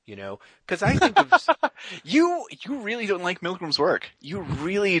 You know, because I think of you really don't like Milgram's work. You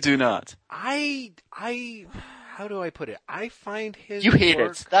really do not. I how do I put it? I find his You hate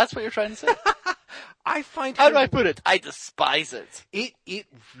work, it. That's what you're trying to say. I find How do I put it? I despise it. It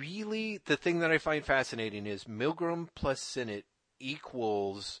really, the thing that I find fascinating is Milgrom plus Sinnott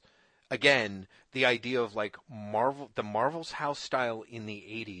equals, again, the idea of like the Marvel's house style in the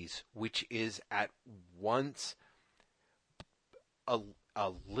 80s, which is at once a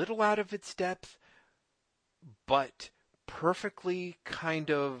little out of its depth, but perfectly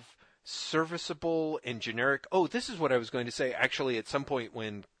kind of serviceable and generic. Oh, this is what I was going to say. Actually, at some point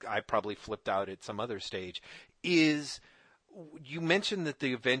when I probably flipped out at some other stage, is you mentioned that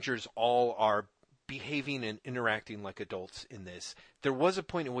the Avengers all are behaving and interacting like adults in this. There was a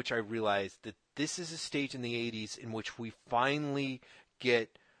point in which I realized that this is a stage in the 80s in which we finally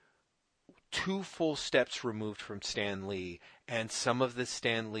get 2 full steps removed from Stan Lee, and some of the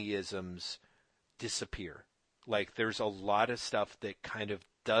Stan Lee-isms disappear. Like, there's a lot of stuff that kind of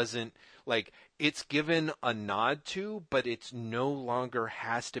doesn't, like, it's given a nod to, but it's no longer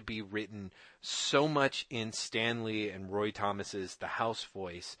has to be written so much in Stan Lee and Roy Thomas's The House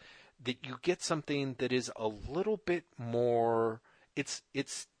voice that you get something that is a little bit more, it's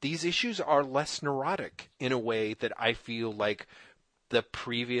these issues are less neurotic in a way that I feel like the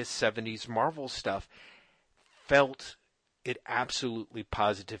previous 70s Marvel stuff felt it absolutely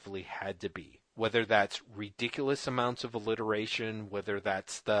positively had to be. Whether that's ridiculous amounts of alliteration, whether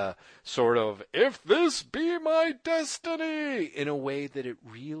that's the sort of, if this be my destiny, in a way that it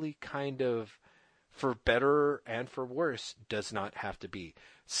really kind of, for better and for worse, does not have to be.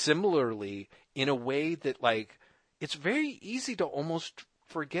 Similarly, in a way that, like, it's very easy to almost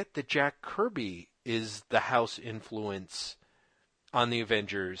forget that Jack Kirby is the House influence on the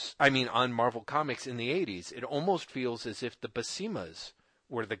Avengers, on Marvel Comics in the 80s. It almost feels as if the Basimas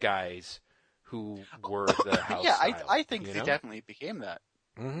were the guys who were the House Yeah, style, I think they definitely became that.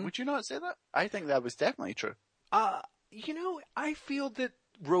 Mm-hmm. Would you not say that? I think that was definitely true. I feel that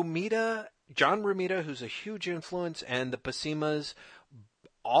John Romita, who's a huge influence, and the Basimas,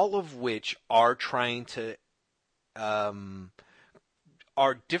 all of which are trying to, are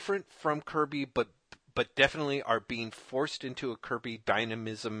different from Kirby, but definitely are being forced into a Kirby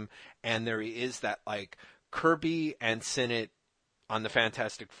dynamism, and there is that, like, Kirby and Sinnott on the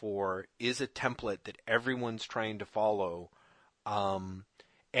Fantastic Four is a template that everyone's trying to follow,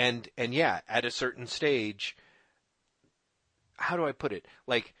 and yeah, at a certain stage, how do I put it?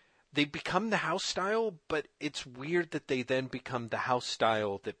 Like, they become the House style, but it's weird that they then become the House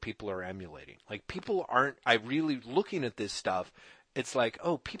style that people are emulating. Like, people aren't, looking at this stuff, it's like,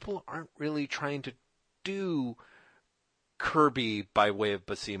 oh, people aren't really trying to do Kirby by way of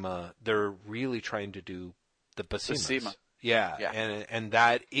Basima. They're really trying to do the Basimas. Basima. Yeah. And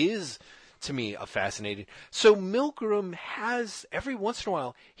that is, to me, a fascinating. So Milgrom has, every once in a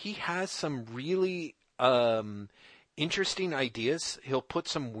while, he has some really interesting ideas. He'll put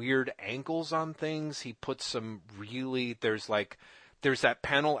some weird angles on things. He puts some really, there's that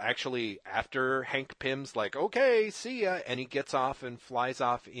panel actually after Hank Pym's like, okay, see ya, and he gets off and flies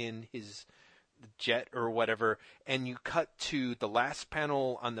off in his jet or whatever, and you cut to the last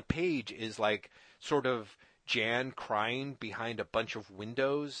panel on the page is like sort of Jan crying behind a bunch of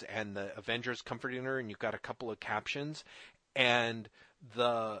windows and the Avengers comforting her, and you've got a couple of captions, and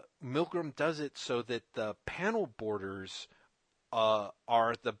the Milgrom does it so that the panel borders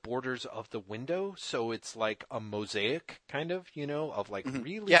are the borders of the window, so it's like a mosaic kind of, of like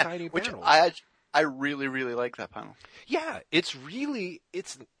really tiny panels. I really, really like that panel. Yeah, it's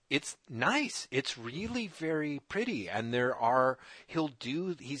nice. It's really very pretty, and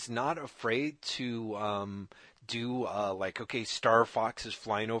he's not afraid to do like, okay, Star Fox is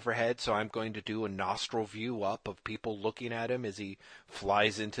flying overhead, so I'm going to do a nostril view up of people looking at him as he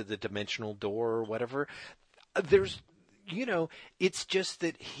flies into the dimensional door or whatever. There's, it's just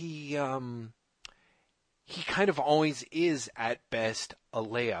that he kind of always is at best a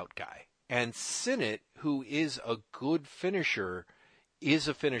layout guy, and Sinnott, who is a good finisher, is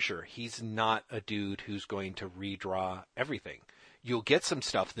a finisher. He's not a dude who's going to redraw everything. You'll get some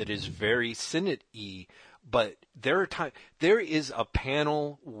stuff that is very Sinnott-y, but there is a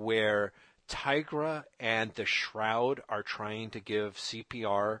panel where Tigra and the Shroud are trying to give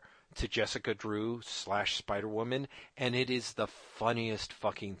CPR to Jessica Drew / Spider-Woman, and it is the funniest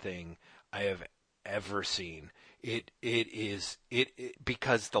fucking thing I have ever seen. It is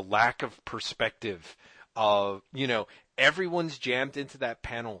because the lack of perspective of, everyone's jammed into that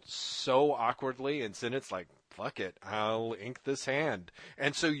panel so awkwardly, and then it's like, fuck it, I'll ink this hand.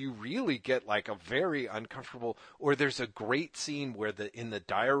 And so you really get like a very uncomfortable, or there's a great scene where in the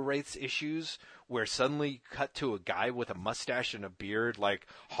Dire Wraiths issues, where suddenly you cut to a guy with a mustache and a beard, like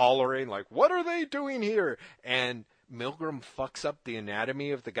hollering, like, what are they doing here? And Milgrom fucks up the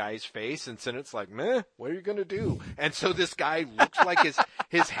anatomy of the guy's face, and Sinnott's like, meh, what are you going to do? And so this guy looks like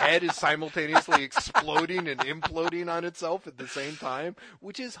his head is simultaneously exploding and imploding on itself at the same time,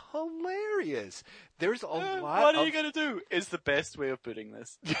 which is hilarious. There's a lot What are you going to do is the best way of putting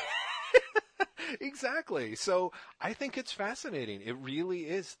this. Exactly. So I think it's fascinating. It really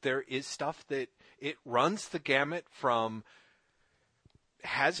is. There is stuff that it runs the gamut from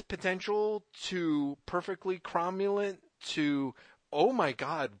has potential to perfectly cromulent to, oh my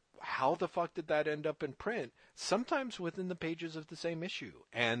God, how the fuck did that end up in print? Sometimes within the pages of the same issue.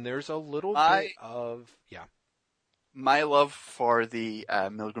 And there's a little bit of, yeah. My love for the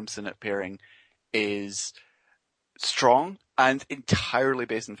Milgram Sinnott pairing is strong and entirely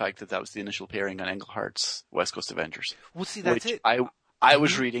based on the fact that that was the initial pairing on Englehart's West Coast Avengers. Well, see, that's which it. I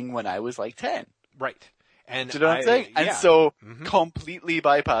was reading when I was like 10. Right. And do you know what I'm saying? Yeah. And so completely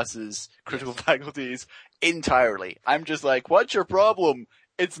bypasses critical faculties entirely. I'm just like, what's your problem?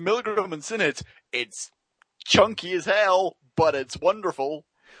 It's Milgram and Sinnott. It's chunky as hell, but it's wonderful.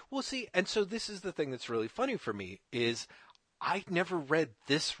 Well, see, and so this is the thing that's really funny for me is I never read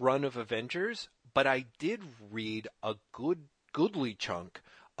this run of Avengers, but I did read a goodly chunk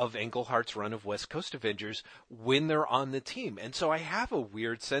of Englehart's run of West Coast Avengers when they're on the team. And so I have a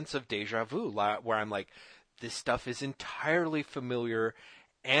weird sense of deja vu where I'm like, this stuff is entirely familiar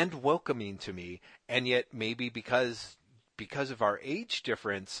and welcoming to me. And yet maybe because of our age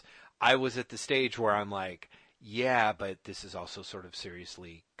difference, I was at the stage where I'm like, yeah, but this is also sort of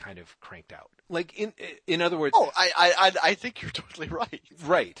seriously kind of cranked out. Like in other words, I think you're totally right.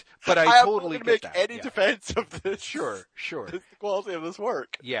 Right, but I totally get get that. that. Any defense of this? Sure. The quality of this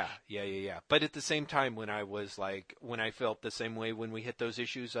work. Yeah. But at the same time, when I felt the same way when we hit those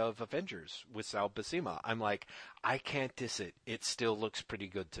issues of Avengers with Sal Buscema, I'm like, I can't diss it. It still looks pretty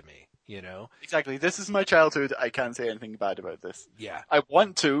good to me. You know? Exactly. This is my childhood. I can't say anything bad about this. Yeah. I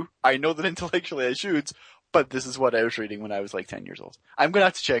want to. I know that intellectually I should. But this is what I was reading when I was like 10 years old. I'm going to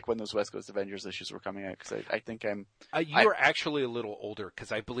have to check when those West Coast Avengers issues were coming out because I think I'm... You were actually a little older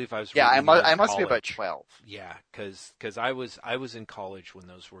because I believe I was... Yeah, I must be about college. 12. Yeah, because I was in college when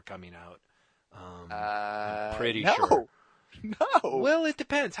those were coming out. I'm pretty sure. No. Well, it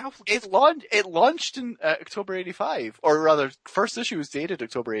depends. It launched in October 85. Or rather, first issue was dated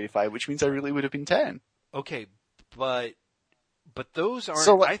October 85, which means I really would have been 10. Okay, but those aren't...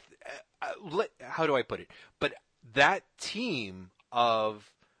 So, how do I put it? But that team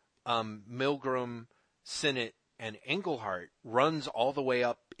of Milgram, Sinnott, and Englehart runs all the way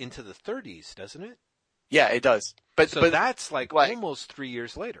up into the 30s, doesn't it? Yeah, it does. But that's like almost 3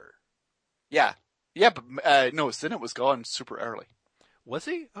 years later. Yeah. Yeah, but no, Sinnott was gone super early. Was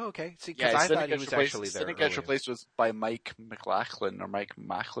he? Oh, okay. See, because I thought he was actually there. Sinnott gets replaced by Mike McLachlan or Mike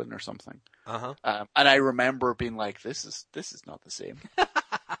Macklin or something. Uh-huh. And I remember being like, this is not the same.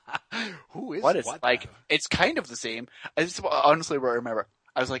 Who is what is what? Like, it's kind of the same. This is honestly where I remember.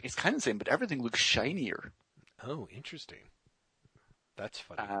 I was like, it's kind of the same, but everything looks shinier. Oh, interesting. That's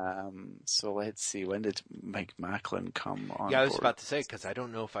funny. So let's see. When did Mike Macklin come on? Yeah, I was about to say, because I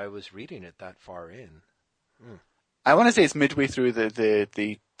don't know if I was reading it that far in. I want to say it's midway through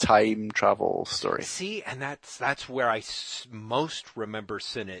the time travel story. See, and that's where I most remember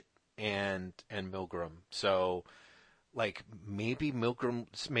Sinnott and Milgram. So, like, maybe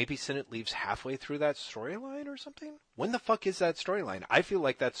Sinnott leaves halfway through that storyline or something? When the fuck is that storyline? I feel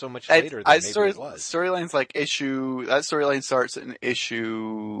like that's so much later than maybe it was. Storyline's like that storyline starts in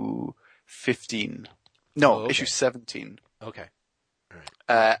issue 15. No, okay. Issue 17. Okay. All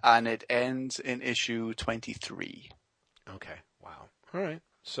right. And it ends in issue 23. Okay. Wow. All right.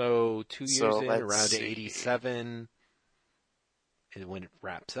 So 2 years in, around 87, is when it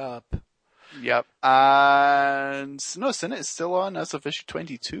wraps up. Yep. And no, Sinnott is still on as of issue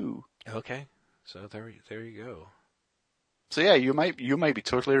 22. Okay. So there you go. So yeah, you might be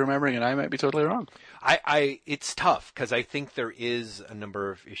totally remembering, and I might be totally wrong. It's tough because I think there is a number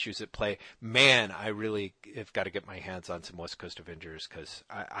of issues at play. Man, I really have got to get my hands on some West Coast Avengers because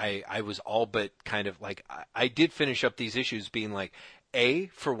I was all but kind of like I did finish up these issues being like,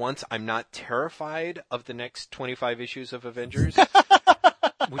 for once, I'm not terrified of the next 25 issues of Avengers,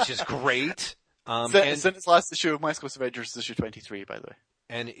 which is great. Since last issue of West Coast Avengers is issue 23, by the way.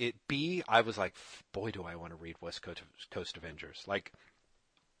 And I was like, boy, do I want to read West Coast Avengers. Like,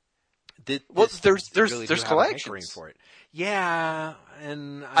 there's really collections for it. Yeah,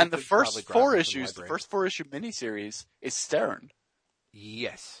 and the first 4 issues, the first 4 issue miniseries is Stern.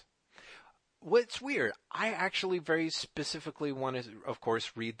 Yes. What's weird, I actually very specifically want to, of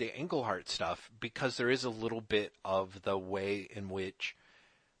course, read the Englehart stuff because there is a little bit of the way in which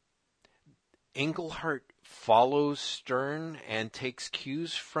Englehart follows Stern and takes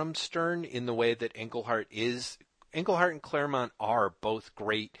cues from Stern in the way that Englehart and Claremont are both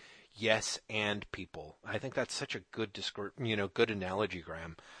great yes and people. I think that's such a good good analogy,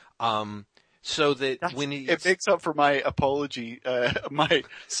 Graham. So that it makes up for my apology, my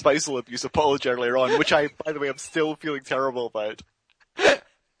Speisel abuse apology earlier on, which I, by the way, I'm still feeling terrible about.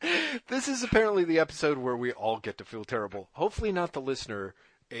 This is apparently the episode where we all get to feel terrible. Hopefully not the listener,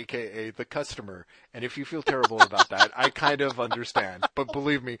 aka the customer. And if you feel terrible about that, I kind of understand. But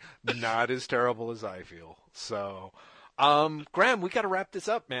believe me, not as terrible as I feel. So, Graham, we got to wrap this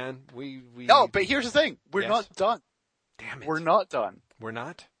up, man. We No, but here's the thing. We're Yes? not done. Damn it. We're not done. We're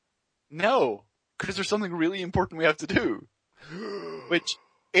not? No, because there's something really important we have to do. Which,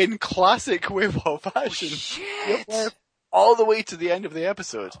 in classic Weibo fashion, Shit! you'll live all the way to the end of the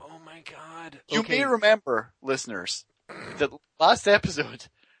episode. Oh my god. You Okay. may remember, listeners, that last episode,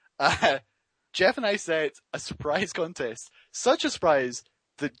 Jeff and I set a surprise contest. Such a surprise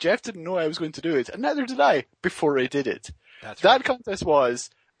that Jeff didn't know I was going to do it, and neither did I before I did it. That's That right. contest was,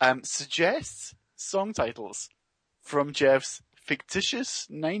 suggest song titles from Jeff's fictitious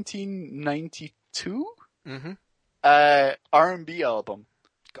 1992 Mm-hmm. R&B album.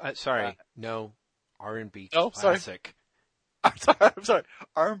 Sorry. No. R&B Oh, sorry. classic. I'm sorry,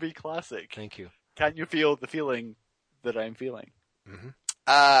 R&B classic. Thank you. Can you feel the feeling that I'm feeling?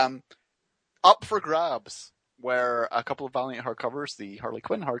 Mm-hmm. Up for grabs were a couple of Valiant hardcovers, the Harley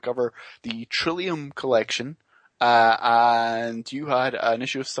Quinn hardcover, the Trillium collection, and you had an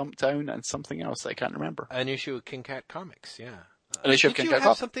issue of Stumptown and something else I can't remember. An issue of King Cat Comics, yeah. An issue of Did King you Cat have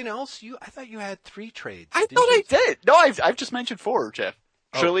Comics. something else? I thought you had 3 trades. I Didn't thought you? I did. No, I've just mentioned 4, Jeff.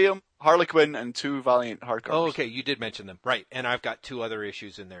 Oh. Trillium, Harley Quinn, and 2 Valiant hardcovers. Oh, okay. You did mention them, right? And I've got 2 other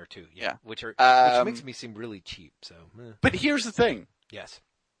issues in there too. Yeah. which Um, makes me seem really cheap. So, But here's the thing. yes,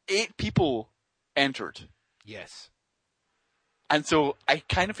 8 people entered. yes. And so I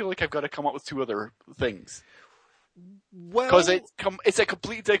kind of feel like I've got to come up with 2 other things. Well, Because it's a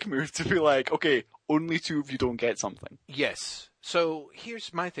complete dick move to be like, okay, only 2 of you don't get something. yes. So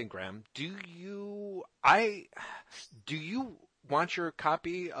here's my thing, Graham. Do you want your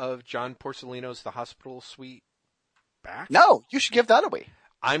copy of John Porcelino's The Hospital Suite back? No, you should give that away.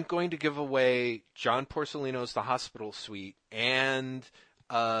 I'm going to give away John Porcelino's The Hospital Suite and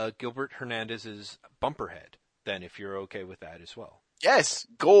Gilbert Hernandez's Bumperhead, then, if you're okay with that as well. Yes,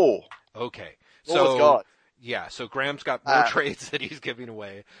 go. Okay. Go So, with God. yeah, so Graham's got more trades that he's giving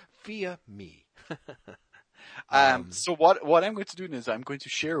away via me. So what I'm going to do is I'm going to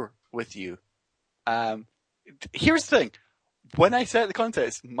share with you. Here's the thing. When I set the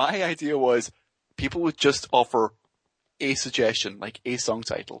contest, my idea was people would just offer a suggestion, like a song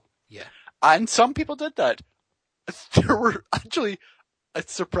title. Yeah. And some people did that. There were actually a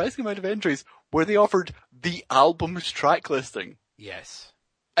surprising amount of entries where they offered the album's track listing. Yes.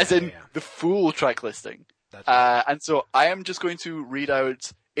 As in Yeah. the full track listing. That's right. And so I am just going to read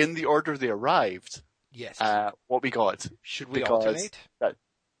out in the order they arrived, Yes. what we got. Should we because- alternate?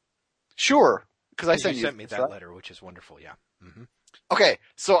 Sure. Because I You sent me this, that right? letter, which is wonderful, yeah. Mm-hmm. Okay,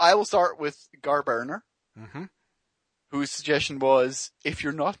 so I will start with Gar Burner, Mm-hmm. whose suggestion was, if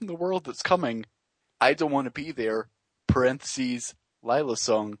you're not in the world that's coming, I don't want to be there, parentheses, Lila's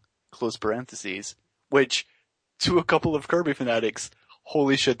song, close parentheses, which, to a couple of Kirby fanatics,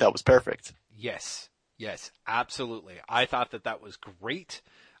 holy shit, that was perfect. Yes. Yes, absolutely. I thought that was great.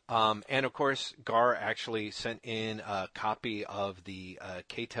 And of course, Gar actually sent in a copy of the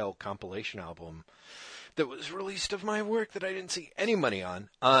K-Tel compilation album that was released of my work that I didn't see any money on.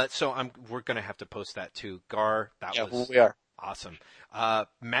 So we're going to have to post that too. Gar, that Yeah, was well, we are. awesome.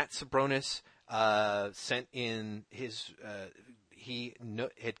 Matt Sabronis sent in his he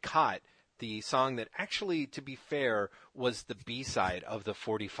had caught the song that actually, to be fair, was the B-side of the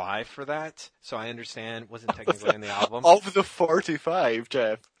 45 for that. So I understand wasn't technically in the album. Of the 45,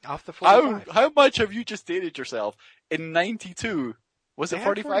 Jeff. Off the 45. How much have you just dated yourself? In 92, was They it had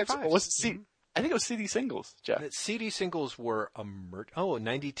 45? 45s. Or was it Mhm. I think it was CD singles, Jeff. The CD singles were a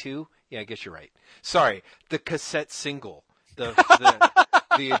 92? Yeah, I guess you're right. Sorry, the cassette single.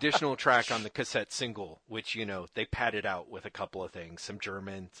 The additional track on the cassette single, which, they padded out with a couple of things, some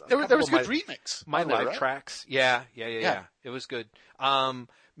German. There was good remix. My on there, live right? tracks. Yeah. Yeah. It was good.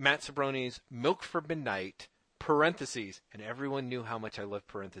 Matt Sabroni's Milk for Midnight, parentheses, and everyone knew how much I loved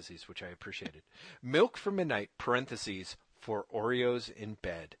parentheses, which I appreciated. Milk for Midnight, parentheses, for Oreos in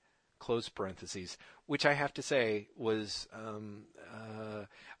bed, close parentheses, which I have to say was,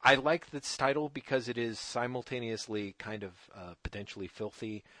 I like this title because it is simultaneously kind of potentially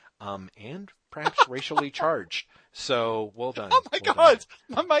filthy and perhaps racially charged. So, well done. Oh my Well god!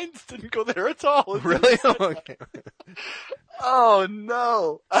 My mind didn't go there at all. done. Really? Okay. Oh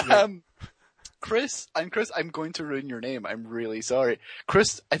no. Yeah. Chris, I'm going to ruin your name. I'm really sorry.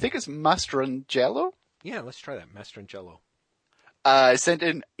 Chris, I think it's Mastrangelo, Yeah, let's try that. Mastrangelo. sent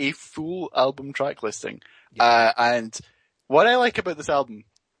in a full album track listing. And what I like about this album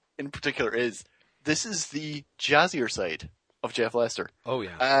in particular is this is the jazzier side of Jeff Lester. Oh,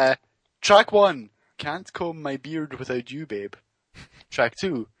 yeah. Track 1, Can't Comb My Beard Without You, Babe. Track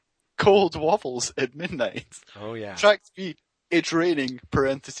 2, Cold Waffles at Midnight. Oh yeah. Track 3, It's Raining,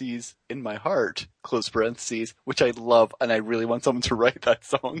 parentheses, in my heart, close parentheses, which I love, and I really want someone to write that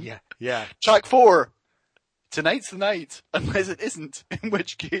song. Yeah. Yeah. Track 4, Tonight's the night, unless it isn't, in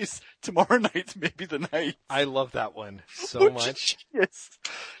which case, tomorrow night may be the night. I love that one so Oh, much. Yes.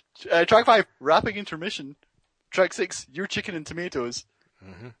 Track 5, Rapping Intermission. Track 6, Your Chicken and Tomatoes.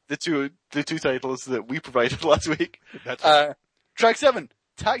 Mm-hmm. The two titles that we provided last week. That's right. Track 7,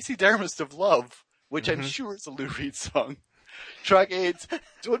 Taxidermist of Love, which I'm Mhm. sure is a Lou Reed song. Track 8,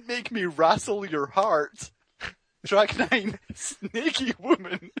 Don't Make Me Wrestle Your Heart. Track 9, Snaky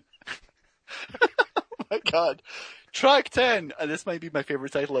Woman. Oh my god. Track 10, and this might be my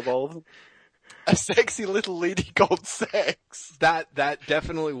favorite title of all of them. A Sexy Little Lady Called Sex. That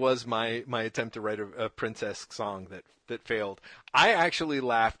definitely was my attempt to write a Prince-esque song that failed. I actually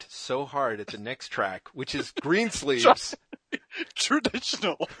laughed so hard at the next track, which is Greensleeves.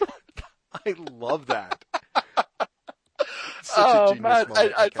 Traditional. I love that. Such a genius man.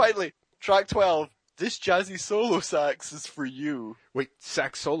 moment. And finally, track 12, This Jazzy Solo Sax is for you. Wait,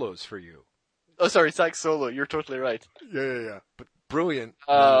 sax solos for you. Oh, sorry, sax solo. You're totally right. Yeah. But brilliant.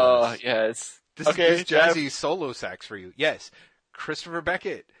 Yes. This Okay, is jazzy solo sax for you. Yes. Christopher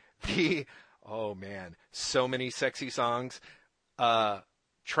Beckett. Oh man, so many sexy songs.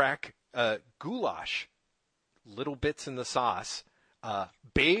 Track, Goulash. Little Bits in the Sauce.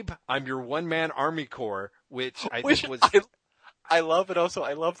 Babe, I'm Your One-Man Army Corps, which I think was... I love it also.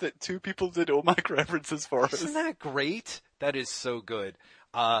 I love that two people did OMAC references for us. Isn't that great? That is so good.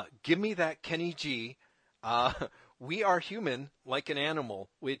 Give Me That Kenny G. We Are Human, Like an Animal,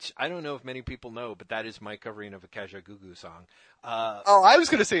 which I don't know if many people know, but that is my covering of a Kajagoogoo song. I was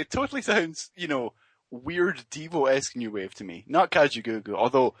going to say, it totally sounds, weird Devo-esque new wave to me. Not Kajagoogoo,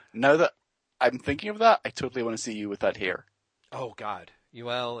 although now that I'm thinking of that, I totally want to see you with that hair. Oh, God.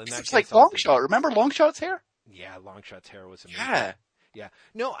 Well, in that It's case, like Longshot. Remember Longshot's hair? Yeah, Longshot's hair was amazing. Yeah. Yeah.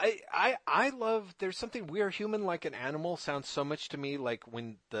 No, I love, there's something, We Are Human Like an Animal sounds so much to me like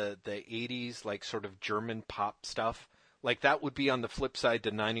when the 80s, like sort of German pop stuff, like that would be on the flip side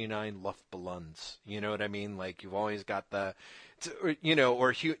to 99 Luftballons. You know what I mean? Like you've always got the, the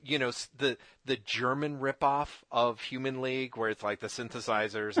German ripoff of Human League where it's like the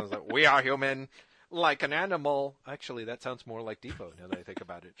synthesizers and it's like, We Are Human Like an Animal. Actually, that sounds more like Devo now that I think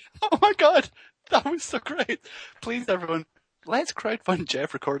about it. Oh my god, that was so great. Please everyone, let's crowdfund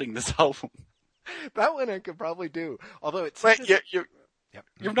Jeff recording this album. That one I could probably do. Although it's... Wait, Yep.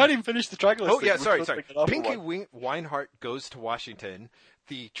 you've not even finished the track list. Oh, yeah, We're sorry. picking up Pinky one. Weinhardt Goes to Washington,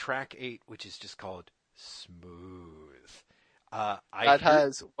 the track 8, which is just called Smooth. That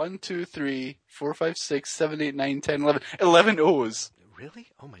has 1, 2, 3, 4, 5, 6, 7, 8, 9, 10, 11. 11 O's. Really?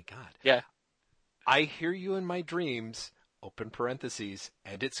 Oh my god. Yeah. I hear you in my dreams, open parentheses,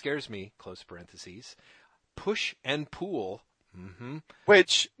 and it scares me, close parentheses. Push and Pool. Mm-hmm.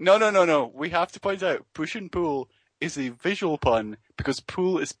 Which, no. We have to point out, push and pull is a visual pun because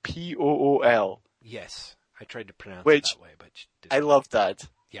pool is P-O-O-L. Yes. I tried to pronounce Which, it that way, but I love that.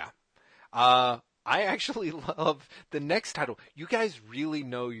 Yeah. I actually love the next title. You guys really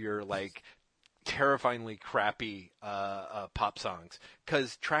know your, like, terrifyingly crappy pop songs.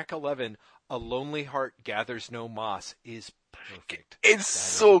 Because track 11, A Lonely Heart Gathers No Moss, is perfect. It's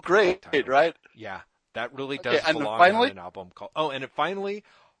so great, right? Yeah. That really does and belong finally, on an album called... Oh, and finally,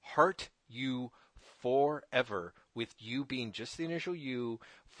 Heart You Forever, with you being just the initial U,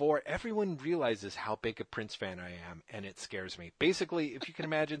 for everyone realizes how big a Prince fan I am, and it scares me. Basically, if you can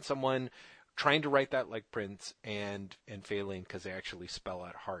imagine someone trying to write that like Prince and failing because they actually spell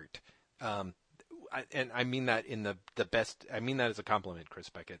out heart. And I mean that in the best... I mean that as a compliment, Chris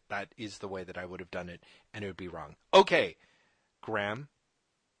Beckett. That is the way that I would have done it, and it would be wrong. Okay, Graham...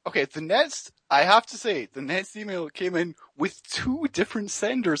 Okay, I have to say, the next email came in with 2 different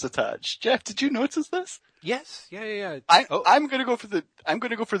senders attached. Jeff, did you notice this? Yes, yeah. I'm gonna go for the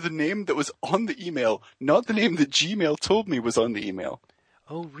name that was on the email, not the name that Gmail told me was on the email.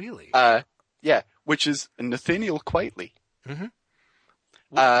 Oh, really? Yeah, which is Nathaniel Quitely.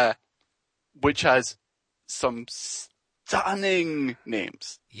 Mm-hmm. Which has some stunning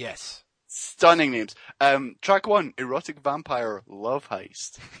names. Yes. Stunning names. Track 1, Erotic Vampire Love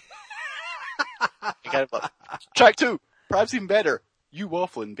Heist. Track 2, perhaps even better, You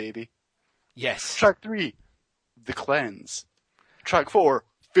Wafflin' Baby. Yes. Track 3, The Cleanse. Track 4,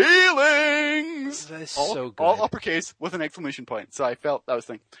 Feelings! That's all, so good. All uppercase with an exclamation point, so I felt that was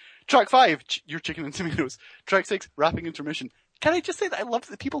the thing. Track 5, Your Chicken and Tomatoes. Track 6, Rapping Intermission. Can I just say that I love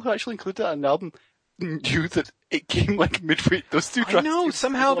the people who actually included that on the album? knew that it came like midway. Those two tracks. I know,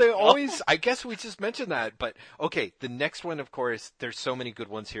 somehow they always, I guess we just mentioned that, but okay, the next one, of course, there's so many good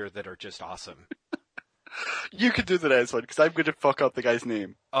ones here that are just awesome. You can do the next one, because I'm going to fuck up the guy's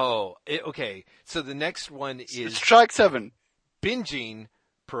name. Oh, okay, so the next one It's is track 7. Binging,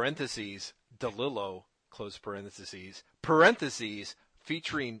 parentheses, DeLillo, close parentheses,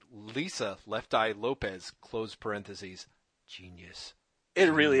 featuring Lisa Left Eye Lopez, close parentheses, genius.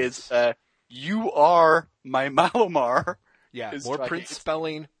 It really is. You are my Malamar. Yeah, more print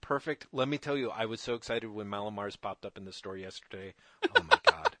spelling, perfect. Let me tell you, I was so excited when Malamars popped up in the store yesterday. Oh my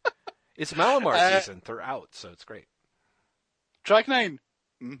god. It's Malamar season. They're out, so it's great. Track 9.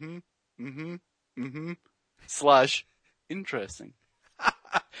 Slash interesting.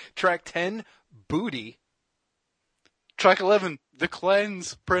 Track 10, Booty. Track 11, The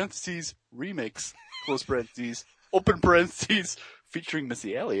Cleanse, parentheses, remix, close parentheses, open parentheses, featuring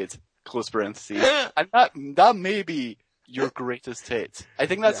Missy Elliott, close parentheses. And that may be your greatest hit. I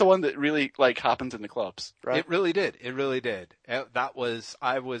think that's the one that really, like, happened in the clubs, right? It really did. It really did. That was,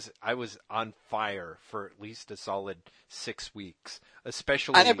 I was on fire for at least a solid 6 weeks,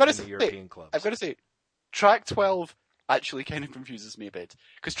 especially in the European clubs. I've got to say, track 12 actually kind of confuses me a bit.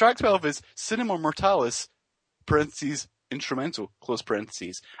 Because track 12 is Cinema Mortalis, parentheses, instrumental, close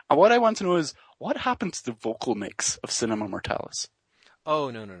parentheses. And what I want to know is, what happened to the vocal mix of Cinema Mortalis? Oh,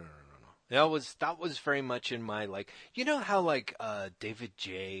 no. That was very much in my, like, you know how, like, David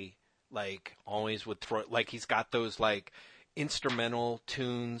J, like, always would throw, like, he's got those, like, instrumental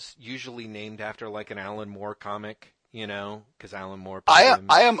tunes usually named after, like, an Alan Moore comic, you know? Because Alan Moore... I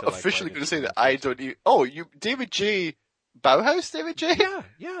am officially going to say that I don't even... Oh, David J... Bauhaus David J?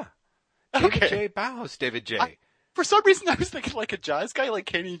 Yeah. Okay. David J. Bauhaus David J. For some reason, I was thinking like a jazz guy like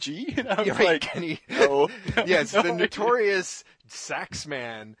Kenny G. And I was right, like, Kenny. No. Yes, no. the notorious sax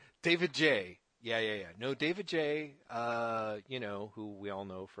man, David J. Yeah. No, David J., who we all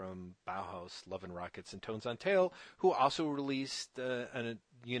know from Bauhaus, Love and Rockets, and Tones on Tail, who also released,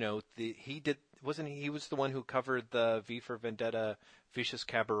 he was the one who covered the V for Vendetta Vicious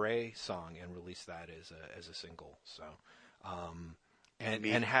Cabaret song and released that as a single. So, and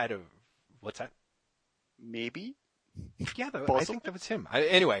had a, what's that? Maybe? Yeah, I think that was him.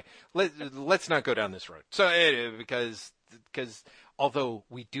 Anyway, let's not go down this road. So, because although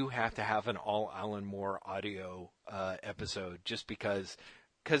we do have to have an all Alan Moore audio episode, just because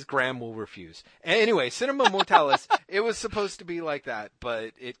Graham will refuse. Anyway, Cinema Mortalis, it was supposed to be like that,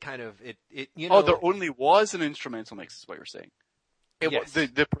 but it kind of Oh, there only was an instrumental mix, is what you're saying. Yes.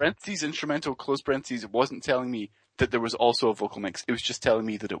 The parentheses instrumental, close parentheses, it wasn't telling me that there was also a vocal mix. It was just telling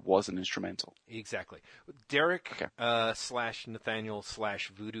me that it was an instrumental. Exactly. Derek / Nathaniel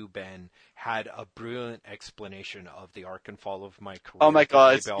 / Voodoo Ben had a brilliant explanation of the arc and fall of my career. Oh my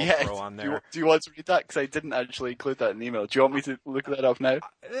god! Yeah. Throw on there. Do you want to read that? Because I didn't actually include that in the email. Do you want me to look that up now?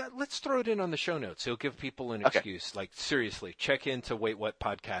 Let's throw it in on the show notes. It'll give people an excuse. Like, seriously, check into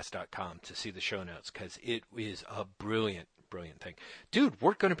waitwhatpodcast.com to see the show notes, because it is a brilliant thing. Dude,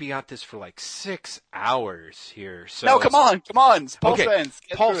 we're going to be at this for like 6 hours here. So no, come on. Paul Spence.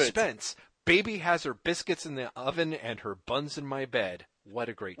 Paul Spence. Baby has her biscuits in the oven and her buns in my bed. What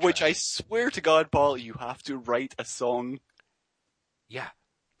a great track. Which I swear to God, Paul, you have to write a song. Yeah.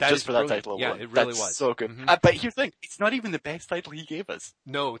 Just for that title alone. Yeah, it really was. was. So good. Mm-hmm. But here's the thing. It's not even the best title he gave us.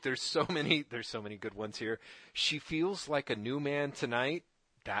 No, there's so many good ones here. She feels like a new man tonight.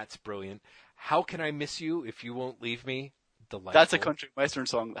 That's brilliant. How can I miss you if you won't leave me? Delightful. That's a country western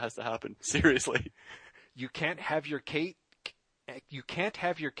song that has to happen. Seriously. You can't have your Kate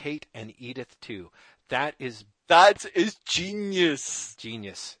and Edith too. That is genius.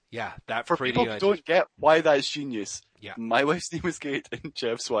 Genius. Yeah, that for pretty people who don't get why that's genius. Yeah. My wife's name is Kate and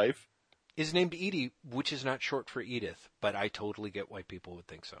Jeff's wife is named Edie, which is not short for Edith, but I totally get why people would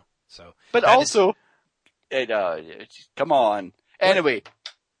think so. So, but also, come on. Anyway,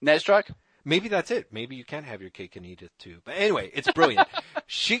 next track. Maybe that's it. Maybe you can have your cake and eat it too. But anyway, it's brilliant.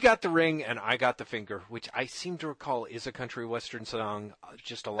 She got the ring and I got the finger, which I seem to recall is a country western song,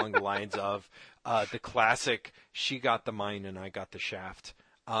 just along the lines of the classic "She got the mine and I got the shaft."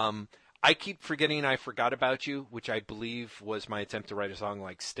 I keep forgetting I Forgot About You, which I believe was my attempt to write a song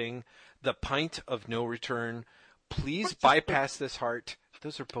like Sting. The Pint of No Return. Please bypass this heart.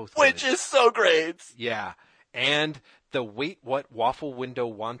 Those are both which is so great. Yeah. And the Wait What Waffle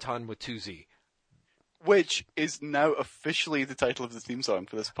Window Wonton Watusi. Which is now officially the title of the theme song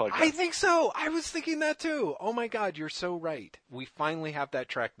for this podcast. I think so. I was thinking that too. Oh my God, you're so right. We finally have that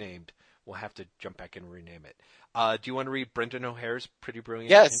track named. We'll have to jump back and rename it. Do you want to read Brendan O'Hare's pretty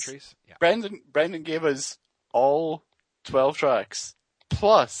brilliant entries? Yeah. Brendan gave us all 12 tracks,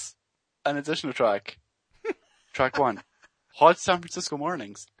 plus an additional track. Track 1, Hot San Francisco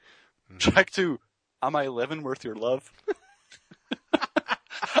Mornings. Track 2, Am I Living Worth Your Love?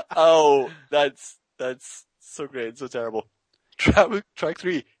 Oh, that's so great, so terrible. Track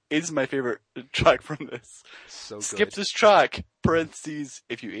 3 is my favorite track from this. So good. Skip this track, parentheses,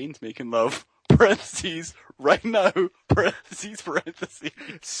 if you ain't making love, parentheses, right now, parentheses.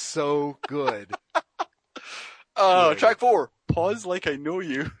 So good. Track 4, Pause Like I Know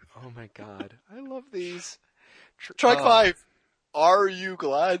You. Oh my god. I love these. Track 5, Are You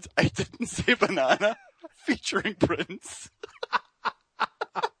Glad I Didn't Say Banana? Featuring Prince.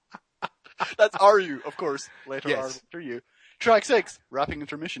 That's Are You, of course. Later Yes. R, later You. Track 6, Rapping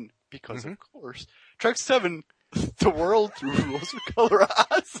Intermission, because of course. Track 7, The World Through Rose-Colored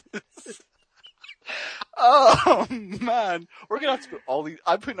Asses. Oh man, we're gonna have to put all these.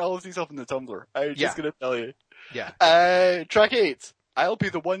 I'm putting all of these up in the Tumblr. I'm just gonna tell you. Yeah. Track 8, I'll Be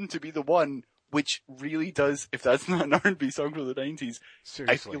the One to Be the One, which really does. If that's not an R&B song from the 90s,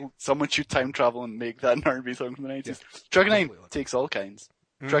 Seriously. I feel someone should time travel and make that an R&B song from the 90s. Track 9, Completely. Takes All Kinds.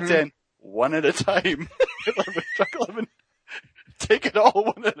 Track 10, One at a Time. Track 11, Take It All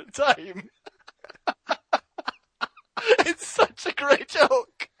One at a Time. It's such a great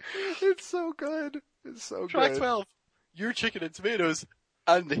joke. It's so good. It's so Track good. 12, Your Chicken and Tomatoes.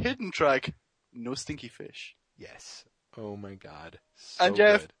 And the hidden track, No Stinky Fish. Yes. Oh my god. So And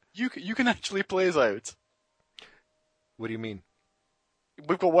Jeff, good. you can actually play us out. What do you mean?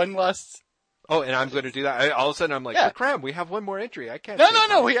 We've got one last. Oh, and I'm going to do that. All of a sudden I'm like, Yeah. but Cram, we have one more entry. I can't. No,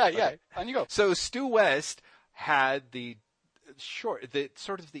 say yeah, fine. yeah. Okay. On you go. So Stu West had the sort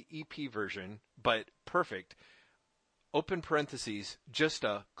of the EP version, but perfect. Open parentheses, just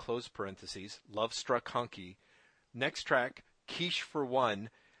a close parentheses, Love Struck Honky. Next track, Quiche for One.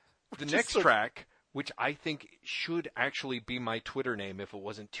 The next track, which I think should actually be my Twitter name if it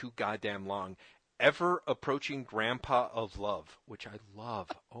wasn't too goddamn long, Ever Approaching Grandpa of Love, which I love.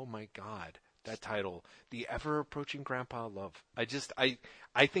 Oh my god, that title. The Ever Approaching Grandpa of Love.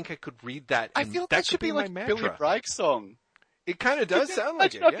 I think I could read that. I And feel that should could be my like mantra. Billy Bragg's song. It kind of does sound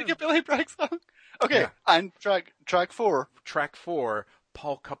like it. That Yeah. should be a Billy Bragg song. Okay, Yeah. and track 4. Track 4,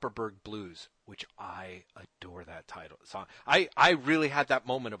 Paul Kupperberg Blues, which I adore that title song. I really had that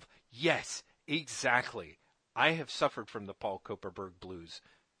moment of, yes, exactly. I have suffered from the Paul Kupperberg Blues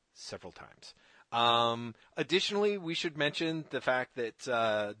several times. Additionally, we should mention the fact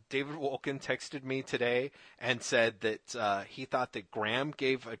that David Wolkin texted me today and said that he thought that Graham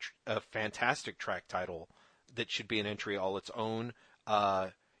gave a fantastic track title that should be an entry all its own.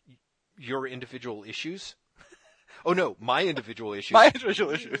 Your Individual Issues. Oh no, My Individual Issues. My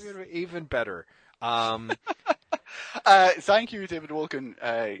Individual Issues. Even better. Thank you, David Wolkin,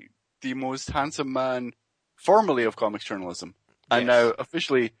 the most handsome man formerly of comics journalism, and Yes. now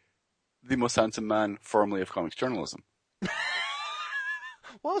officially the most handsome man formerly of comics journalism.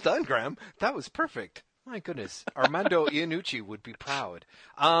 Well done, Graham. That was perfect. My goodness. Armando Iannucci would be proud.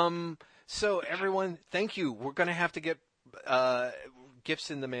 So everyone, thank you. We're going to have to get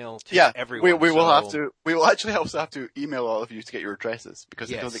gifts in the mail to everyone. We will have to. We will actually also have to email all of you to get your addresses,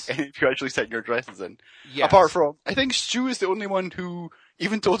 because I don't Yes. think any of you actually sent your addresses in. Yes. Apart from, I think Stu is the only one who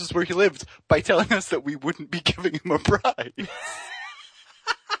even told us where he lived by telling us that we wouldn't be giving him a prize.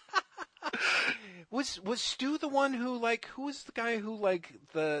 Was Stu the one who who was the guy who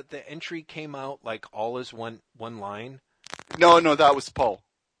the entry came out all as one line? No, that was Paul.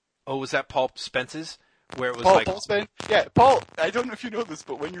 Oh, was that Paul Spence's? Where it was Paul Spence. Yeah, Paul, I don't know if you know this,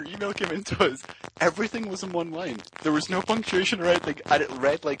 but when your email came into us, everything was in one line. There was no punctuation or anything, and it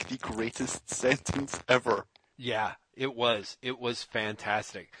read like the greatest sentence ever. Yeah, it was. It was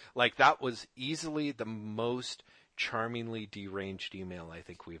fantastic. That was easily the most charmingly deranged email I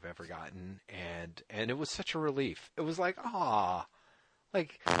think we've ever gotten, and it was such a relief. It was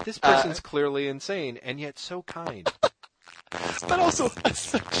this person's clearly insane and yet so kind. But also,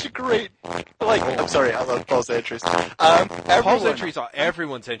 such a great, I'm sorry, I love Paul's entries. Paul's entries,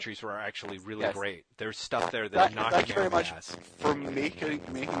 everyone's entries were actually really Yes. great. There's stuff there that knocked Thank me you very out of much the ass. for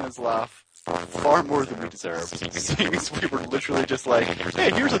making us laugh far more than we deserved. Seeing as we were literally just like,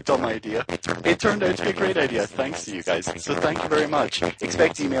 hey, here's a dumb idea. It turned out to be a great idea, thanks to you guys. So thank you very much.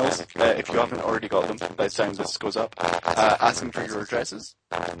 Expect emails, if you haven't already got them, by the time this goes up, asking for your addresses.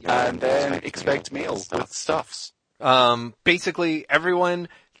 And then expect mail with stuffs. Basically, everyone,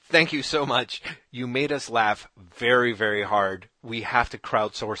 thank you so much. You made us laugh very, very hard. We have to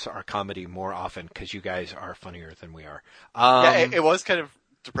crowdsource our comedy more often because you guys are funnier than we are. Yeah, it was kind of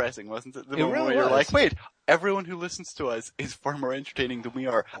depressing, wasn't it? The It moment really where you're was. like, wait, everyone who listens to us is far more entertaining than we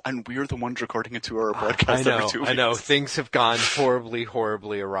are, and we're the ones recording a 2-hour podcast every 2 weeks. I know. Things have gone horribly,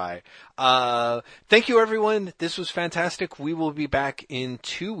 horribly awry. Thank you, everyone. This was fantastic. We will be back in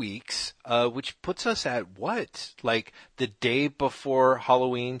 2 weeks, which puts us at what? Like the day before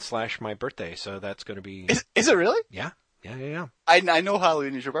Halloween / my birthday. So that's going to be... Is it really? Yeah. I know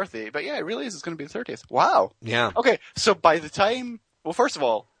Halloween is your birthday, but yeah, it really is. It's going to be the 30th. Wow. Yeah. Okay, so by the time... Well, first of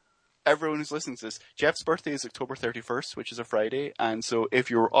all, everyone who's listening to this, Jeff's birthday is October 31st, which is a Friday, and so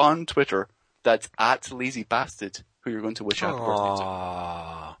if you're on Twitter, that's at Lazy Bastard, who you're going to wish happy birthday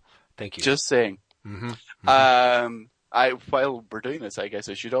to. Thank you. Just saying. Mm-hmm. While we're doing this, I guess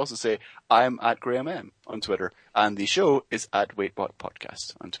I should also say I'm at Graham M on Twitter, and the show is at Waitbot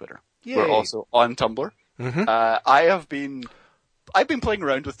Podcast on Twitter. Yay. We're also on Tumblr. Mm-hmm. I've been playing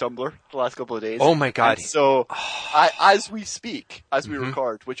around with Tumblr the last couple of days. Oh my god. And so, as we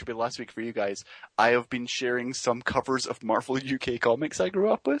record, which will be last week for you guys, I have been sharing some covers of Marvel UK comics I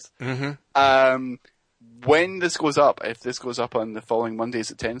grew up with. Mm-hmm. When this goes up, if this goes up on the following Mondays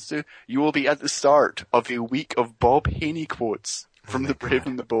it tends to, you will be at the start of a week of Bob Haney quotes from The Brave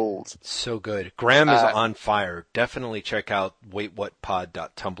and the Bold. So good. Graham is on fire. Definitely check out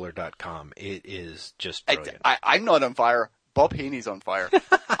waitwhatpod.tumblr.com. It is just brilliant. I'm not on fire. Bob Haney's on fire.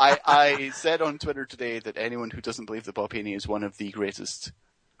 I said on Twitter today that anyone who doesn't believe that Bob Haney is one of the greatest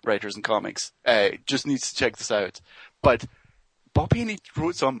writers in comics just needs to check this out. But Bob Haney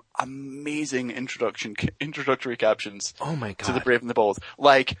wrote some amazing introductory captions. Oh my god. To The Brave and the Bold.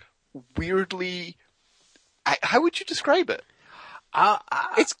 Like, weirdly, how would you describe it?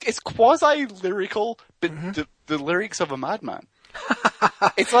 It's quasi-lyrical, but the lyrics of a madman.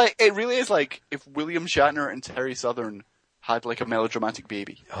 It really is like if William Shatner and Terry Southern had like a melodramatic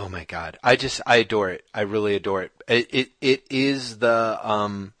baby. Oh my god. I adore it. I really adore it. It is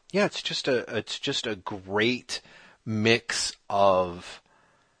the, it's just a great mix of,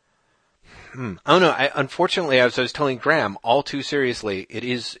 I don't know. Unfortunately, as I was telling Graham, all too seriously, it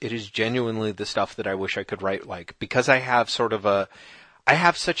is genuinely the stuff that I wish I could write like, because I have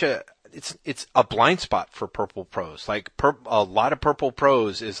it's a blind spot for purple prose. Like, a lot of purple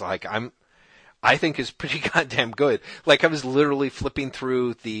prose is like, I think is pretty goddamn good. Like, I was literally flipping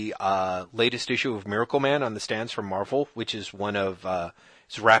through the latest issue of Miracle Man on the stands from Marvel, which is one of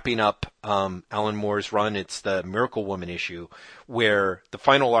it's wrapping up Alan Moore's run. It's the Miracle Woman issue, where the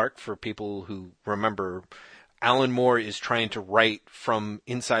final arc, for people who remember, Alan Moore is trying to write from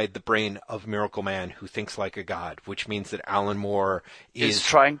inside the brain of Miracle Man, who thinks like a god, which means that Alan Moore is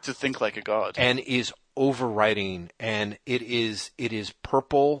trying to think like a god and is overwriting, and it is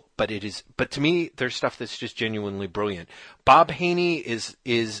purple, but to me, there's stuff that's just genuinely brilliant. Bob Haney has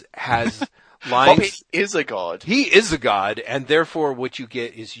lines. Bob Haney is a god. He is a god, and therefore what you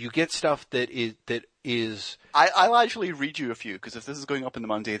get stuff that is. I'll actually read you a few, because if this is going up on the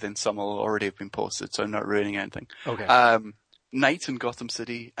Monday, then some will already have been posted, so I'm not ruining anything. Okay. Night in Gotham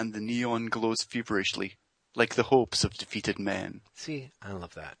City, and the neon glows feverishly, like the hopes of defeated men. See, I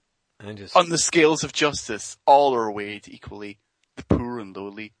love that. On the scales of justice, all are weighed equally. The poor and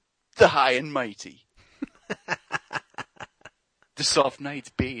lowly, the high and mighty. The soft night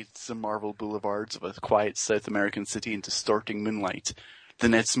bathes the marble boulevards of a quiet South American city in distorting moonlight. The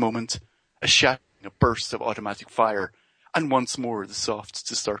next moment, a shattering, a burst of automatic fire, and once more the soft,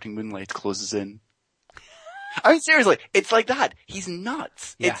 distorting moonlight closes in. I mean, seriously, it's like that. He's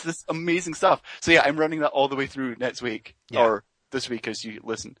nuts. Yeah. It's this amazing stuff. So yeah, I'm running that all the way through next week, or this week as you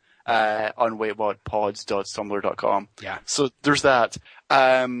listen. On waitwhatpods.tumblr.com. Yeah. So there's that.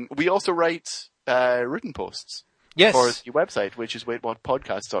 We also write written posts. Yes. For the website, which is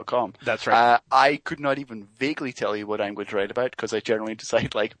waitwhatpodcast.com. That's right. I could not even vaguely tell you what I'm going to write about, because I generally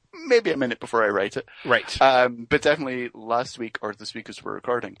decide like maybe a minute before I write it. Right. But definitely last week, or this week as we're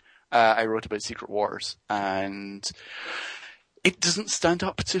recording, I wrote about Secret Wars, and it doesn't stand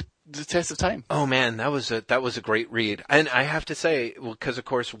up to the test of time. Oh man, that was a great read. And I have to say, because of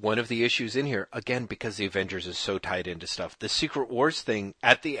course one of the issues in here, again, because the Avengers is so tied into stuff, the Secret Wars thing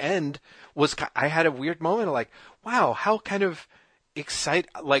at the end was, I had a weird moment of like, wow, how kind of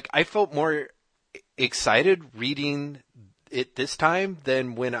like I felt more excited reading it this time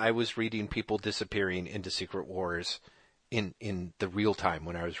than when I was reading people disappearing into Secret Wars in the real time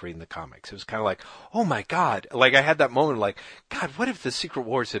when I was reading the comics. It was kind of like, oh my God. Like, I had that moment like, God, what if the Secret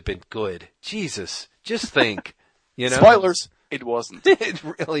Wars had been good? Jesus, just think, you know? Spoilers. It wasn't. It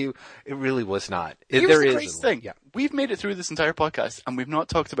really was not. Here's the crazy thing. Yeah. We've made it through this entire podcast, and we've not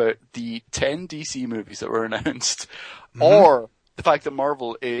talked about the 10 DC movies that were announced, or the fact that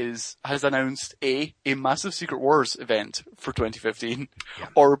Marvel has announced a massive Secret Wars event for 2015,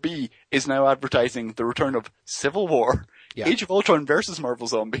 or B, is now advertising the return of Civil War, Age of Ultron versus Marvel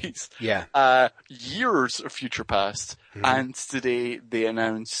Zombies, years of future past, and today they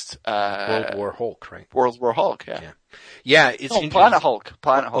announced World War Hulk, right? World War Hulk, Yeah, it's interesting. Planet Hulk.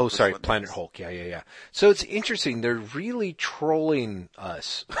 Oh, sorry, Planet Hulk. Yeah. So it's interesting. They're really trolling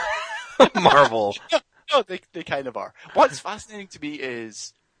us, Marvel. No, they kind of are. What's fascinating to me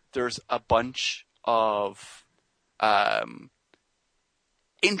is there's a bunch of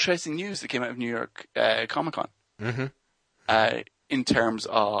interesting news that came out of New York Comic-Con in terms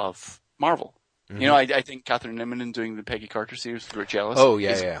of Marvel. You know, I think Catherine Nimmonen doing the Peggy Carter series with Rich Ellis. Oh,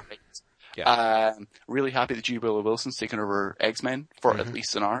 yeah. Really happy that G. Willow Wilson's taken over X-Men for at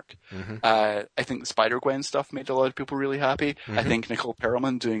least an arc. I think the Spider-Gwen stuff made a lot of people really happy. I think Nicole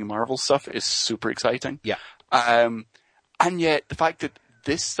Perlman doing Marvel stuff is super exciting. Yeah. And yet the fact that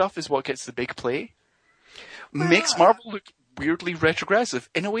this stuff is what gets the big play makes Marvel look weirdly retrogressive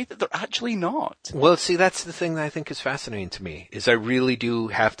in a way that they're actually not. Well, see, that's the thing that I think is fascinating to me, is I really do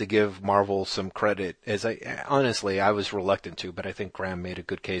have to give Marvel some credit, honestly, I was reluctant to, but I think Graham made a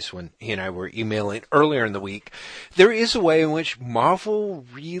good case when he and I were emailing earlier in the week. There is a way in which Marvel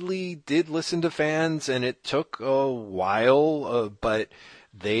really did listen to fans, and it took a while, but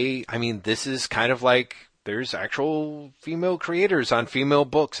this is kind of like, there's actual female creators on female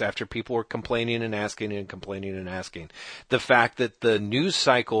books after people were complaining and asking and complaining and asking. The fact that the news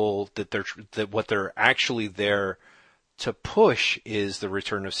cycle that what they're actually there to push is the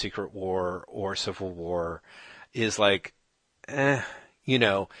return of Secret War or Civil War is like, is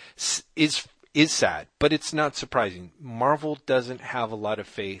sad, but it's not surprising. Marvel doesn't have a lot of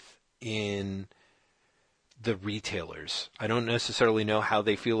faith in the retailers. I don't necessarily know how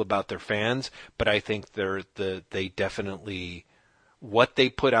they feel about their fans, but I think they definitely, what they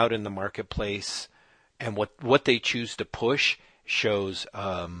put out in the marketplace and what they choose to push shows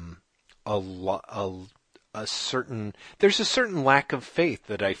there's a certain lack of faith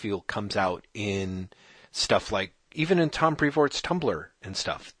that I feel comes out in stuff like, even in Tom Brevoort's Tumblr and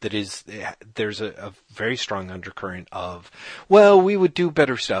stuff, there's a very strong undercurrent of, well, we would do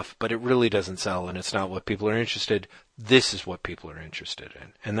better stuff, but it really doesn't sell and it's not what people are interested. This is what people are interested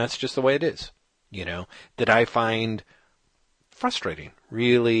in. And that's just the way it is, that I find frustrating,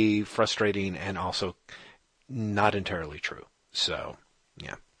 really frustrating, and also not entirely true. So,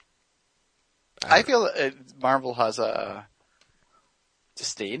 yeah. I feel Marvel has a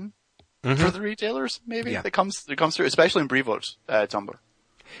disdain for the retailers, maybe, that comes through, especially in Brevoort's Tumblr.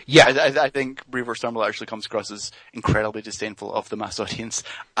 Yeah. I think Brevoort's Tumblr actually comes across as incredibly disdainful of the mass audience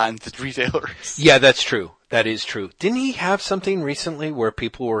and the retailers. Yeah, that's true. That is true. Didn't he have something recently where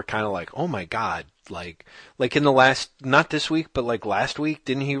people were kind of like, oh my God, like in the last, not this week, but like last week,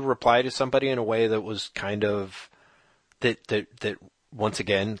 didn't he reply to somebody in a way that was kind of, that once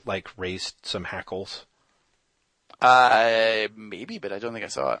again, like raised some hackles? Maybe, but I don't think I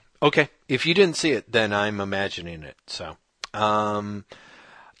saw it. Okay. If you didn't see it, then I'm imagining it. So,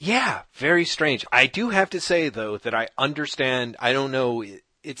 yeah, very strange. I do have to say, though, that I understand, I don't know,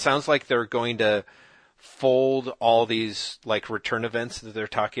 it sounds like they're going to fold all these, like, return events that they're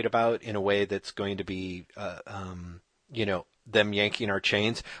talking about in a way that's going to be, them yanking our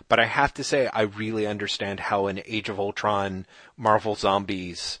chains. But I have to say, I really understand how an Age of Ultron Marvel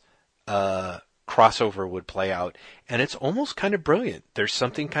Zombies, crossover would play out, and it's almost kind of brilliant. There's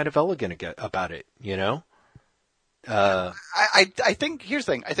something kind of elegant about it, I think, here's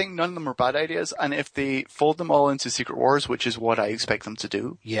the thing, I think none of them are bad ideas, and if they fold them all into Secret Wars, which is what I expect them to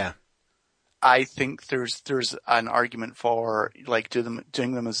do, I think there's an argument for, like,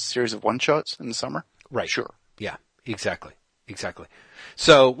 doing them as a series of one-shots in the summer. Right. Sure. Yeah, exactly.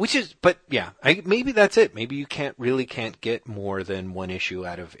 So, maybe that's it. Maybe you can't get more than one issue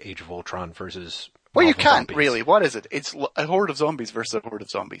out of Age of Ultron versus Well, you can't, Zombies. really. What is it? It's a horde of zombies versus a horde of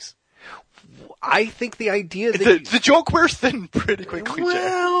zombies. I think the idea that the joke wears thin pretty quickly, Jeff.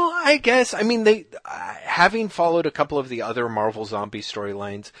 Well, I guess. I mean, they having followed a couple of the other Marvel zombie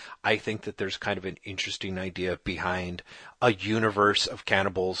storylines, I think that there's kind of an interesting idea behind a universe of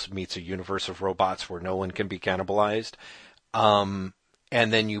cannibals meets a universe of robots where no one can be cannibalized. And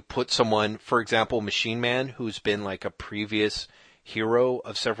then you put someone, for example, Machine Man, who's been like a previous hero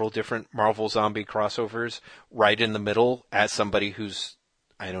of several different Marvel zombie crossovers, right in the middle as somebody who's,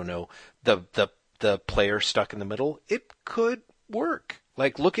 I don't know, the player stuck in the middle. It could work.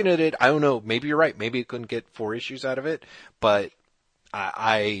 Like, looking at it, I don't know, maybe you're right. Maybe it couldn't get 4 issues out of it, but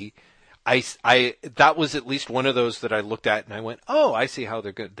I that was at least one of those that I looked at and I went, oh, I see how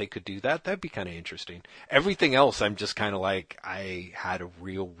they could do that. That'd be kind of interesting. Everything else, I'm just kind of like, I had a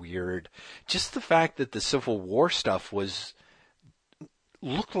real weird, just the fact that the Civil War stuff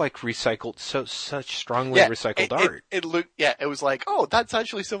looked like recycled, such strongly recycled art. It looked, it was like, oh, that's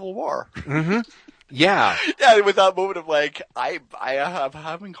actually Civil War. Mm-hmm. Yeah. Yeah, with that moment of like, I am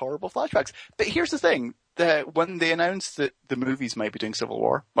having horrible flashbacks. But here's the thing, that when they announced that the movies might be doing Civil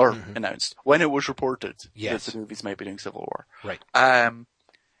War, or announced, when it was reported that the movies might be doing Civil War. Right.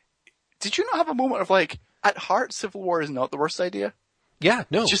 Did you not have a moment of like, at heart, Civil War is not the worst idea? Yeah,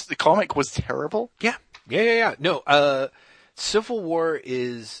 no. Just the comic was terrible? Yeah. No, Civil War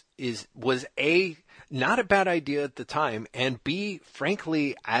was A, not a bad idea at the time, and B,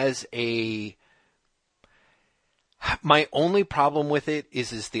 frankly, my only problem with it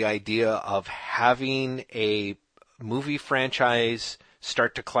is the idea of having a movie franchise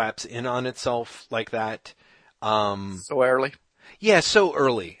start to collapse in on itself like that. So early? Yeah, so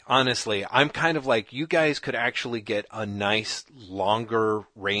early, honestly. I'm kind of like, you guys could actually get a nice longer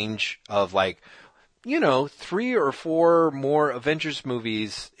range of 3 or 4 more Avengers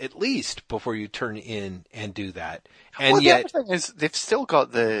movies at least before you turn in and do that. And well, yet, the other thing is they've still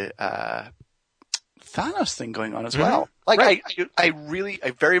got the Thanos thing going on as well. Right. I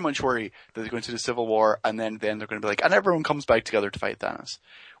very much worry that they're going to do Civil War and then they're going to be like, and everyone comes back together to fight Thanos,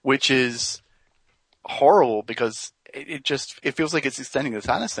 which is horrible because it feels like it's extending the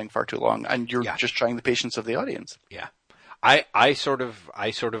Thanos thing far too long and you're just trying the patience of the audience. Yeah. I sort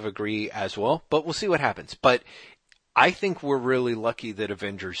of agree as well, but we'll see what happens. But I think we're really lucky that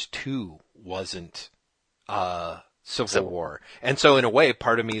Avengers 2 wasn't Civil War. And so in a way,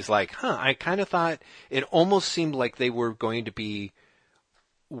 part of me is like, I kind of thought it almost seemed like they were going to be,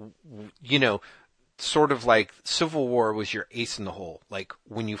 sort of like Civil War was your ace in the hole. Like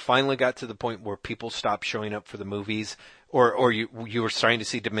when you finally got to the point where people stopped showing up for the movies or you were starting to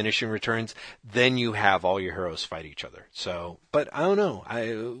see diminishing returns, then you have all your heroes fight each other. So, but I don't know.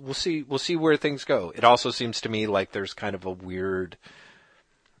 We'll see where things go. It also seems to me like there's kind of a weird,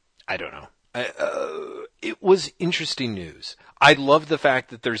 I don't know. It was interesting news. I love the fact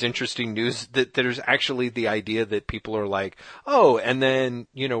that there's interesting news, that there's actually the idea that people are like, oh, and then,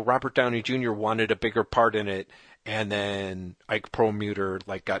 Robert Downey Jr. wanted a bigger part in it, and then Ike Perlmutter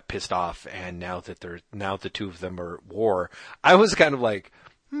got pissed off, and now the two of them are at war. I was kind of like,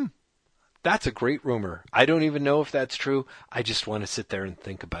 that's a great rumor. I don't even know if that's true. I just want to sit there and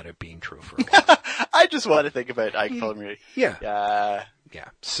think about it being true for a while. I just want to think about Ike Perlmutter. Yeah. Yeah.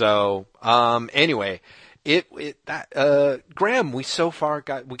 So, anyway, Graham, we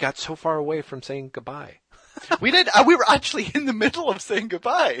got so far away from saying goodbye. We did. We were actually in the middle of saying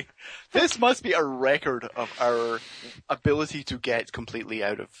goodbye. This must be a record of our ability to get completely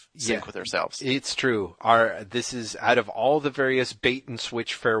out of sync with ourselves. It's true. This is, out of all the various bait and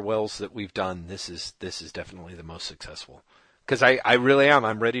switch farewells that we've done, this is definitely the most successful. Because I really am.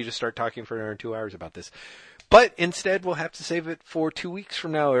 I'm ready to start talking for another 2 hours about this. But instead, we'll have to save it for 2 weeks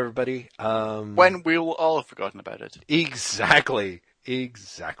from now, everybody. When we'll all have forgotten about it. Exactly.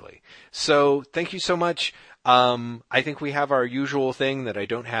 So, thank you so much. I think we have our usual thing that I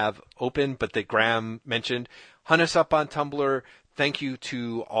don't have open, but that Graham mentioned. Hunt us up on Tumblr. Thank you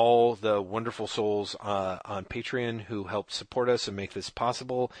to all the wonderful souls on Patreon who help support us and make this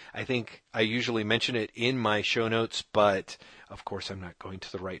possible. I think I usually mention it in my show notes, but of course I'm not going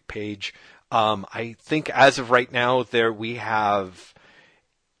to the right page. I think as of right now, we have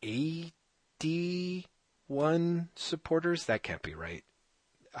 81 supporters. That can't be right.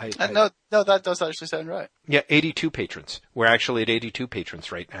 No, that does actually sound right. Yeah, 82 patrons. We're actually at 82 patrons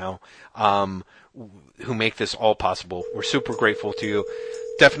right now, who make this all possible. We're super grateful to you.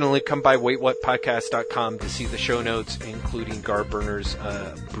 Definitely come by waitwhatpodcast.com to see the show notes, including Garburner's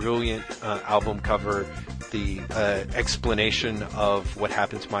brilliant album cover, the explanation of what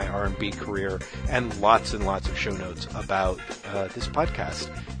happened to my R&B career, and lots of show notes about this podcast.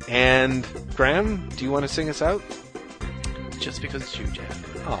 And Graham, do you want to sing us out? Just because it's you, Jeff.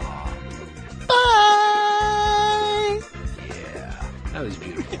 Aww. Bye! Yeah, that was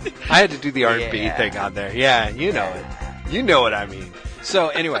beautiful. I had to do the R&B thing on there. Yeah, you know it. You know what I mean. So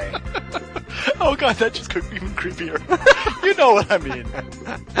anyway. Oh god, that just could be even creepier. You know what I mean.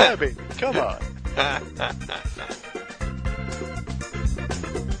 Yeah, baby, come on.